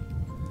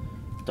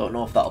 Don't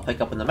know if that'll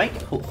pick up in the mic.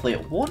 Hopefully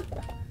it won't.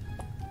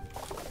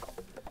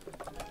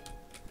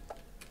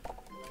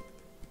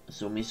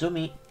 Zoomy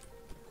zoomy.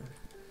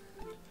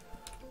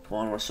 Come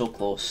on, we're so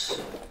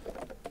close.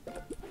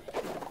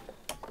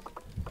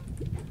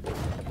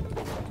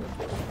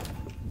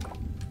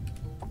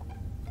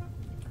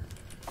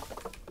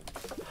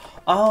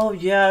 Oh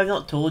yeah, I've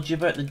not told you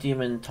about the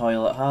demon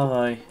toilet, have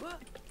I?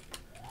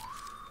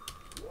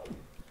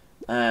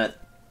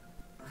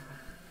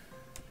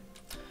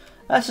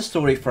 That's a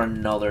story for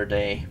another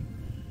day.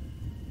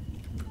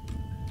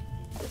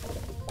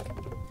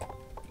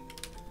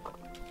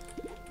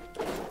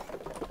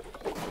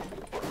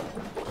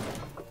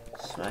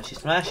 Smashy,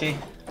 smashy.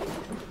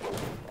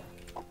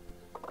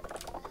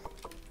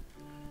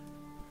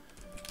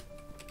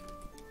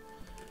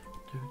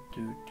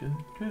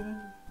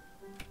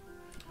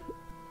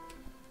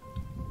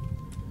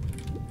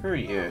 Who are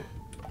you?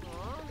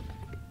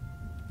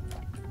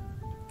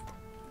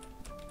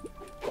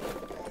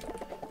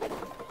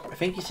 I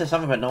think he said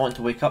something about not wanting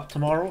to wake up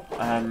tomorrow.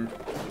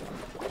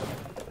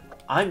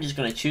 I'm just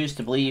going to choose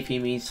to believe he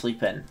means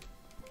sleep in.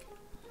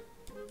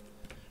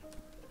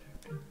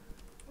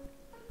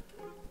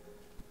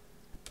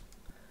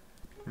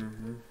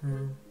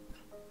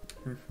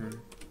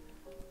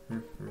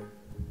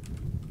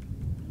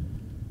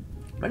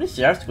 Minus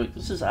the earthquake,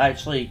 this is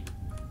actually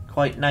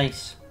quite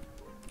nice.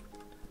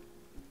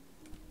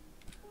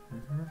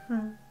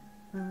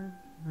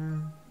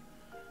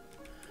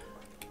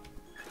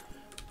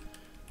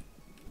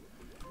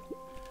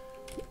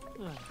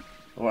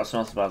 Well, that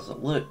smells as bad as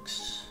it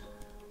looks.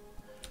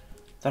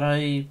 Did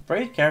I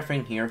break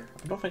everything here?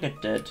 I don't think I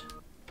did.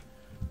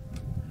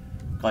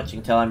 God, you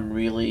can tell I'm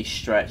really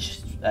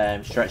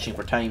stretching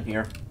for time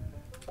here.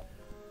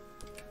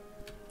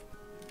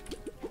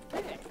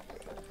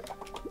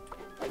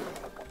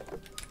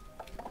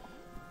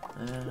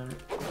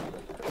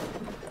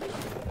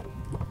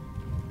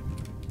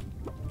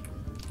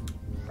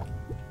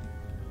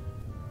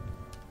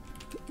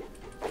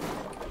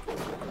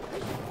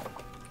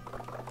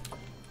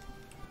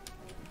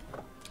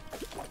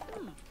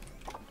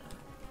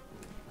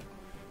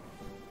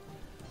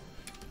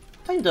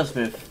 Time does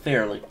move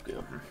fairly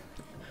good.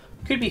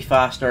 Could be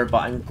faster,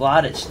 but I'm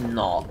glad it's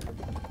not.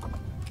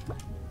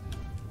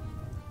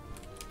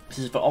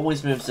 Because if it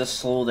always moves this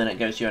slow, then it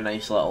gives you a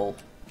nice little...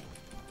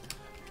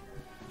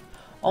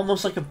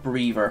 almost like a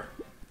breather.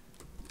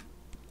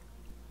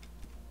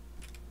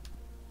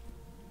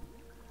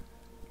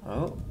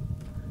 Oh.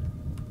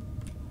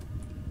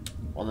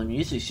 Well, the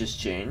music's just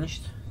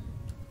changed.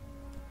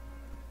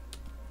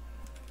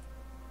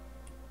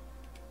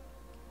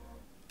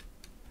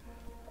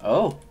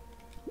 Oh.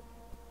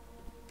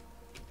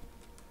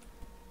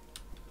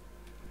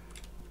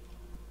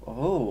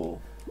 Oh.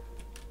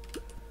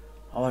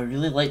 Oh, I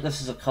really like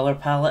this as a color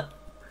palette.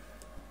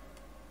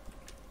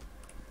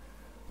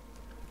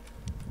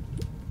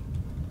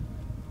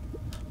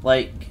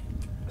 Like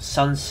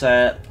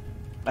sunset,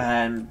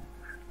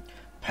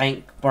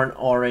 pink, burnt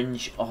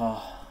orange.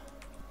 Oh.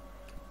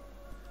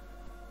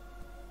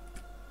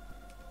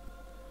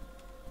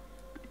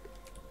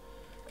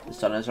 The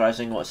sun is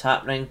rising. What's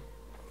happening?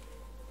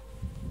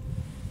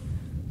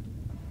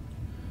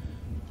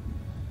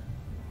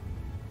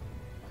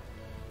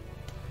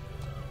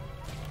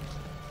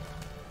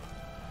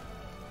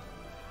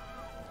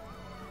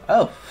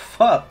 Oh,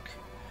 fuck.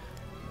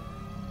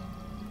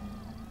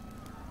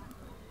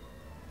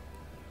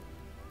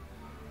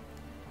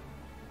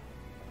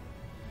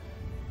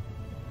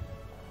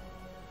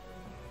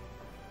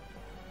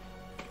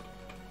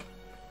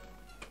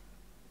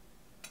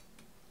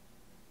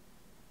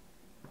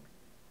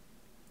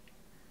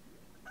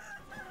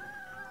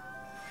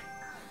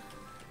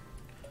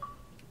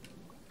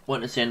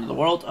 When it's the end of the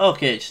world?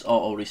 Okay, it just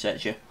auto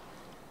resets you.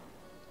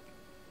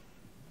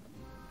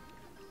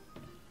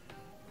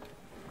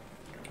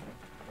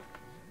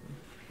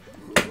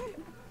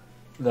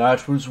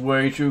 That was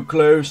way too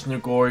close,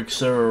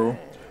 Nagorixo.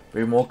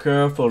 Be more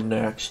careful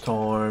next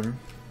time.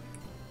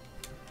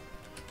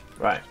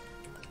 Right.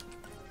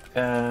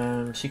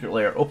 Secret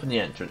layer. Open the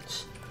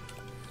entrance.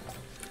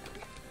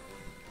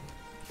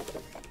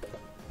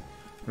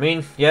 I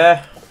mean,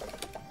 yeah.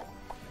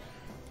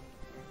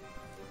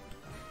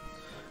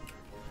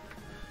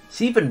 It's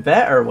even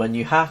better when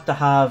you have to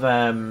have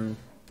an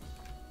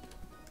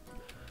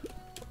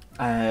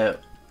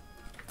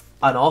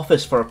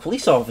office for a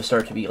police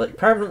officer to be like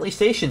permanently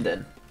stationed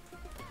in.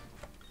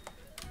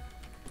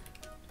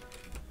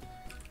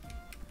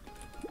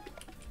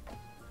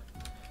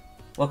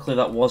 Luckily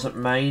that wasn't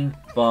mine,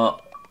 but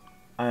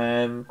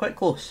quite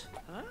close.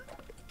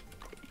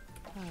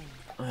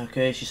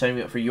 Okay, she signed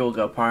me up for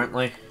yoga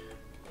apparently.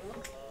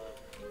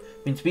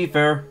 I mean, to be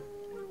fair,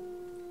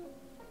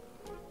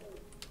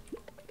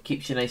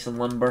 keeps you nice and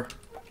limber.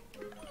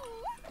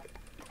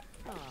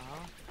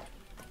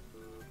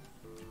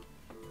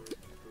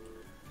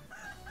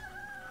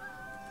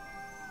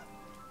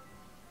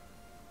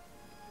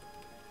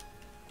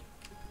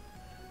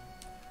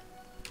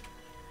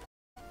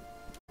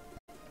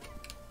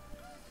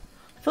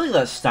 I feel like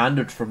that's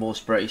standard for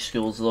most British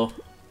schools though.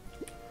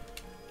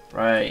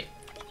 Right.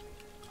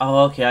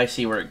 Oh, okay, I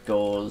see where it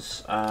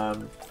goes.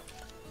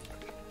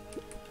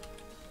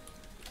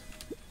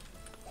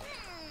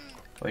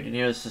 Wait, in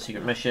here, this is a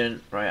secret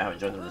mission. Right, I haven't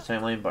joined them in the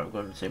timeline, but I'm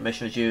going to say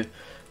mission with you.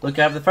 Look,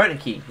 I have the fountain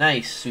key.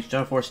 Nice. Switch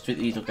down force to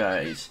the Easel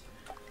guys.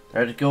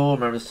 Ready to go.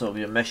 Remember, this will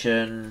be a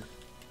mission.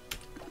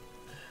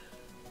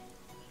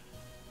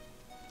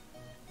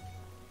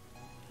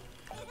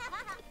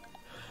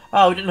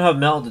 Oh, we didn't have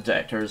metal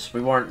detectors.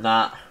 We weren't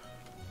that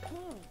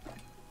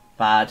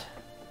bad.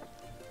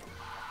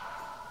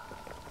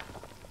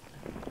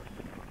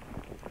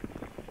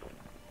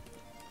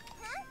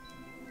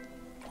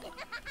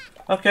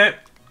 Okay.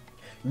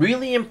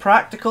 Really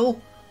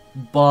impractical,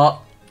 but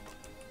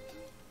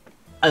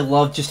I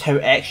love just how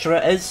extra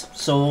it is,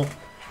 so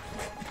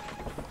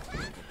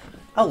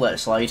I'll let it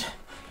slide.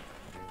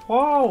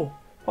 Whoa!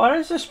 What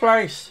is this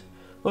place?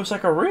 Looks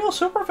like a real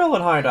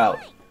supervillain hideout.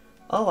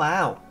 Oh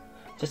wow.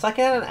 Just like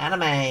in an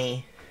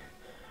anime.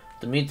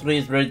 Dimitri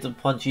is ready to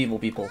punch evil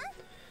people.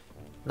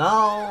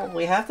 No,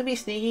 we have to be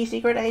sneaky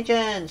secret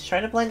agents,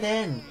 trying to blend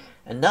in.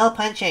 And no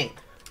punching.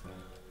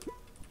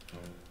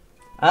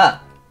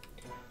 Ah.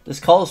 This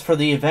calls for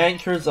the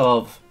adventures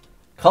of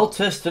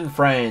Cultist and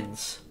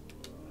Friends.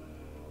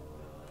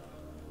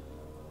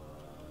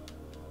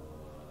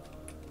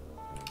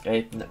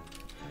 Okay, no.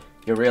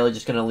 You're really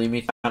just gonna leave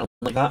me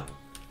like that?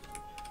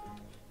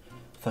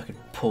 Fucking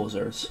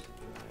posers.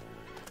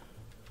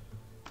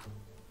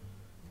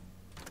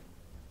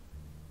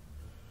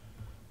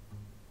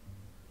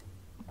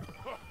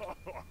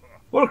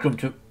 Welcome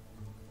to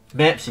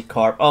Mepsi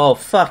Corp. Oh,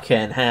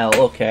 fucking hell,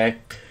 okay.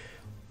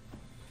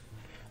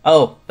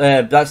 Oh,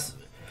 that's...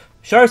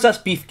 Sure as that's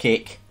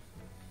Beefcake.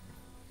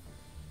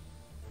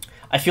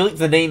 I feel like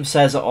the name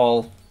says it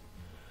all.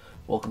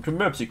 Welcome to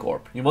Mepsi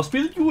Corp. You must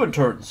be the new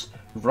interns.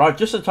 You've arrived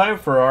just in time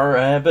for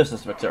our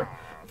business mixer.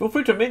 Feel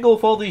free to mingle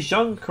with all these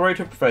young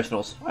creative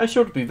professionals. I'm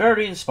sure to be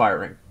very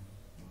inspiring.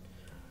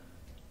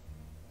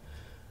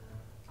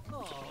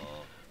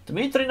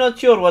 Dimitri not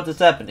sure what is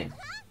happening.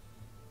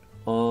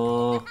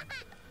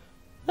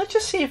 Let's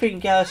just see if we can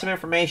gather some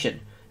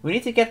information. We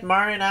need to get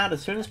Marion out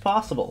as soon as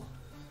possible.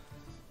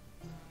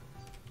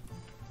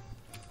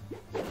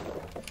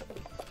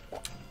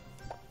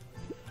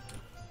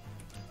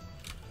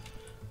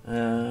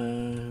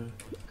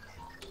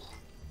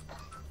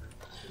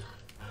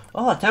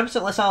 Oh,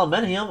 10% less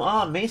aluminium.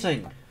 Oh,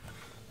 amazing.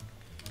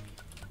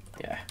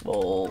 Yeah,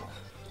 we'll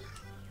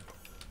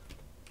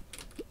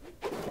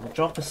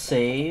drop a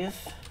save.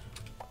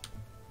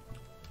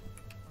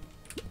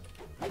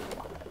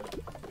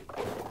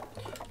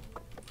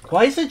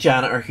 Why is the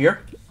janitor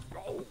here?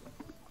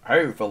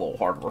 Hey, fellow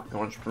hardworking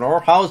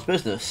entrepreneur, how's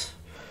business?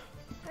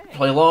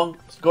 Play along,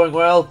 it's going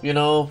well, you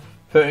know,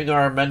 putting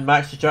our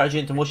min-max strategy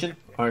into motion.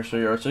 I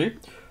see.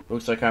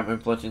 Looks like I'm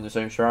implementing the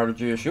same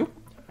strategy as you.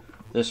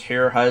 This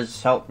here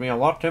has helped me a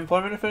lot to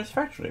implement it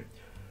satisfactorily.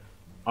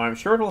 I'm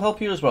sure it'll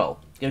help you as well.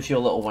 Gives you a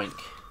little wink.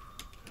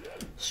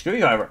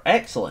 Screwdriver,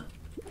 excellent.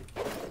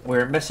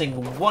 We're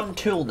missing one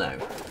tool now.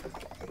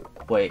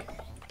 Wait.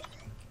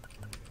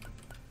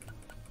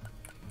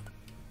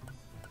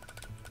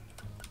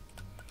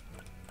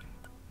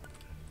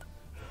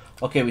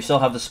 Okay, we still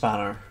have the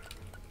spanner.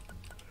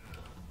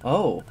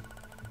 Oh.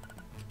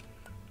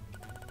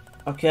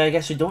 Okay, I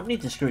guess we don't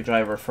need the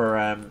screwdriver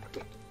for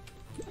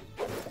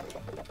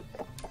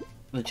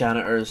the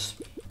janitor's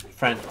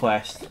friend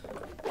quest.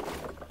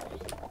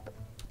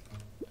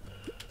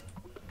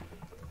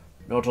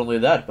 Not only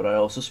that, but I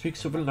also speak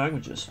several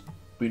languages.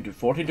 Been to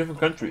 40 different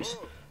countries.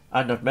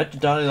 And I've met the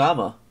Dalai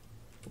Lama.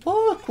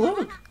 Look,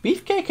 look!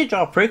 Beefcake can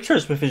draw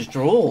pictures with his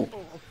drool.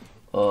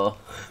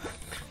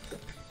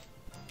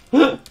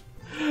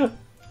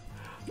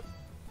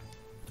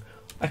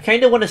 I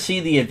kinda want to see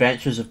the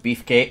adventures of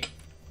Beefcake.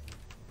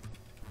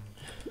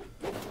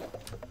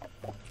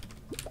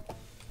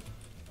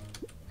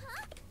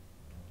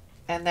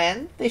 And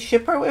then they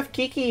ship her with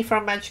Kiki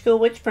from Magical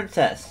Witch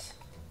Princess.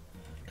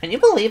 Can you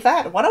believe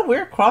that? What a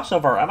weird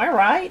crossover, am I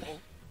right?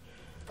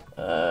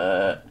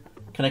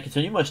 Can I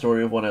continue my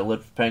story of when I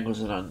lived with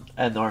penguins in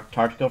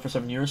Antarctica for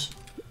 7 years?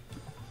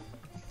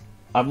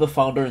 I'm the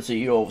founder and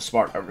CEO of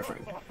Smart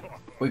Everything.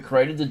 We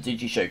created the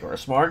DigiShaker, a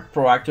smart,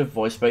 proactive,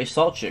 voice-based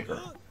salt shaker.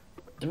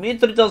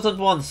 Dimitri doesn't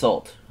want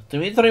salt.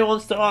 Dimitri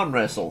wants to arm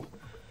wrestle.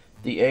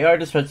 The AI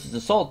dispenses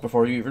the salt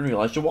before you even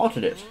realize you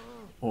wanted it.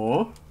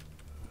 Oh?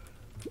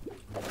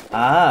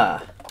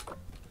 Ah.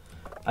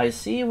 I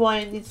see why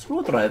I need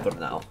screwdriver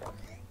now.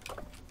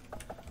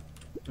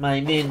 My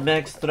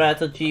min-max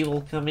strategy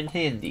will come in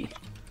handy.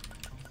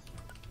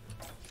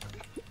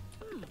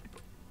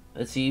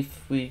 Let's see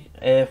if we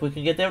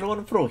can get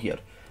everyone through here.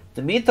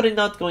 Dimitri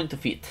not going to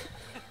fit.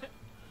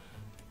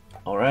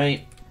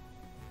 Alright.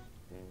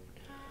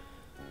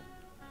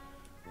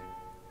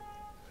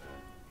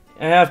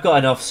 I've got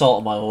enough salt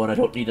on my own, I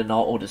don't need an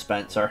auto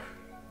dispenser.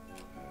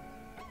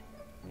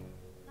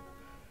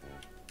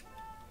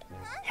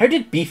 How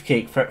did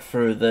Beefcake fit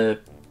through the...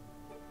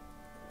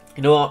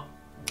 You know what?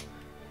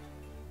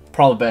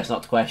 Probably best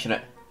not to question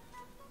it.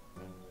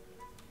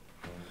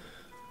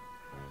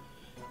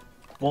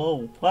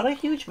 Whoa, what a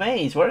huge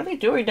maze. What are they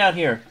doing down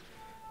here?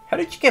 How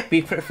did you get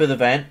Beefcake through the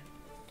vent?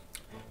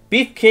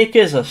 Beefcake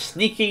is a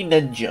sneaky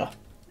ninja.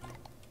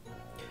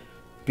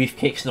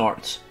 Beefcake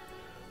snorts.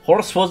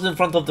 Horse was in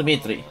front of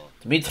Dimitri.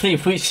 Dimitri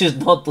wishes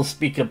not to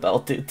speak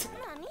about it.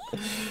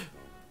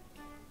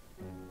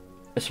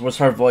 This was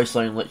her voice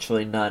line,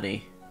 literally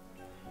nanny.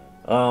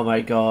 Oh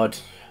my god.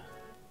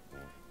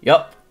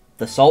 Yup,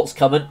 the salt's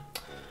coming.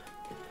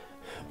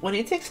 We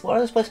need to explore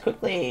this place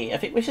quickly. I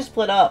think we should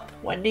split up.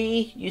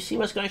 Wendy, you see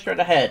what's going straight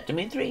ahead.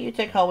 Dimitri, you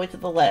take hallway to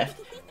the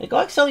left. The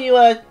Goxel,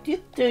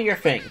 you do your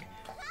thing.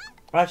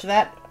 Roger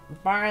that.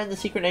 Mara and the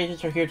secret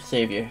agents are here to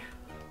save you.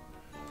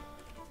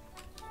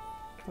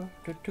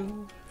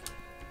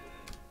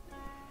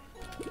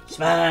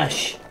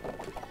 Smash!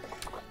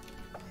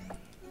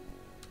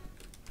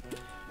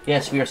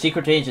 Yes, we are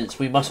secret agents.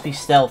 We must be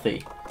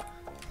stealthy.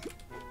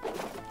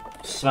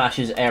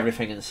 Smashes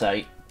everything in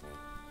sight.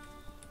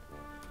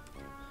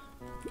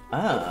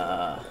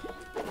 Ah.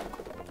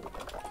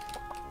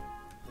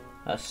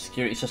 A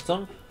security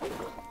system.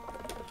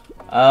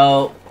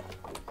 Oh.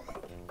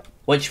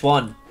 Which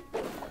one?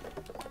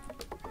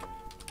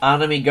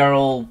 Anime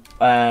girl,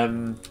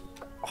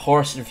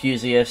 horse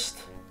enthusiast.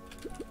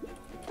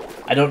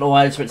 I don't know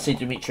why I was about to say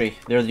Dimitri.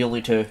 They're the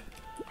only two.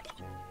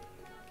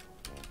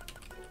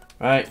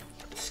 Right.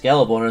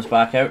 Skeleborner's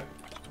back out.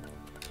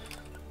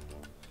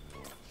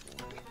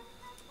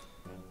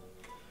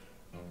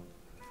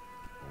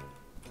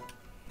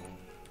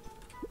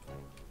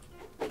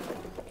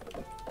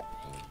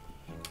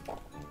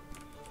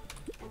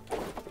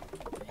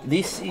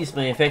 This is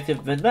my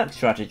effective min-max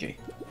strategy.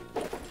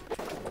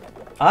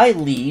 I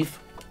leave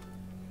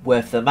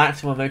with the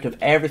maximum amount of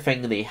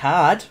everything they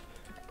had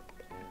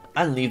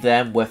and leave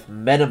them with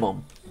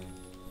minimum.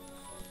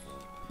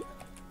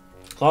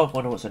 So I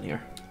wonder what's in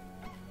here.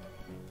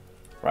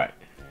 Right.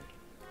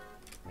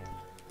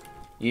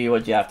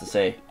 What do you have to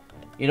say?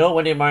 You know,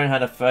 Wendy and Marion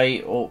had a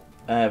fight. Oh,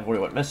 Rory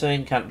went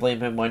missing. Can't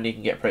blame him. Wendy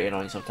can get pretty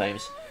annoying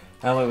sometimes.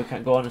 Anyway, we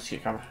can't go on and see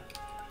the camera.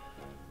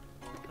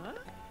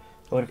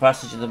 Open a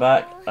passage in the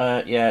back.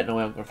 Yeah, no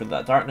way I'm going through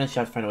that darkness. You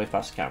have to find a way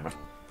past the camera.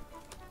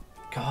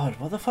 God,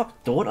 what the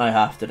fuck don't I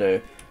have to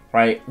do?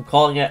 Right, I'm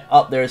calling it.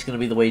 Up there is going to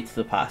be the way to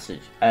the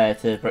passage.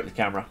 To break the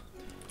camera.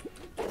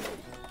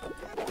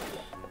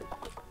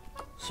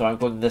 So I'm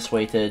going this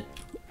way to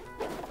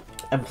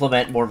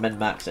implement more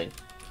min-maxing.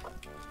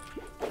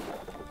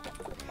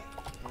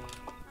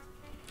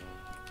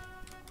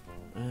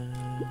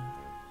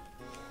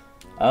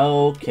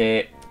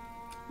 Okay.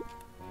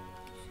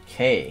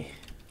 Okay.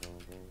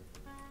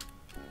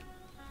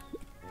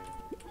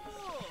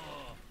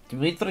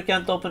 Dimitri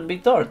can't open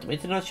big door.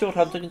 Dimitri not sure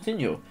how to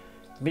continue.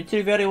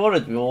 Dimitri very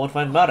worried we won't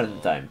find Marin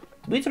in time.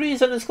 Dimitri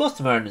isn't as close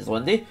to Marin as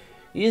Wendy.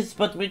 He is,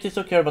 but Dimitri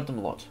still care about them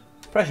a lot.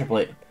 Pressure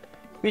plate.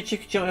 Richie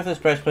could show me off this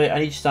pressure plate. I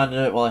need to stand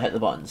on it while I hit the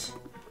buttons.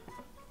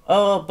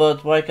 Oh,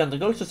 but why can't the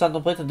Gogster stand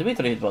on plate and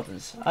Dimitri hit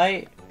buttons?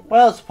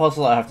 Well, it's a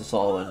puzzle I have to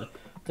solve. And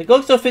the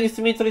Gogster thinks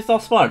Dimitri's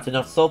not smart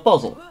enough to solve a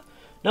puzzle.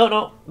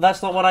 No,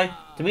 that's not what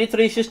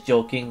Dimitri's just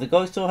joking. The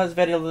Gogster has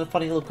very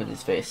funny look on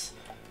his face.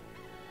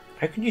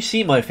 How can you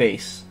see my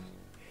face?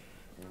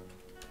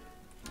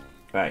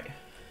 Right.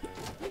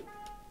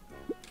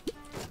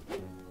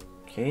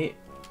 Okay.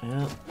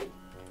 Yeah.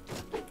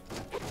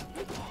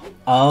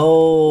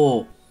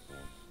 Oh,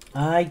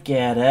 I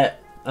get it.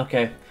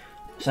 Okay.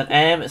 It's an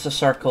M, it's a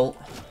circle.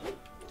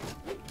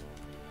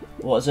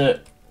 What is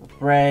it?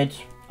 Red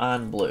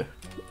and blue.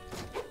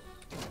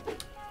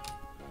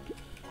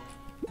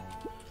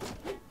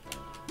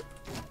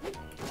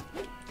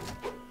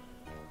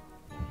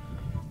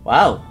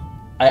 Wow.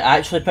 I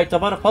actually picked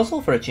up on a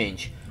puzzle for a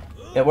change.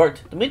 It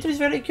worked. Dmitry's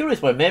very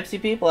curious why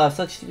Mepsi people have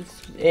such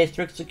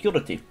strict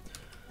security.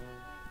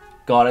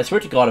 God, I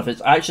swear to God, if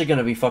it's actually going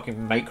to be fucking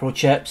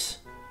microchips,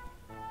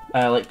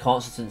 like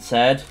Constantine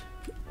said.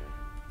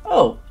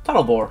 Oh,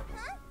 tunnel bore.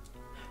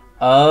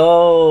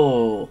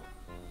 Oh.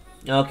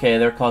 Okay,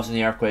 they're causing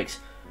the earthquakes.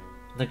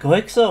 The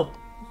Goixo.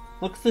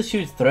 Look at this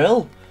huge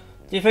thrill.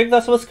 Do you think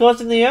that's what's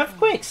causing the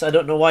earthquakes? I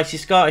don't know why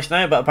she's Scottish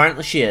now, but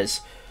apparently she is.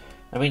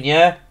 I mean,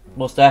 yeah,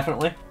 most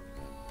definitely.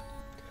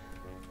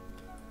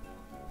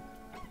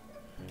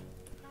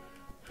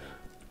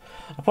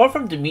 Apart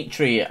from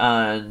Dimitri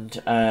and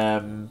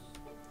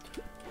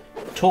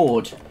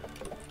Toad,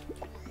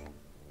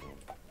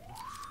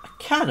 a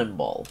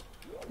cannonball.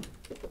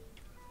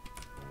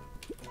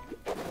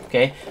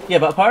 Okay, yeah,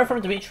 but apart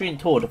from Dimitri and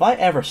Toad, have I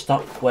ever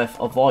stuck with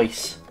a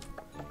voice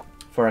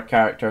for a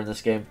character in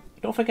this game? I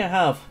don't think I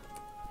have.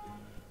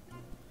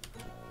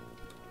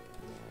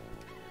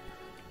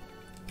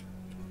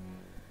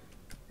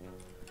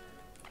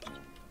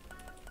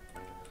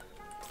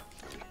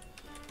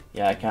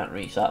 Yeah, I can't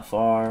reach that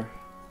far.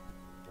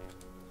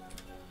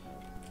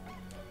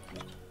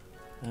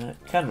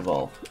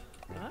 Cannonball.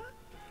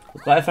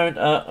 Look what I found,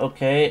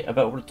 okay, a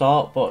bit over the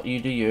top, but you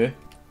do you.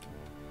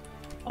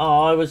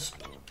 Oh, I was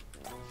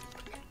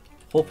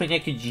hoping I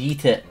could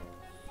yeet it.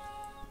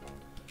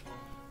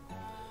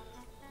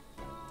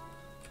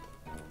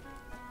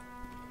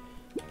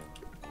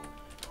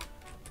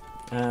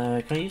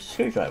 Can I use a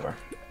screwdriver?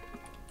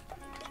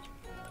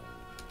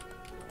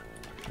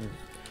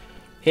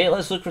 Okay,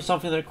 let's look for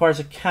something that requires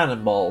a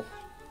cannonball.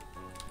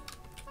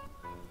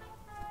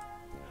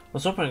 I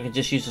was hoping I could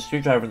just use the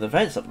screwdriver in the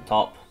vents up the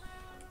top.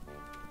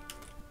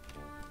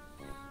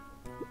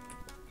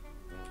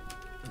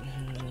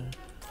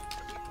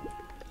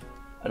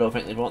 I don't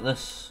think they'd want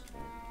this.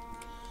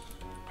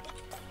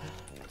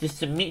 Does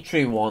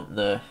Dimitri want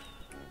the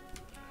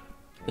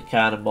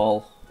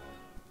cannonball?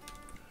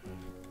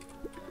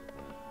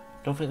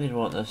 Don't think they'd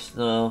want this,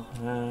 no.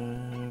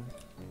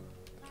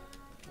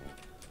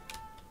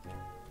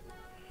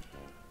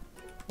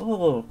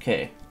 Oh,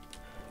 okay.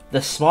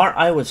 The smart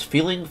I was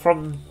feeling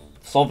from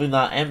solving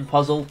that M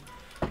puzzle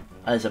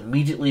has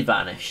immediately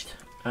vanished.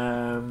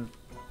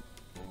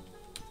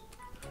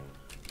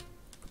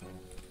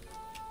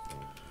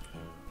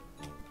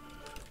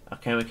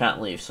 Okay, we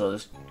can't leave, so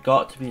there's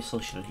got to be a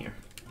solution in here.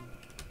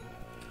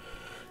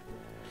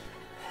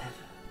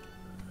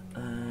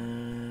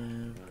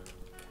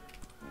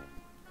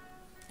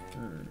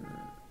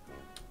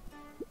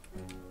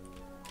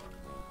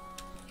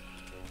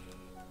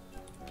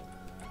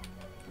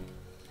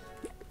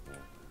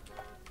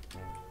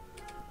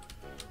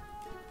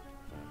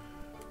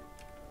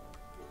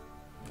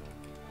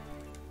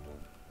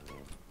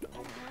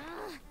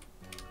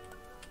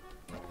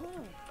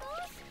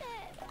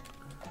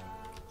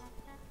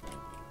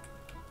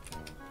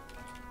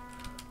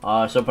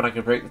 I was hoping I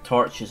could break the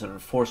torches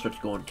and force her to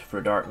go into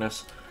through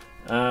darkness.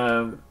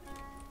 I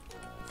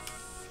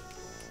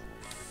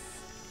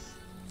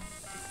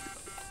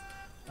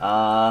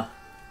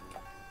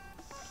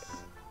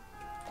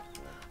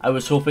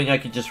was hoping I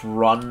could just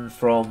run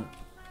from...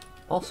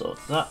 Also,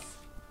 that...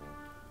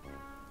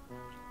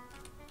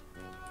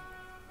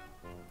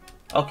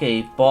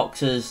 Okay,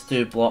 boxes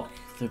do block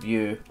the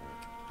view.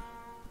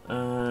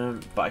 But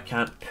I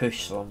can't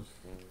push them.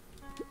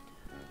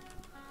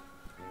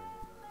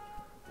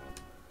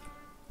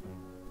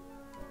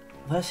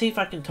 Let's see if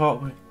I can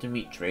talk with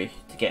Dimitri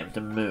to get him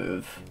to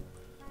move.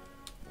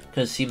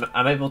 Because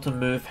I'm able to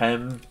move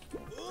him.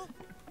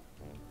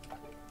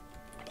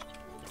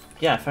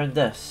 Yeah, I found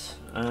this.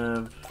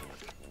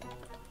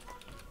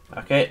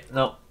 Okay,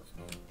 no.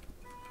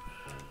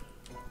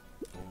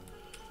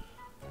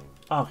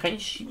 Oh, can you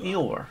shoot me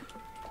over?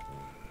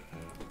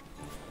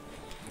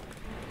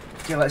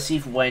 Okay, let's see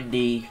if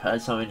Wendy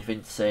has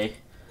anything to say.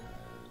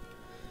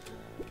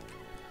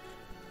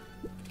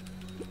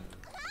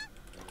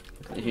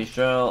 Huge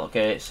drill.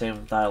 Okay,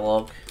 same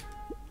dialogue.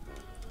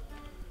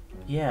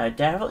 Yeah, I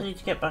definitely need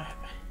to get back.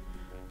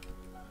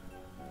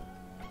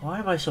 Why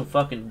am I so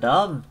fucking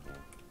dumb?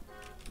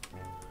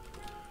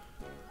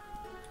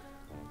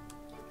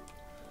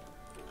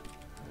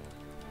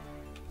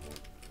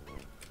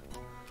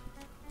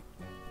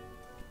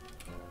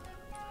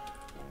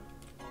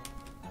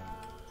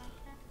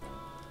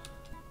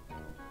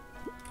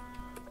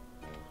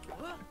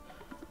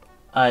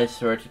 I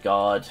swear to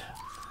God.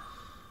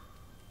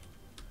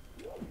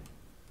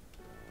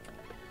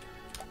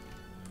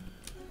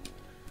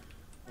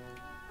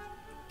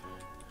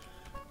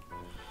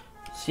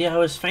 See, I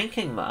was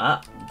thinking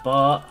that,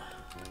 but...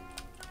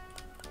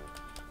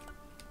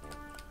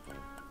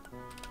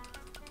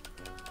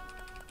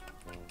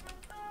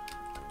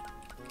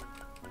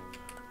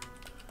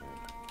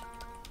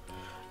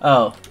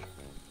 Oh.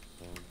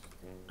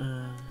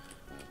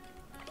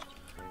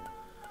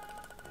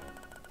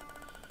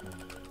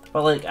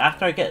 But like,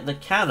 after I get the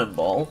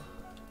cannonball,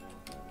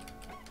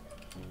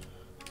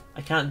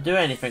 I can't do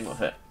anything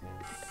with it.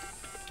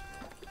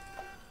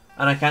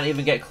 And I can't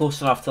even get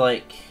close enough to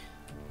like...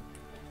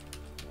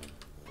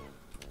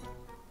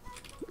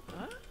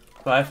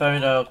 But I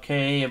found out,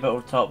 okay, a bit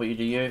over the top, what you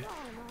do you.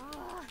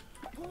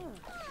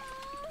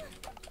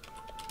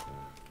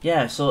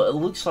 Yeah, so it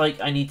looks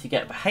like I need to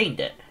get behind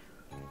it.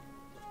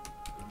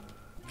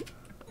 It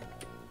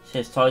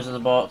says toys in the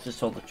box,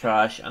 it's all the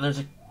trash, and there's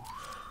a...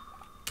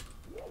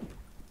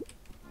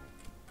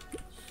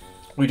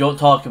 We don't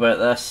talk about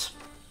this.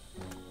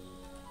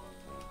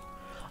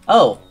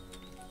 Oh!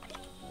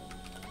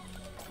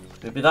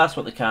 Maybe that's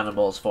what the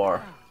cannonball's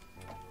for.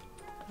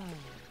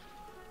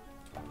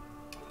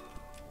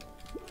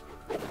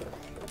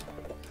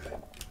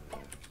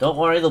 Don't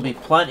worry, there'll be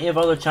plenty of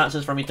other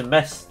chances for me to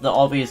miss the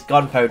obvious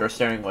gunpowder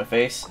staring in my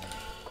face.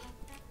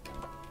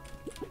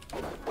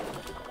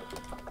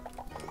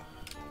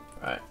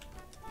 Right.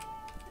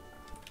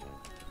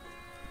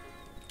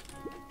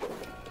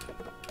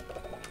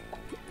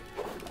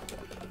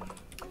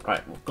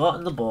 Right, we've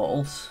gotten the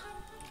bottles.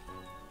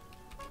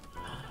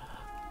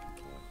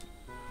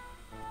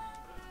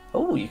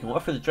 Oh, you can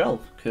walk through the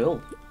drill. Cool.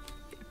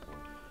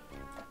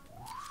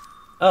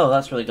 Oh,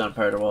 that's where the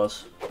gunpowder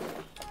was.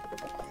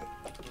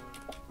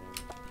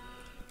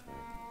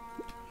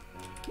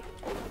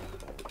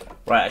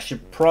 Right, I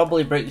should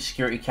probably break the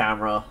security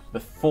camera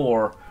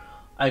before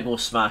I go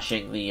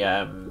smashing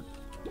the,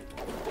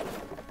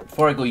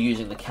 before I go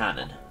using the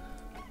cannon.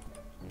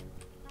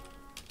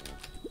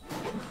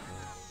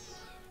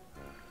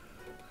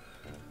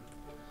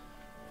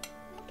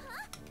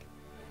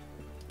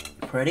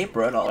 Pretty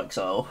brutal,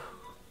 XO.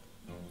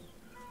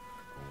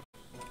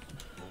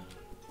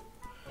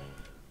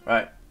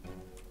 Right.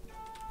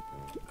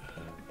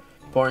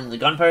 Pouring the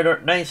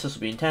gunpowder. Nice, this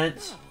will be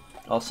intense.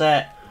 All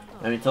set.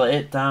 Let me tell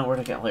it down. Where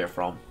did I get later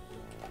from?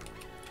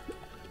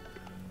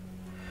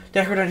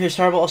 Decker down here is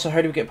terrible. Also,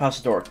 how do we get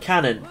past the door?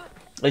 Cannon.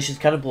 Let's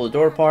just cannon blow the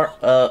door apart.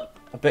 A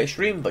bit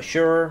extreme, but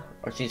sure.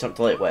 I just need something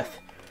to light with.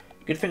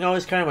 Good thing I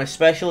always carry my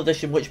special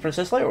edition Witch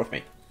Princess lighter with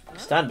me.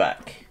 Stand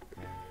back.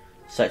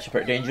 Such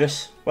pretty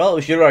dangerous. Well, it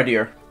was your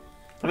idea.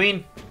 I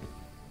mean,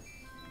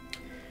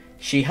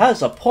 she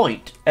has a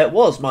point. It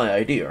was my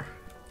idea.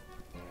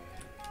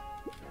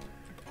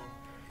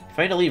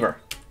 Find a lever.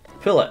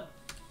 Pull it.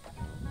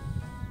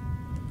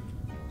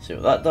 See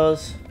what that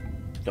does.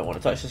 Don't want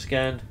to touch this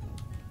again.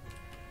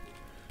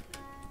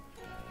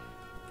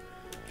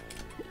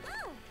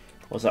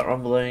 Was that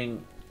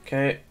rumbling?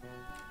 Okay.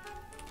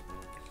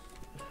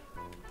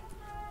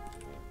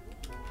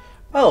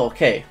 Oh,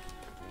 okay.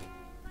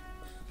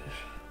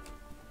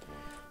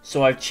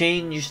 So I've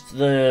changed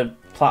the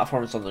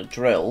platforms on the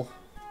drill.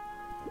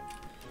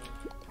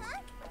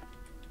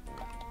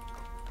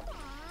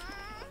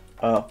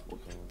 Oh,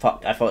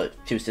 fuck, I thought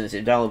she was doing the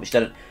same download, but she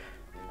didn't.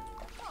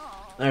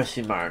 There's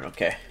Sue Marin,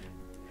 okay.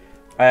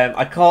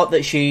 I caught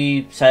that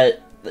she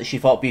said that she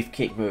thought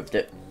Beefcake moved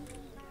it.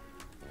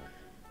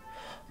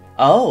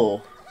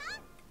 Oh.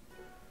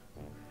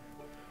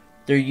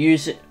 They're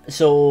using...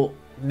 So,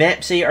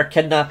 MEPSI are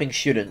kidnapping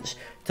students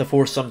to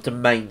force them to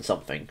mine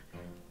something.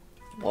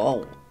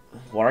 Whoa.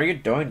 What are you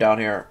doing down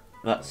here?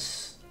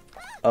 That's...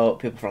 Oh,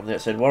 people from the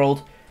outside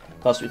world.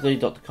 Class weekly,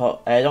 don't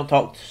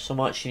talk so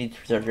much, you need to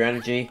preserve your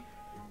energy.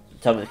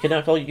 Tell me the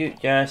kidnapped all you?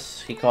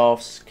 Yes, he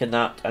coughs.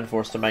 Kidnapped and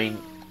forced to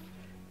mine.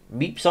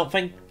 Meep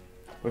something?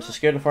 We're so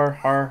scared of her.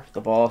 Her,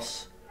 the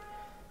boss.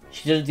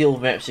 She did a deal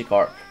with MEPSI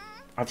Corp.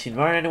 I've seen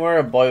Mario anywhere,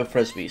 a boy with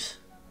frisbees.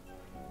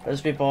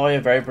 Frisbee boy,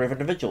 a very brave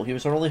individual. He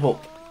was our only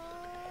hope.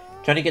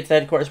 Trying to get to the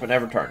headquarters but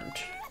never turned.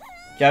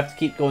 You have to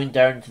keep going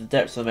down to the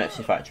depths of the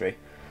MEPSI factory.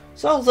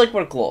 Sounds like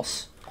we're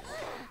close.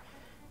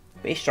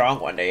 Be strong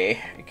one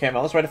day. You came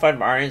all this way to find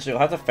Marion, so you'll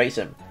have to face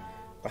him.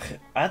 Ugh,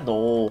 I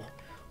know.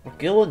 We're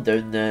going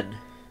down then.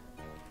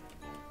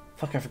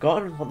 Fuck, I've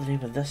forgotten what the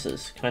name of this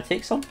is. Can I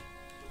take some?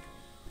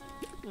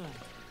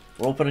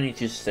 We're opening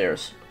each of the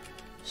stairs.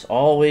 It's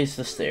always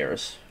the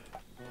stairs.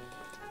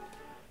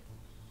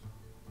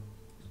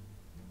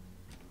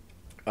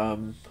 Fuck,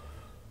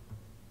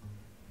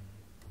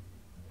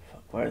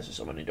 why is there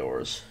so many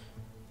doors?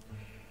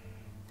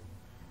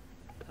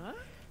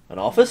 An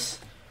office?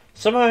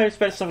 Somehow I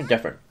expected something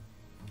different.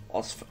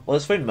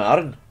 Let's find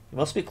Marin. He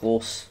must be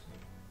close.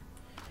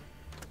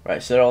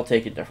 Right, so they're all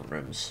taking different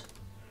rooms.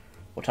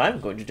 What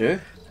I'm going to do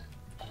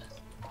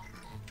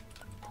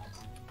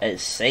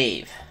is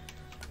save.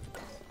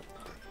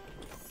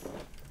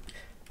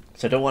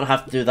 So I don't want to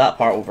have to do that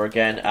part over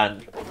again,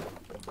 and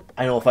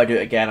I know if I do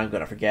it again I'm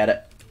going to forget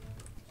it.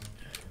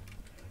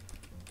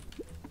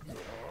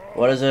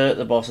 What is it?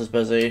 The boss is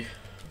busy.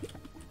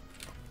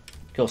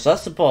 Cool, so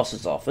that's the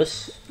boss's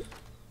office.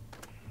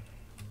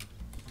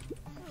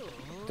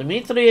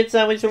 Dimitri ate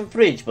sandwich from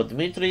fridge, but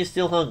Dimitri is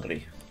still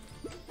hungry.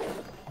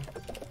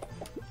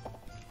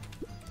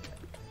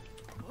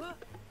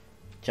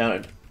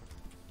 Janet.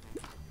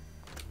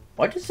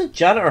 Why does the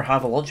janitor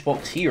have a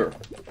lunchbox here?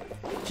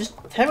 Just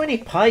how many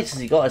pies has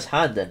he got his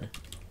hand in?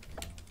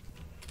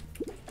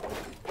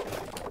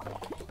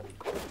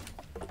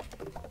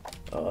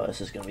 Oh, this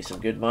is going to be some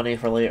good money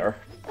for later.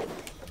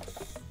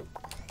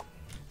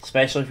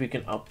 Especially if we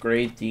can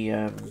upgrade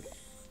the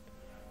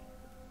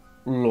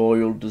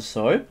loyal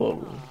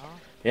disciple.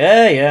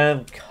 Yeah,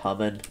 I'm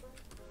coming.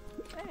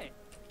 Hey.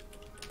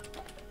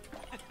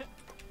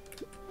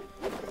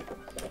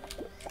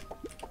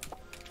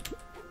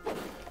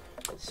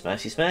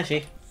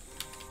 Smashy.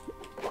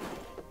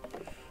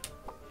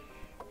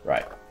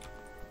 Right.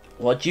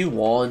 What do you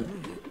want?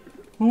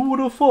 Who would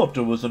have thought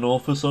there was an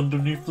office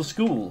underneath the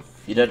school?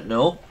 You didn't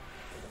know?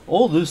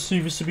 All this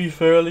seems to be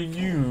fairly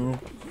new.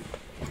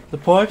 The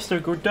pipes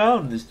don't go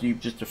down this deep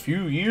just a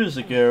few years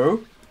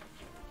ago.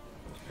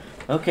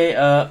 Okay,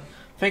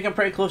 think I'm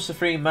pretty close to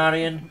freeing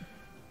Marion.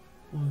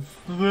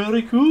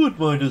 Very good,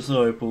 my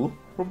disciple.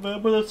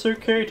 Remember that it's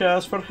okay to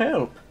ask for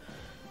help.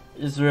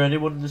 Is there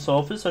anyone in this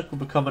office that could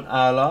become an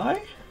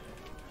ally?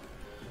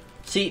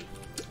 See,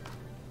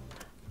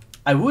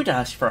 I would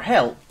ask for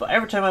help, but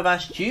every time I've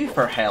asked you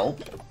for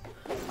help,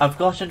 I've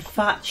gotten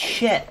fat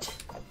shit.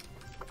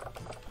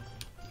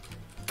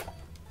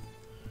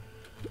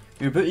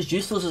 Your boot is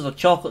useless as a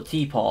chocolate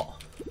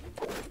teapot.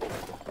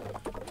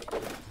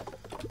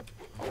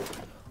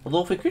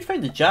 Although if we could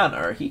find the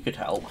janitor, he could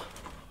help.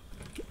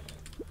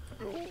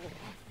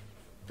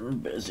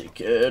 Busy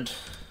kid.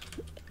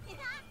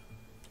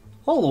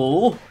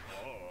 Hello.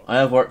 I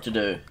have work to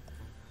do.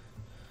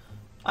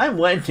 I'm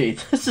Wendy.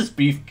 This is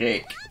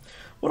Beefcake.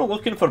 We're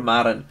looking for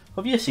Marin.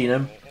 Have you seen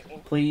him?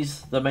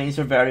 Please, the mines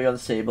are very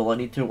unstable. I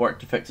need to work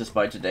to fix this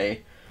by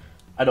today.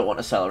 I don't want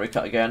a salary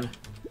cut again.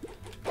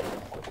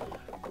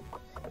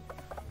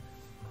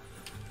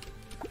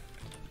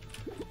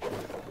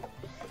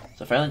 It's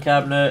a filing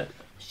cabinet.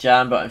 It's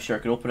jammed, but I'm sure I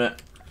can open it.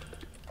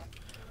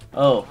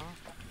 Oh.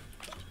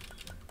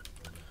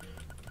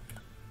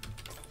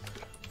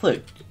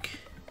 Look.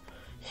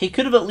 He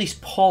could have at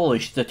least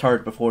polished the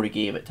turd before he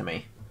gave it to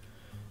me.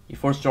 You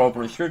forced to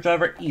open a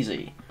screwdriver?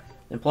 Easy.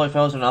 The employee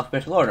files are in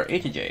alphabetical order, A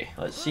to J.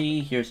 Let's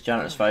see, here's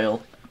janitor's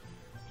file.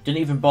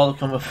 Didn't even bother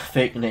coming up with a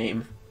fake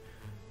name.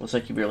 Looks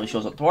like he barely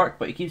shows up to work,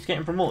 but he keeps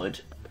getting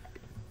promoted.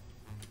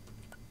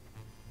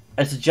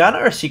 Is the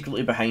janitor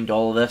secretly behind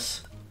all of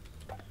this?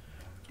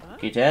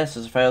 KTS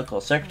has a file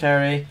called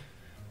Secretary.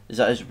 Is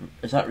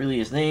that really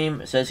his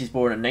name? It says he's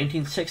born in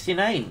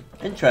 1969.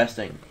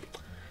 Interesting.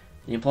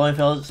 The employee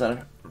files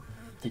are...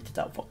 They did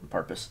that on fucking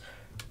purpose.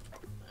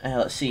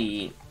 Let's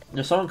see.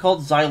 There's someone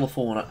called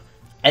Xylophone.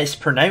 It's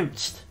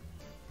pronounced.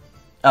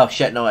 Oh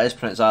shit, no, it is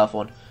pronounced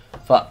xylophone.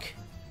 Fuck.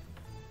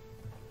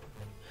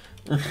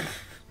 Don't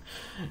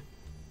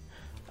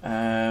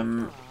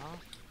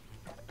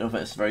think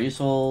this is very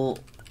useful.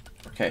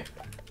 Okay.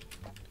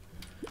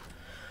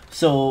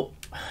 So,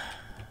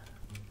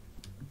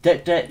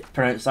 Dick,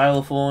 pronounced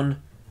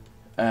xylophone,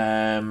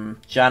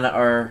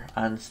 janitor,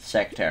 and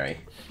secretary.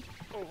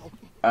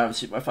 I haven't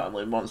seen my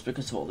family in months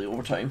because of all the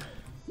overtime.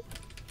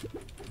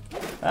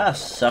 Ah,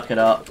 suck it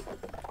up.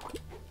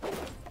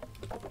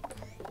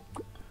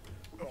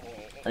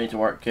 I need to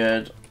work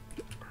good.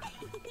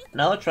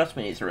 No, trust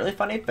me, it's a really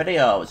funny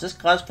video. Is this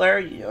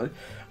cosplayer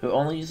who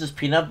only uses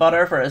peanut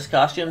butter for his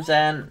costumes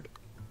and...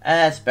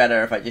 it's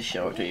better if I just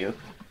show it to you.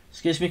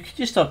 Excuse me, could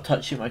you stop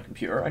touching my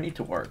computer? I need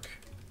to work.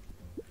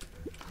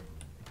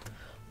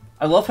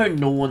 I love how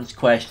no one's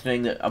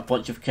questioning that a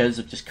bunch of kids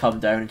have just come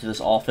down into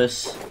this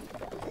office.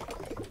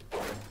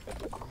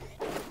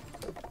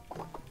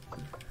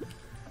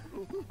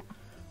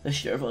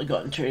 This year I've only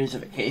gotten 2 days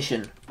of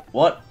vacation.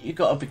 What? You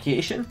got a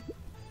vacation?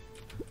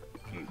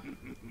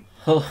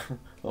 Hello,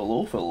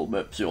 fellow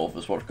Mepsy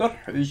office worker.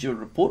 How's your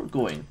report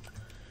going?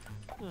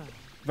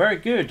 Very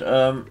good.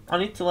 I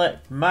need to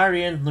let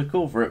Marion look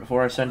over it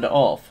before I send it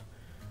off.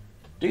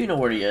 Do you know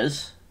where he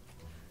is?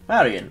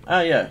 Marion?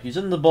 Ah yeah, he's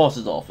in the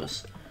boss's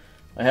office.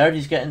 I heard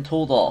he's getting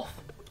told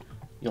off.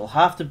 You'll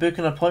have to book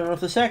an appointment with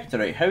the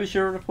secretary. How's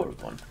your report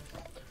going?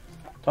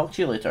 Talk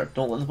to you later.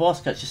 Don't let the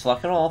boss catch you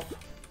slacking off.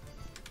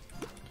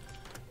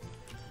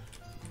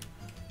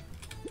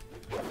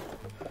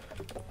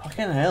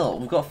 Fucking hell,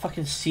 we've got a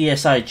fucking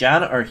CSI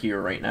janitor here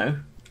right now.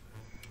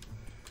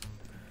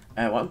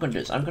 What I'm going to do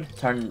is I'm going to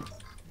turn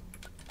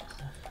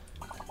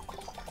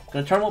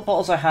what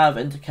bottles I have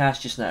into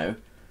cash just now,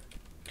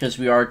 because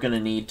we are going to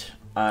need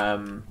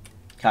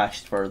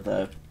cash for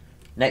the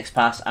next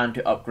pass and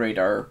to upgrade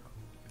the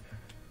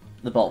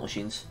bottle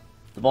machines.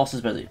 The boss is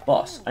busy.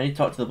 Boss, I need to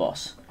talk to the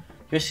boss.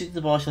 Here's the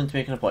boss. I need to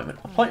make an appointment.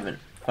 Appointment.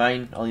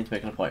 Fine, I'll need to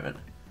make an appointment.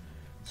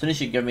 As soon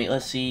as you give me,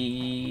 let's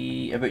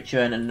see, about you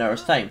in an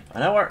hour's time.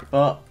 An hour?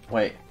 But,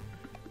 wait.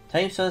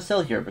 Time's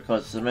still here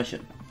because it's a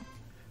mission.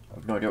 I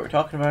have no idea what we're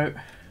talking about.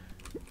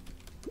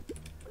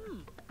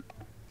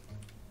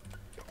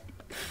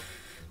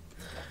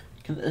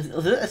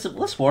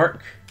 Let's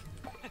work.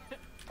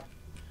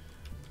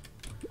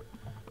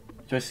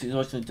 Do I see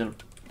what's going to do?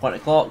 Point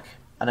o'clock.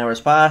 An hour's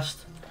passed.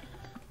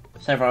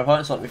 It's time for my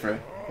appointment, let me through.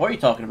 What are you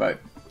talking about?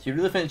 Do you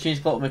really think the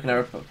change clock will make an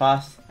hour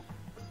past?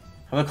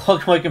 I'm gonna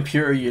clog my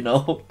computer, you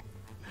know.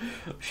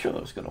 I'm sure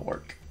that was gonna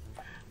work.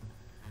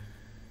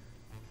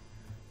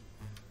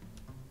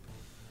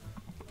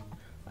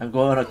 I'm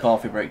going on a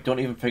coffee break. Don't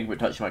even think about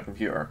touching my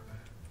computer.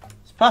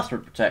 It's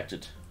password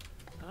protected.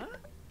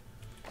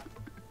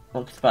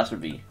 What could the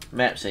password be?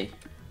 Mepsy.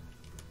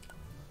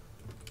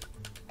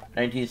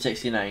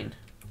 1969.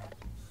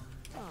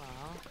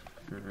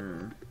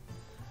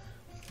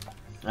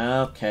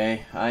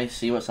 Okay, I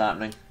see what's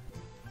happening.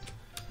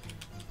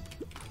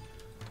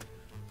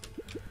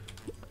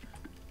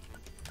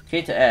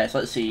 K to S,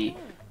 let's see.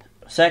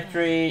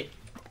 Secretary,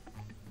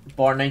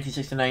 born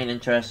 1969,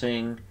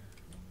 interesting.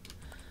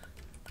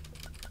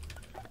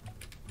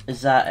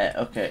 Is that it?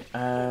 Okay,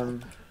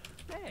 Don't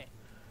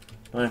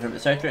the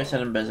secretary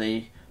said I'm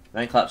busy.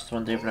 Man collapsed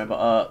one day for now,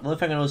 but the only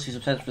thing I know is he's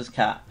obsessed with his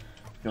cat.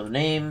 You know the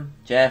name?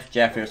 Jeff,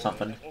 Jeffrey or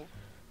something.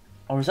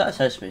 Or is that his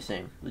house space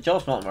name? The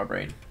job's not in my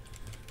brain.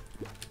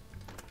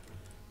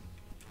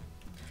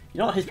 You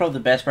know what? He's probably the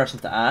best person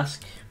to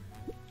ask.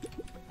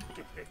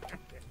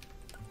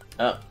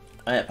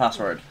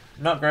 Password.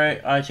 Not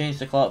great. I changed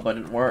the clock, but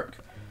it didn't work.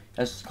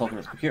 That's the clock on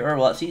his computer.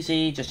 Well, that's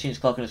easy. Just change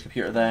the clock on his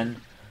computer then.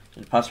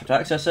 And the password to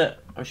access it.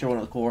 I'm sure one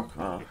of the core.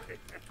 Oh.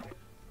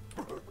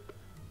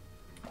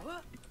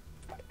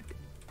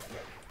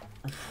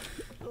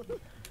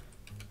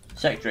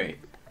 Secretary.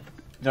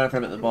 Don't know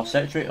about the boss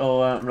secretary.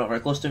 Oh, I'm not very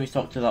close to him. He's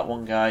talking to that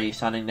one guy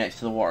standing next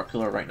to the water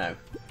cooler right now.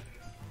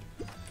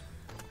 You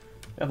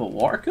have a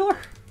water cooler?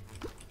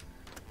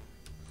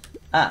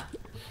 Ah.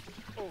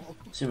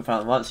 Super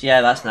fan once.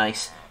 Yeah, that's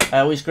nice.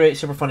 Always great,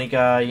 super funny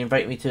guy. He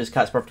invited me to his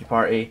cat's birthday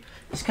party.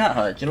 His cat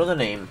had, do you know the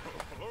name?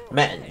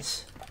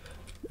 Mittens.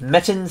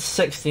 Mittens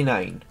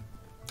 69.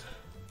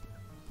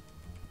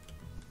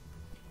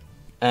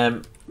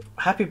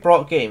 Happy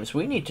Brock Games.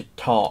 We need to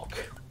talk.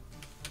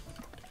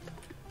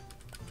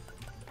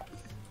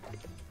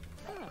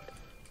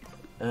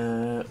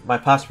 My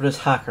password is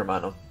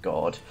Hackerman. Oh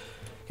god.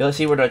 Okay, let's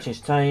see where do I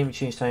change time.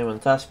 Change time on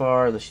the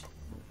taskbar. Let's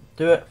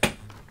do it.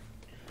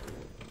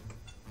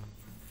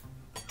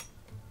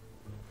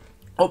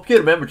 Hope you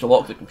remember to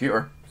lock the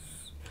computer.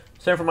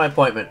 It's time for my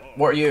appointment.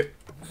 What are you?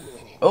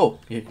 Oh,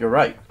 you're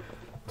right.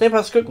 Time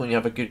passes quick when you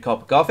have a good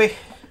cup of coffee.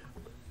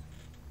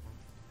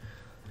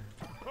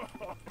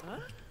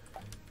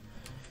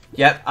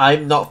 Yep,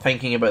 I'm not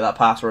thinking about that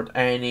password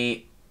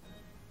any.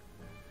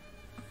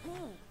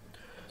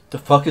 The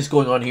fuck is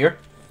going on here?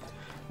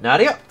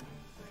 Nadia?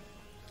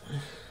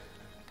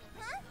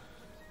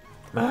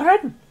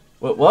 Marin?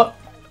 Wait, what?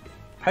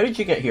 How did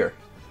you get here?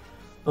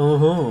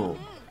 Oh,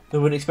 I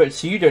wouldn't expect to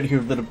see you down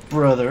here, little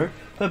brother.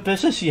 What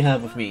business you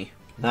have with me?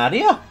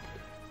 Nadia?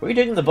 What are you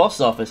doing in the boss's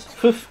office?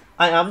 Poof,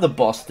 I am the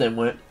boss,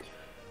 dimwit.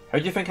 How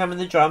do you think I'm in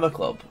the drama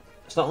club?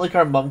 It's not like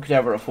our mum could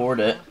ever afford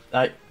it.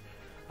 I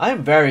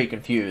am very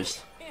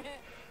confused.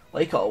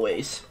 Like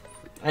always.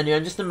 Anyway,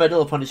 I'm just in the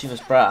middle of punishing this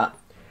brat.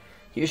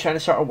 He was trying to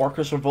start a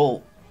workers'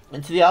 revolt.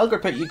 Into the algar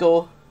pit you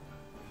go.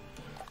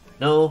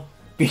 No.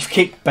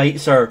 Beefcake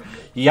bites her.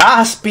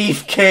 Yes,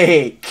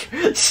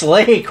 Beefcake!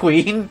 Slay,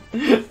 queen!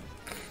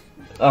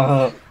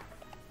 Yeah,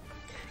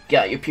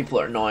 you people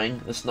are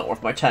annoying. This is not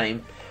worth my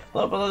time.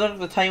 Well, but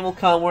the time will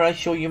come where I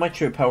show you my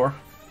true power.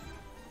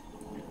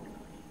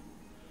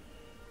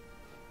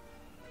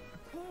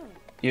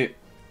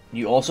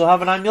 You also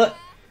have an amulet?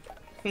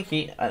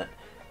 An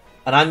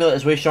amulet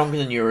is way stronger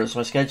than yours.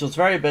 My schedule's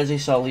very busy,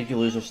 so I'll leave you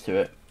losers to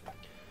it.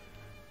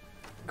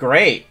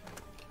 Great!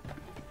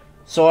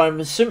 So I'm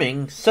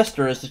assuming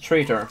Sister is the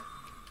traitor.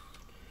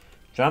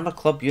 Drama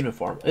Club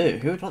uniform. Ooh,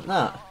 who would want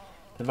that?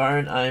 The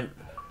Marin, I'm...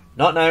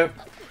 Not now.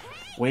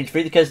 We need to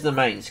free the kids in the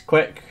mines.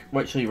 Quick,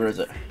 which lever is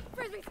it?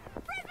 Frisbee.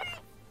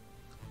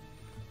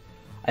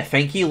 I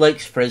think he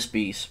likes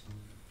frisbees.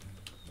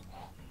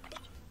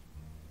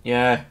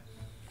 Yeah.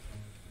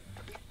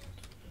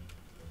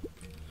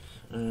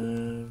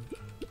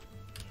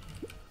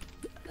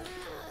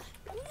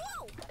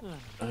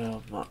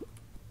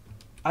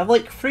 I'm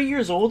like 3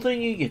 years older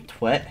than you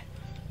twit.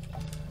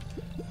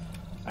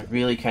 I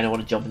really kind of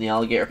want to jump in the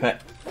alligator pit.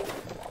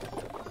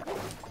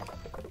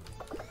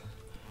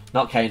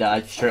 Not kinda,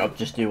 I straight up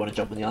just do want to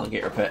jump in the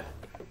alligator pit.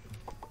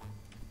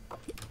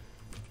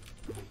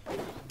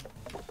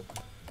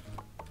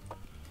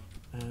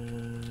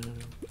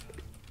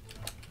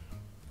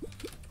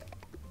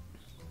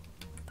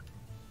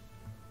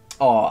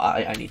 Oh,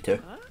 I need to.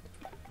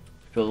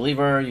 Pull the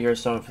lever, you hear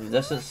someone from the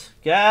distance.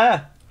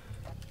 Yeah!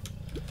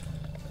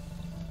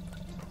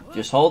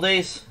 Just hold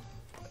these.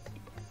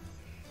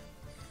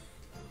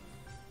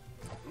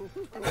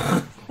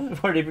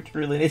 I've already been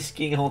really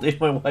skiing all day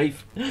with my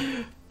wife.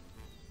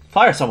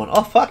 Fire someone.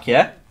 Oh, fuck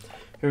yeah.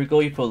 Here we go,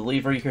 you pull the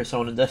lever, you hear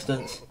someone in the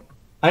distance.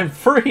 I'm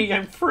free!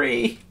 I'm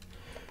free!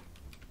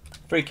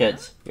 3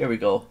 kids. Here we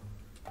go.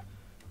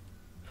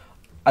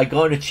 I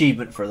got an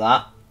achievement for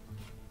that.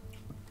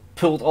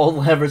 Pulled all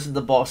the levers in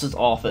the boss's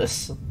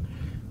office.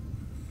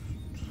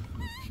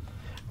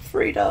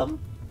 Freedom!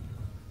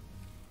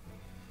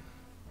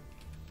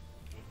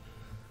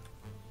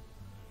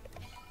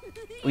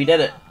 We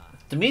did it.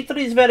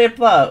 Dimitri's very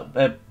proud.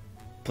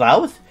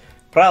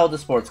 Proud of the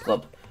sports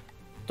club.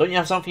 Don't you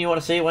have something you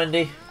want to say,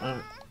 Wendy?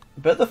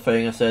 About the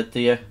thing I said to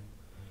you.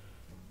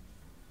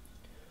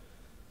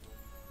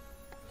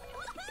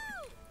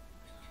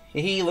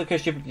 Hee, look how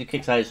stupid the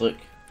Kick's eyes look.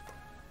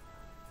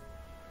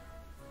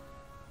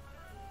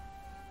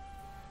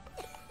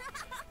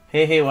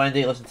 Hey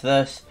Wendy, listen to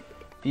this.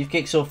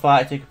 Beefcake's so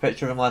fat I took a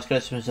picture of him last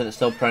Christmas and it's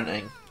still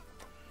printing.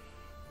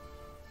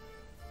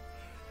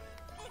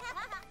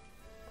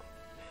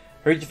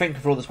 Who do you think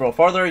control this world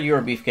further? You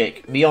or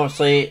Beefcake? Me,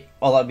 honestly,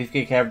 all that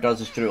Beefcake ever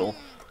does is drool.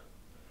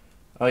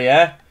 Oh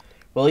yeah?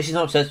 Well, at least he's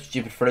not obsessed with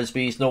stupid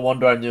frisbees. No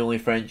wonder I'm the only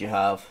friend you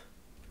have.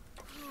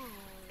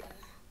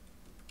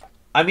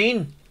 I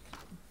mean,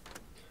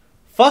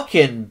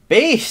 fucking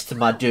based,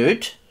 my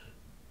dude.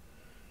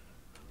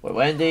 Wait,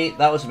 Wendy,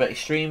 that was a bit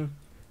extreme.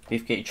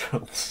 Beefcake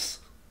trolls.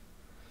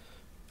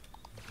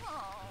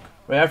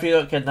 Right after you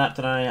got kidnapped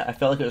tonight, I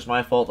felt like it was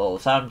my fault all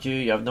this happened to you.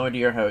 You have no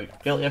idea how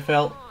guilty I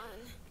felt.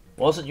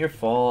 It wasn't your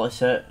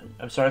fault.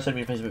 I'm sorry I said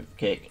mean things about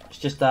Cake. It's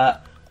just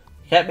that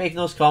I kept making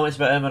those comments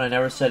about him and I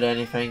never said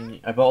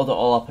anything. I bottled it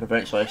all up and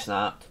eventually I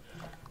snapped.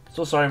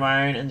 So sorry,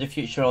 Myron. In the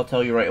future, I'll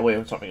tell you right away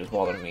when something is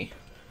bothering me.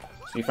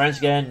 So be friends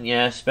again?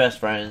 Yes, best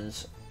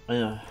friends.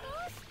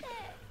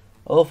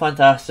 Oh,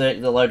 fantastic.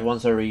 The loud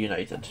ones are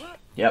reunited.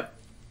 Yep.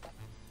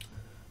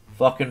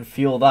 Fucking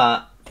feel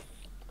that.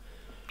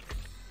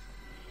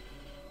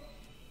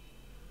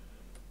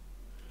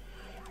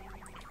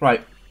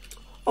 Right.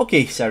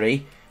 Okay,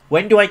 Siri.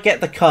 When do I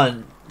get the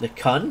gun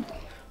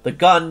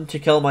to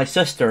kill my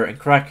sister in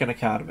Kraken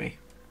Academy?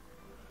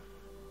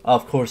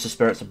 Of course the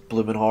spirit's a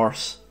bloomin'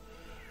 horse.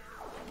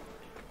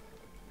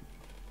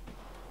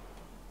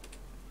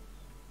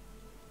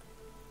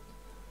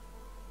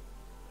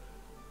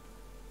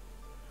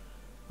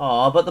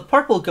 Aw, but the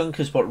purple gunk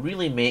is what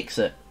really makes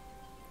it.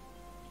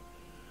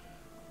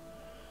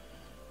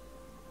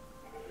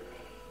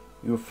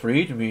 You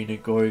freed me,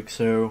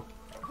 Nigoixo.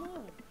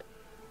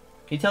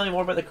 Can you tell me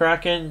more about the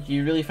Kraken? Do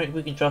you really think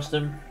we can trust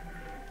him?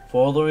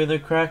 Following the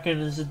Kraken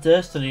is the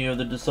destiny of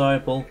the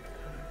disciple.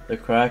 The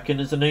Kraken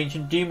is an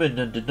ancient demon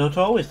and did not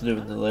always live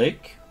in the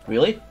lake.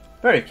 Really?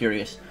 Very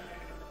curious.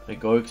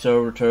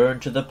 Nigoixo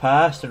returned to the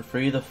past and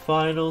free the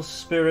final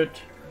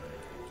spirit.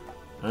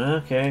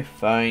 Okay,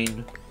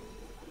 fine.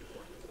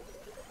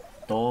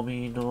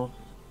 Domino.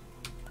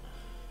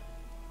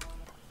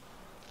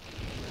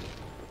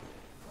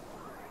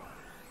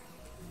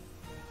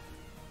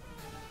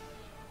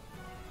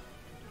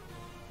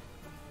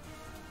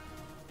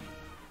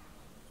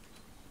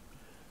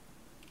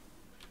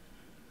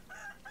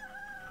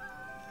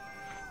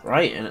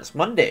 Right, and it's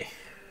Monday.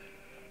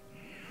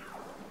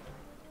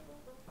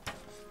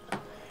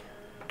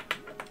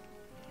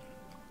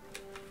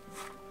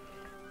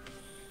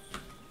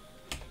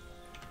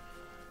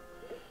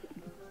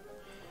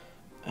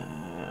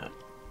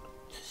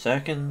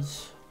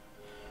 Seconds.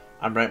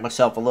 I'm writing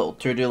myself a little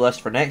to-do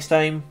list for next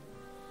time.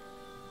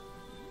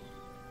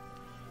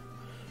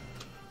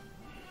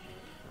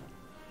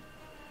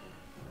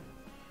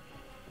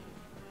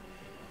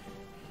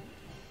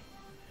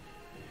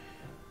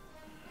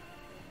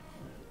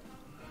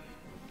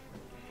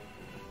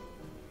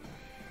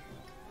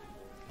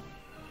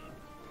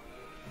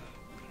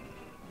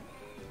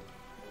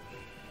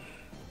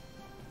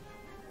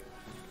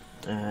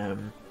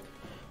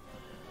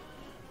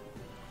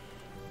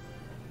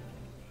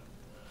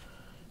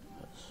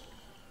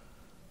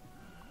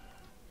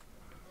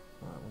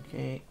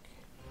 Okay.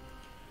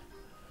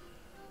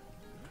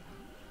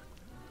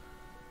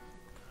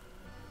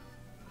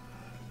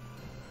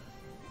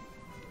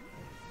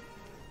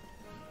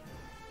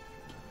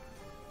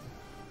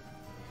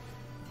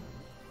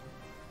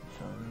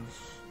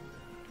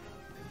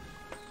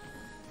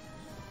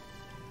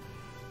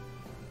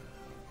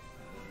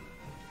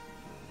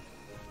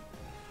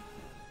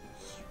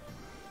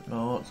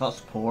 No, it's not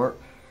support.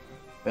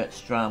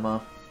 It's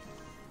drama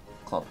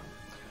club.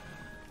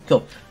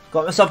 Cool.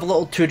 Got myself a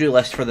little to-do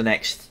list for the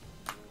next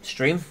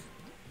stream.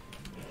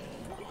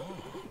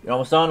 You're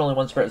almost done. Only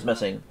one spirit is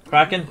missing.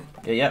 Kraken?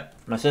 Yeah, yep.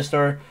 My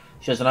sister.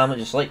 She has an amulet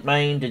just like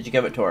mine. Did you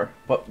give it to her?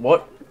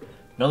 What?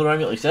 Another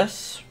amulet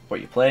exists? What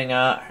are you playing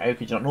at? How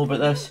could you not know about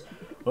this?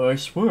 I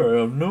swear,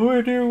 I have no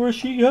idea where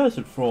she has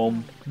it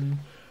from.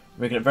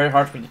 Making it very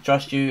hard for me to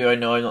trust you. I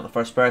know I'm not the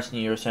first person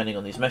you're sending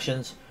on these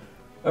missions.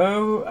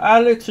 Oh,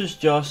 Alex is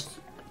just...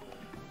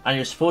 And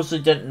you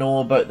supposedly didn't know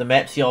about the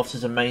MEPSI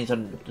offices and mines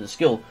under the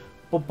school.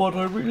 But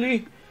I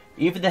really...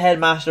 Even the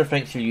headmaster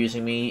thinks you're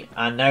using me,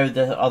 and now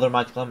the other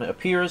magic element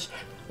appears,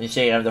 and you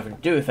say I have nothing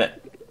to do with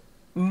it.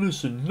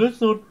 Listen,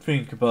 let's not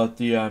think about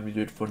the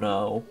amulet for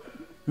now.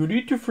 You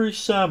need to free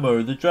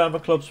Samo, the drama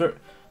club's... The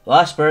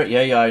last spirit?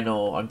 Yeah, I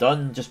know. I'm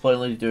done just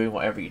plainly doing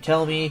whatever you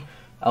tell me.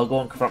 I'll go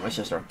and confront my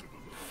sister.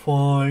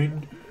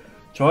 Fine.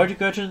 Try to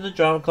get into the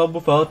drama club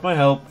without my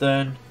help,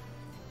 then.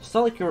 It's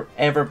not like you're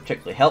ever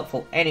particularly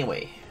helpful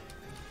anyway.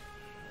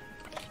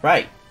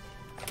 Right.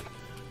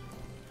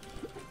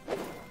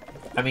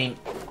 I mean...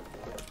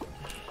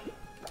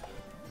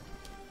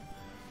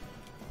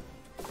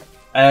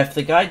 if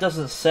the guy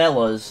doesn't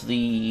sell us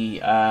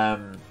the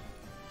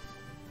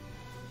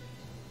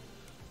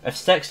If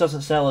Styx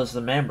doesn't sell us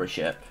the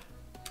membership...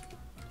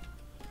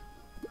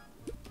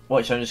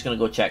 Watch, I'm just going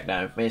to go check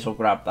now. May as well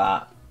grab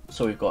that,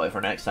 so we've got it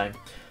for next time.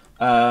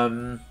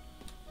 Yeah,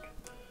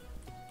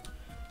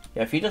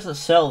 if he doesn't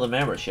sell the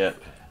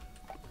membership...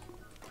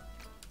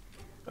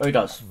 Oh, he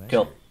does.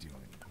 Cool.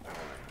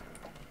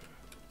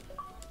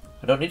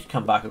 I don't need to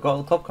come back. I've got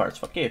all the club cards.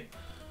 Fuck you.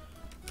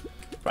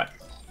 Right.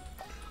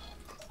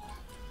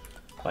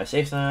 Buy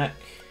safe snack.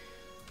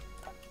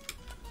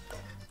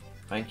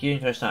 Thank you.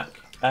 Enjoy snack.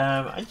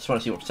 I just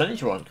want to see what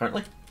percentage we're on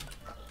currently.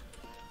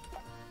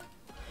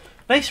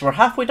 Nice, we're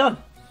halfway done.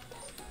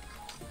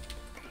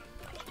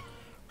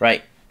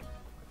 Right.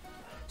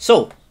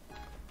 So,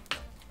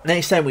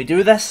 next time we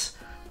do this,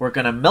 we're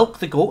going to milk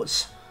the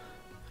goats.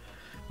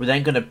 We're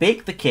then going to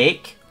bake the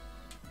cake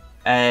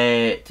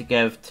to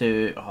give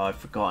to... Oh, I've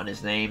forgotten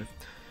his name.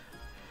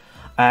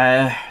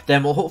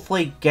 Then we'll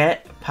hopefully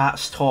get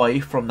Pat's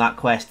toy from that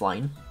quest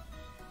line.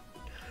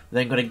 We're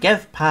then going to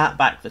give Pat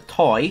back the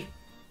toy.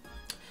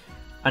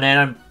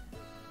 And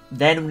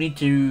then we need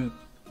to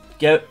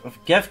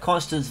give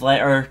Constance's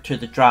letter to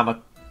the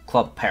drama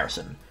club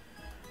person.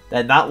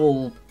 Then that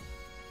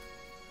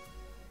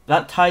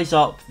ties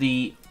up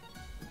the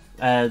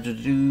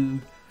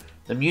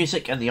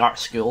music and the art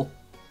school.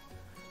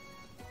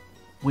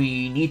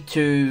 We need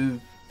to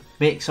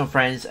make some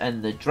friends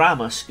in the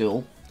drama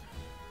school.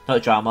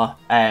 Not drama,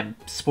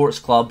 sports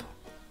club.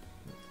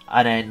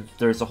 And then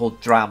there's a whole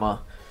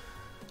drama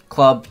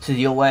club to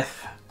deal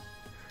with.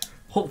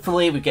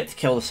 Hopefully we get to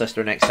kill the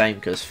sister next time,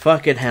 because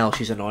fucking hell,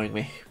 she's annoying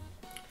me.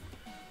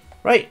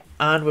 Right,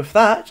 and with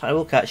that, I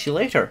will catch you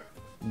later.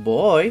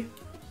 Bye.